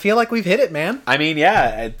 I feel like we've hit it, man. I mean,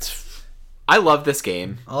 yeah, I love this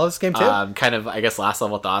game. I love this game too. Kind of, I guess, last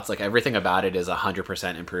level thoughts. Like everything about it is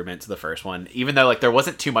 100% improvement to the first one, even though like there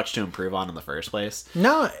wasn't too much to improve on in the first place.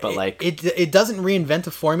 No, but like it doesn't reinvent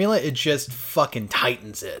a formula. It just fucking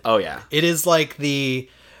tightens it. Oh yeah, it is like the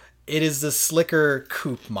slicker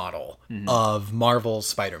coupe model of Marvel's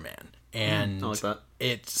Spider-Man, and I like that.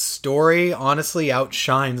 Its story honestly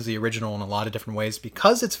outshines the original in a lot of different ways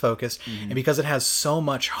because it's focused and because it has so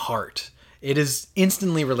much heart. It is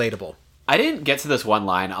instantly relatable. I didn't get to this one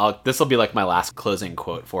line. This will be like my last closing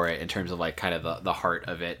quote for it in terms of like kind of the heart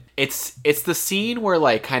of it. It's the scene where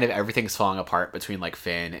like kind of everything's falling apart between like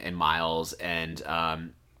Finn and Miles, and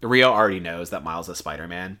Rio already knows that Miles is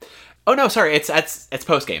Spider-Man. Oh no, sorry, it's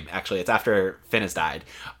post game actually. It's after Finn has died,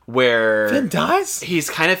 where Finn dies. He's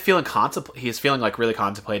kind of feeling he's feeling like really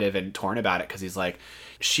contemplative and torn about it because he's like,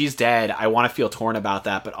 she's dead. I want to feel torn about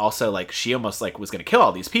that, but also like she almost like was going to kill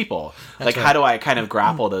all these people. That's like, right. How do I kind of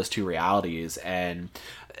grapple those two realities? And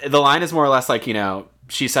the line is more or less like, you know,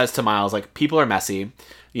 she says to Miles like, people are messy.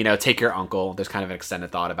 You know, take your uncle. There's kind of an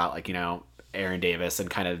extended thought about like, you know, Aaron Davis and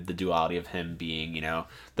kind of the duality of him being, you know,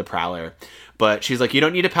 the Prowler. But she's like, you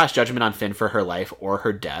don't need to pass judgment on Finn for her life or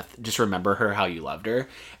her death. Just remember her how you loved her.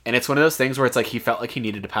 And it's one of those things where it's like he felt like he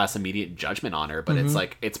needed to pass immediate judgment on her, but it's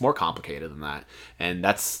like it's more complicated than that. And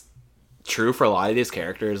that's true for a lot of these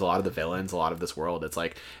characters, a lot of the villains, a lot of this world. It's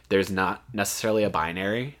like there's not necessarily a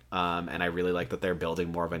binary, and I really like that they're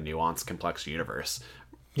building more of a nuanced, complex universe.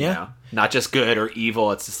 Yeah. You know? Not just good or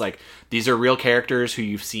evil. It's just like these are real characters who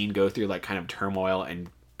you've seen go through like kind of turmoil and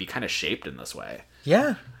be kind of shaped in this way.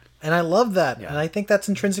 Yeah. And I love that. Yeah. And I think that's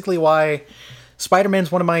intrinsically why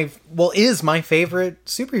Spider-Man's is my favorite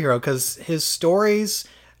superhero, because his stories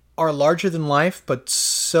are larger than life, but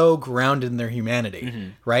so grounded in their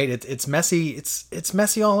humanity, right? It's messy. It's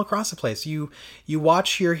messy all across the place. You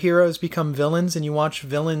watch your heroes become villains, and you watch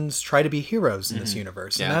villains try to be heroes in this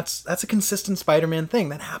universe. Yeah. And that's a consistent Spider-Man thing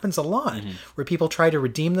that happens a lot, where people try to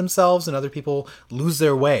redeem themselves and other people lose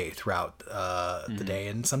their way throughout the day.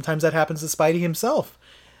 And sometimes that happens to Spidey himself.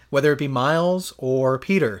 Whether it be Miles or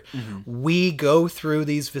Peter, we go through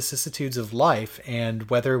these vicissitudes of life, and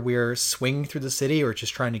whether we're swinging through the city or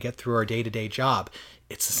just trying to get through our day-to-day job,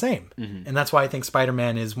 it's the same. And that's why I think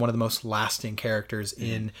Spider-Man is one of the most lasting characters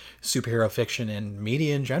in superhero fiction and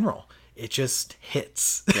media in general. it just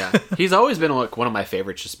hits. Yeah, he's always been like one of my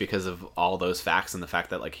favorites just because of all those facts and the fact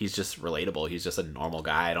that like he's just relatable. He's just a normal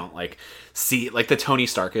guy. I don't like see like the Tony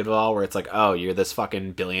Stark of it all, where it's like, oh, you're this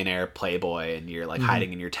fucking billionaire playboy and you're like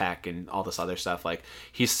hiding in your tech and all this other stuff. Like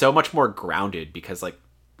he's so much more grounded because like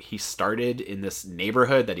he started in this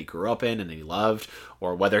neighborhood that he grew up in and he loved,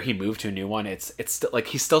 or whether he moved to a new one. It's still like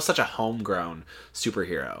he's still such a homegrown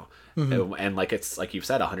superhero. And like it's like you've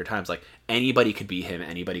said 100 times, like anybody could be him,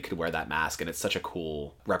 anybody could wear that mask, and it's such a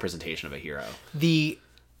cool representation of a hero. The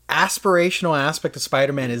aspirational aspect of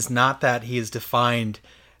Spider-Man is not that he is defined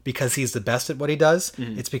because he's the best at what he does.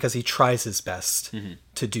 It's because he tries his best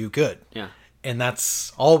to do good. Yeah. And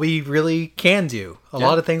that's all we really can do. A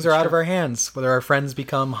lot of things are out of our hands, whether our friends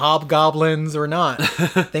become hobgoblins or not.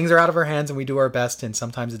 Things are out of our hands and we do our best, and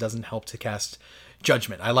sometimes it doesn't help to cast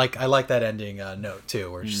judgment. I like that ending note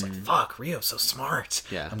too, where it's just like, fuck, Rio's so smart.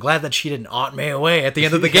 Yeah. I'm glad that she didn't aunt me away at the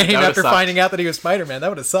end of the game after finding out that he was Spider-Man. That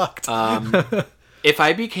would have sucked. If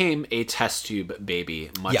I became a test tube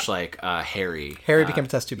baby, much like Harry became a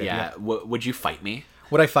test tube baby. Yeah, would you fight me?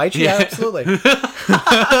 Would I fight you? Yeah, absolutely.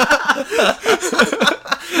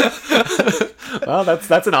 Well,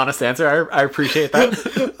 that's an honest answer. I appreciate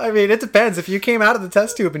that. I mean, it depends. If you came out of the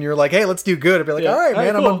test tube and you were like, hey, let's do good, I'd be like, all right,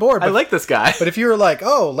 man, cool. I'm on board. But, I like this guy. But if you were like,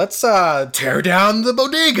 oh, let's tear down the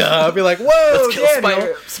bodega, I'd be like, whoa, let's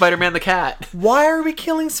kill Spider-Man the cat. Why are we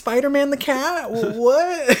killing Spider-Man the cat?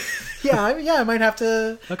 What? I might have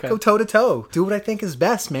to go toe-to-toe. Do what I think is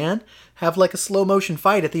best, man. Have like a slow motion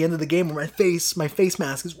fight at the end of the game where my face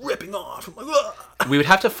mask is ripping off. I'm like, ugh. We would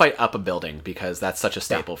have to fight up a building because that's such a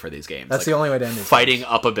staple for these games. That's like, the only way to end it. Fighting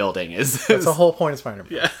up a building is... That's the whole point of Spider-Man.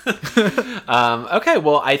 Yeah. Okay,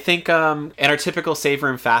 well, I think in our typical save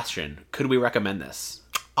room fashion, could we recommend this?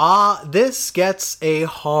 This gets a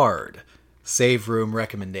hard save room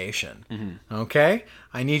recommendation. Okay?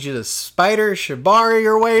 I need you to spider shibari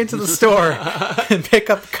your way into the store and pick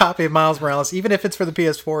up a copy of Miles Morales. Even if it's for the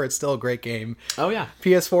PS4, it's still a great game. Oh, yeah.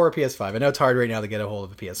 PS4 or PS5. I know it's hard right now to get a hold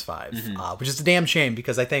of a PS5, which is a damn shame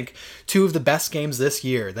because I think two of the best games this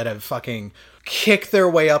year that have fucking kicked their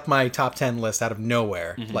way up my top 10 list out of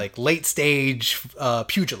nowhere, like late stage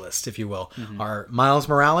pugilist, if you will, are Miles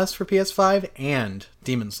Morales for PS5 and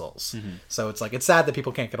Demon's Souls. So it's like, it's sad that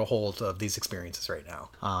people can't get a hold of these experiences right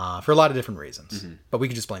now for a lot of different reasons. But we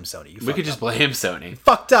could just blame Sony. We could just blame Sony. You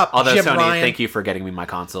fucked up. Although Jim Sony, Ryan. thank you for getting me my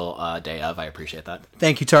console day of. I appreciate that.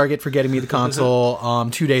 Thank you, Target, for getting me the console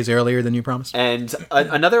 2 days earlier than you promised. And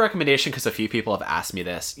another recommendation, because a few people have asked me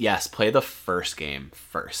this. Yes, play the first game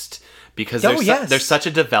first. Because there's such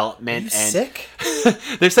a development. Are you sick?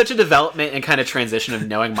 There's such a development and kind of transition of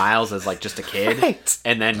knowing Miles as like just a kid, right.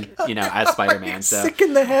 And then as Spider-Man. So sick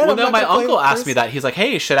in the head. Well, no, my uncle asked me that. He's like,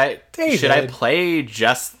 "Hey, should I play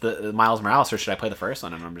just the Miles Morales or should I play the first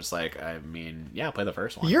one?" And I'm just like, I mean, yeah, play the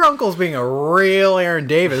first one. Your uncle's being a real Aaron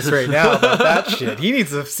Davis right now about that shit. He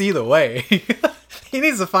needs to see the way. He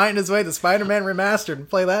needs to find his way to Spider-Man Remastered and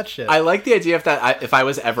play that shit. I like the idea of that. If I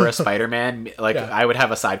was ever a Spider-Man, I would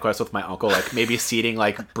have a side quest with my uncle, like maybe seeding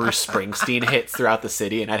like Bruce Springsteen hits throughout the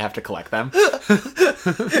city, and I'd have to collect them.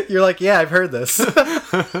 You're like, yeah, I've heard this.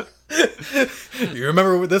 You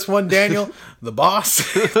remember this one, Daniel? The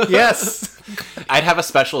Boss? Yes. I'd have a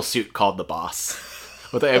special suit called the Boss.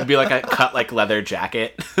 It would be like a cut like leather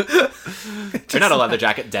jacket. Or not a leather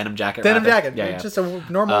jacket, denim jacket. Denim jacket. Yeah. Just a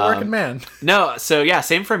normal working man. No, so yeah,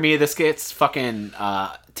 same for me. This gets fucking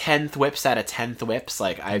 10 thwips out of 10 thwips.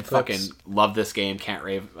 Like, I fucking love this game. Can't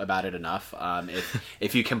rave about it enough.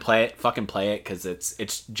 If you can play it, fucking play it, because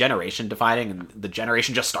it's generation defining, and the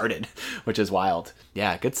generation just started, which is wild.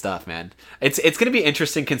 Yeah, good stuff, man. It's going to be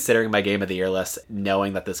interesting considering my Game of the Year list,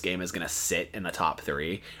 knowing that this game is going to sit in the top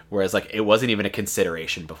 3, whereas like it wasn't even a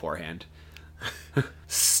consideration beforehand.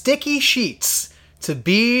 Sticky sheets to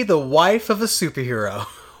be the wife of a superhero.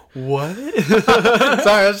 What?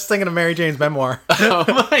 Sorry, I was just thinking of Mary Jane's memoir. Oh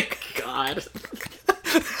my god.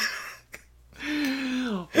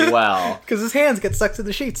 Well, because his hands get stuck to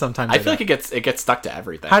the sheets sometimes. I feel like it gets stuck to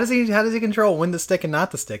everything. How does he control when to stick and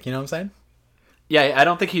not to stick? You know what I'm saying? Yeah, I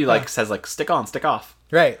don't think he says like stick on, stick off.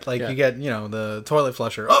 Right, like you get the toilet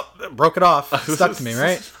flusher. Oh, broke it off. Stuck to me,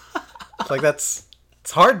 right? Like it's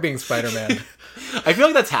hard being Spider-Man. I feel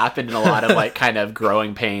like that's happened in a lot of like kind of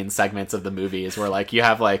growing pain segments of the movies where like you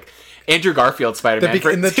have like Andrew Garfield Spider-Man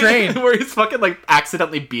in the train where he's fucking like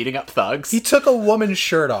accidentally beating up thugs. He took a woman's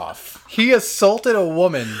shirt off. He assaulted a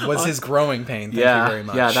woman was his growing pain. Thank you very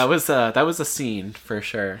much. Yeah, that was a scene for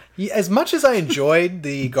sure. As much as I enjoyed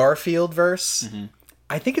the Garfield verse,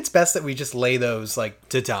 I think it's best that we just lay those like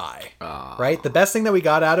to die. Right? The best thing that we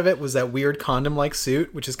got out of it was that weird condom-like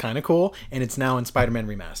suit, which is kind of cool, and it's now in Spider-Man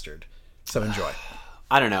Remastered. So enjoy.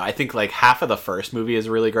 I don't know. I think like half of the first movie is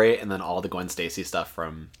really great, and then all the Gwen Stacy stuff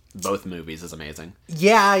from both movies is amazing.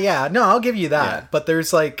 Yeah. No, I'll give you that. Yeah. But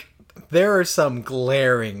there are some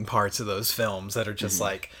glaring parts of those films that are just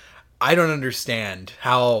like, I don't understand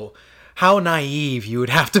how naive you would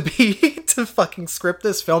have to be to fucking script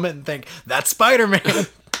this, film it, and think, that's Spider-Man.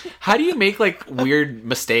 How do you make like weird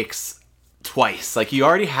mistakes twice? Like you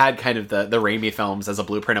already had kind of the Raimi films as a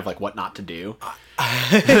blueprint of like what not to do.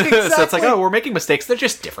 Exactly. So it's like, oh, we're making mistakes. They're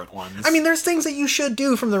just different ones. I mean, there's things that you should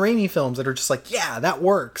do from the Raimi films that are just like, yeah, that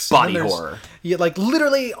works. Body horror. Yeah, like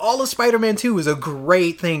literally all of Spider-Man 2 is a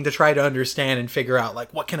great thing to try to understand and figure out,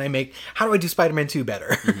 like, what can I make? How do I do Spider-Man 2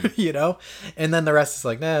 better? You know? And then the rest is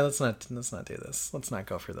like, nah, let's not do this. Let's not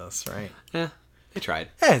go for this, right? Yeah. They tried.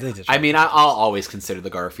 Yeah, they did try. I mean, I'll always consider the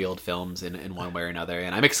Garfield films in one way or another,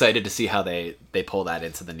 and I'm excited to see how they pull that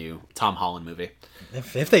into the new Tom Holland movie.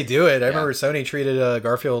 If they do it, I remember Sony treated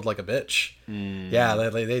Garfield like a bitch. Yeah,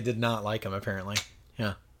 they did not like him, apparently.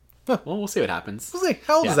 Yeah. Well, we'll see what happens. We'll see.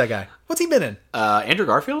 How old is that guy? What's he been in? Andrew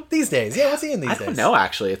Garfield? These days. Yeah, what's he in these days? I don't know,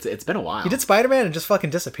 actually. It's been a while. He did Spider-Man and just fucking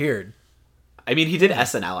disappeared. I mean, he did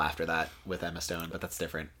SNL after that with Emma Stone, but that's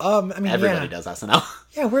different. I mean, everybody does SNL.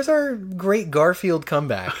 Yeah, where's our great Garfield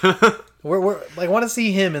comeback? we're like, want to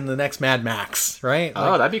see him in the next Mad Max, right?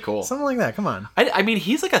 Like, that'd be cool. Something like that. Come on. I mean,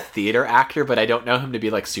 he's like a theater actor, but I don't know him to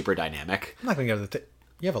be like super dynamic. I'm not gonna go to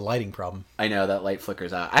you have a lighting problem. I know that light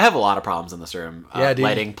flickers out. I have a lot of problems in this room. Yeah, dude.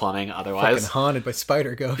 Lighting, plumbing, otherwise. Fucking haunted by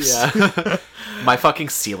spider ghosts. Yeah. My fucking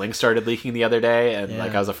ceiling started leaking the other day, and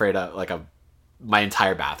like I was afraid of my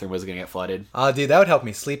entire bathroom was gonna get flooded. Oh, dude, that would help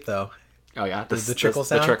me sleep though. Oh yeah, the trickle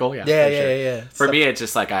sound. The trickle, yeah. Yeah. For me, it's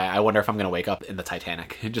just like I wonder if I'm gonna wake up in the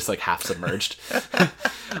Titanic, just like half submerged.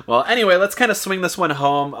 Well, anyway, let's kind of swing this one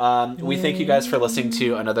home. We thank you guys for listening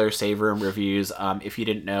to another Save Room Reviews. If you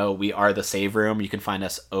didn't know, we are the Save Room. You can find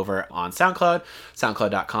us over on SoundCloud,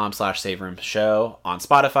 soundcloud.com/SaveRoomShow, on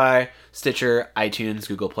Spotify, Stitcher, iTunes,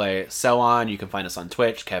 Google Play, so on. You can find us on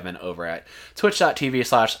Twitch. Kevin over at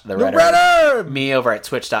twitch.tv/TheRedder. Me over at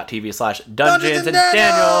twitch.tv/Dungeons and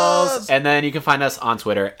Daniels. And then you can find us on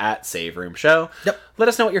Twitter at Save Room Show. Yep. Let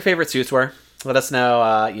us know what your favorite suits were. Let us know,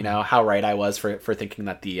 how right I was for thinking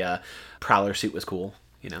that the Prowler suit was cool.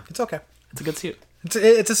 It's okay. It's a good suit.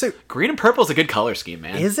 It's a suit. Green and purple is a good color scheme,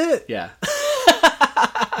 man. Is it? Yeah.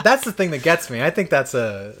 That's the thing that gets me. I think that's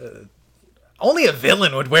only a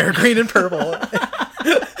villain would wear green and purple.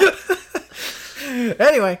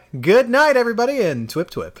 Anyway, good night, everybody, and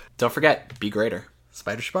twip twip. Don't forget, be greater.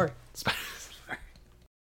 Spider Shpar. Spider.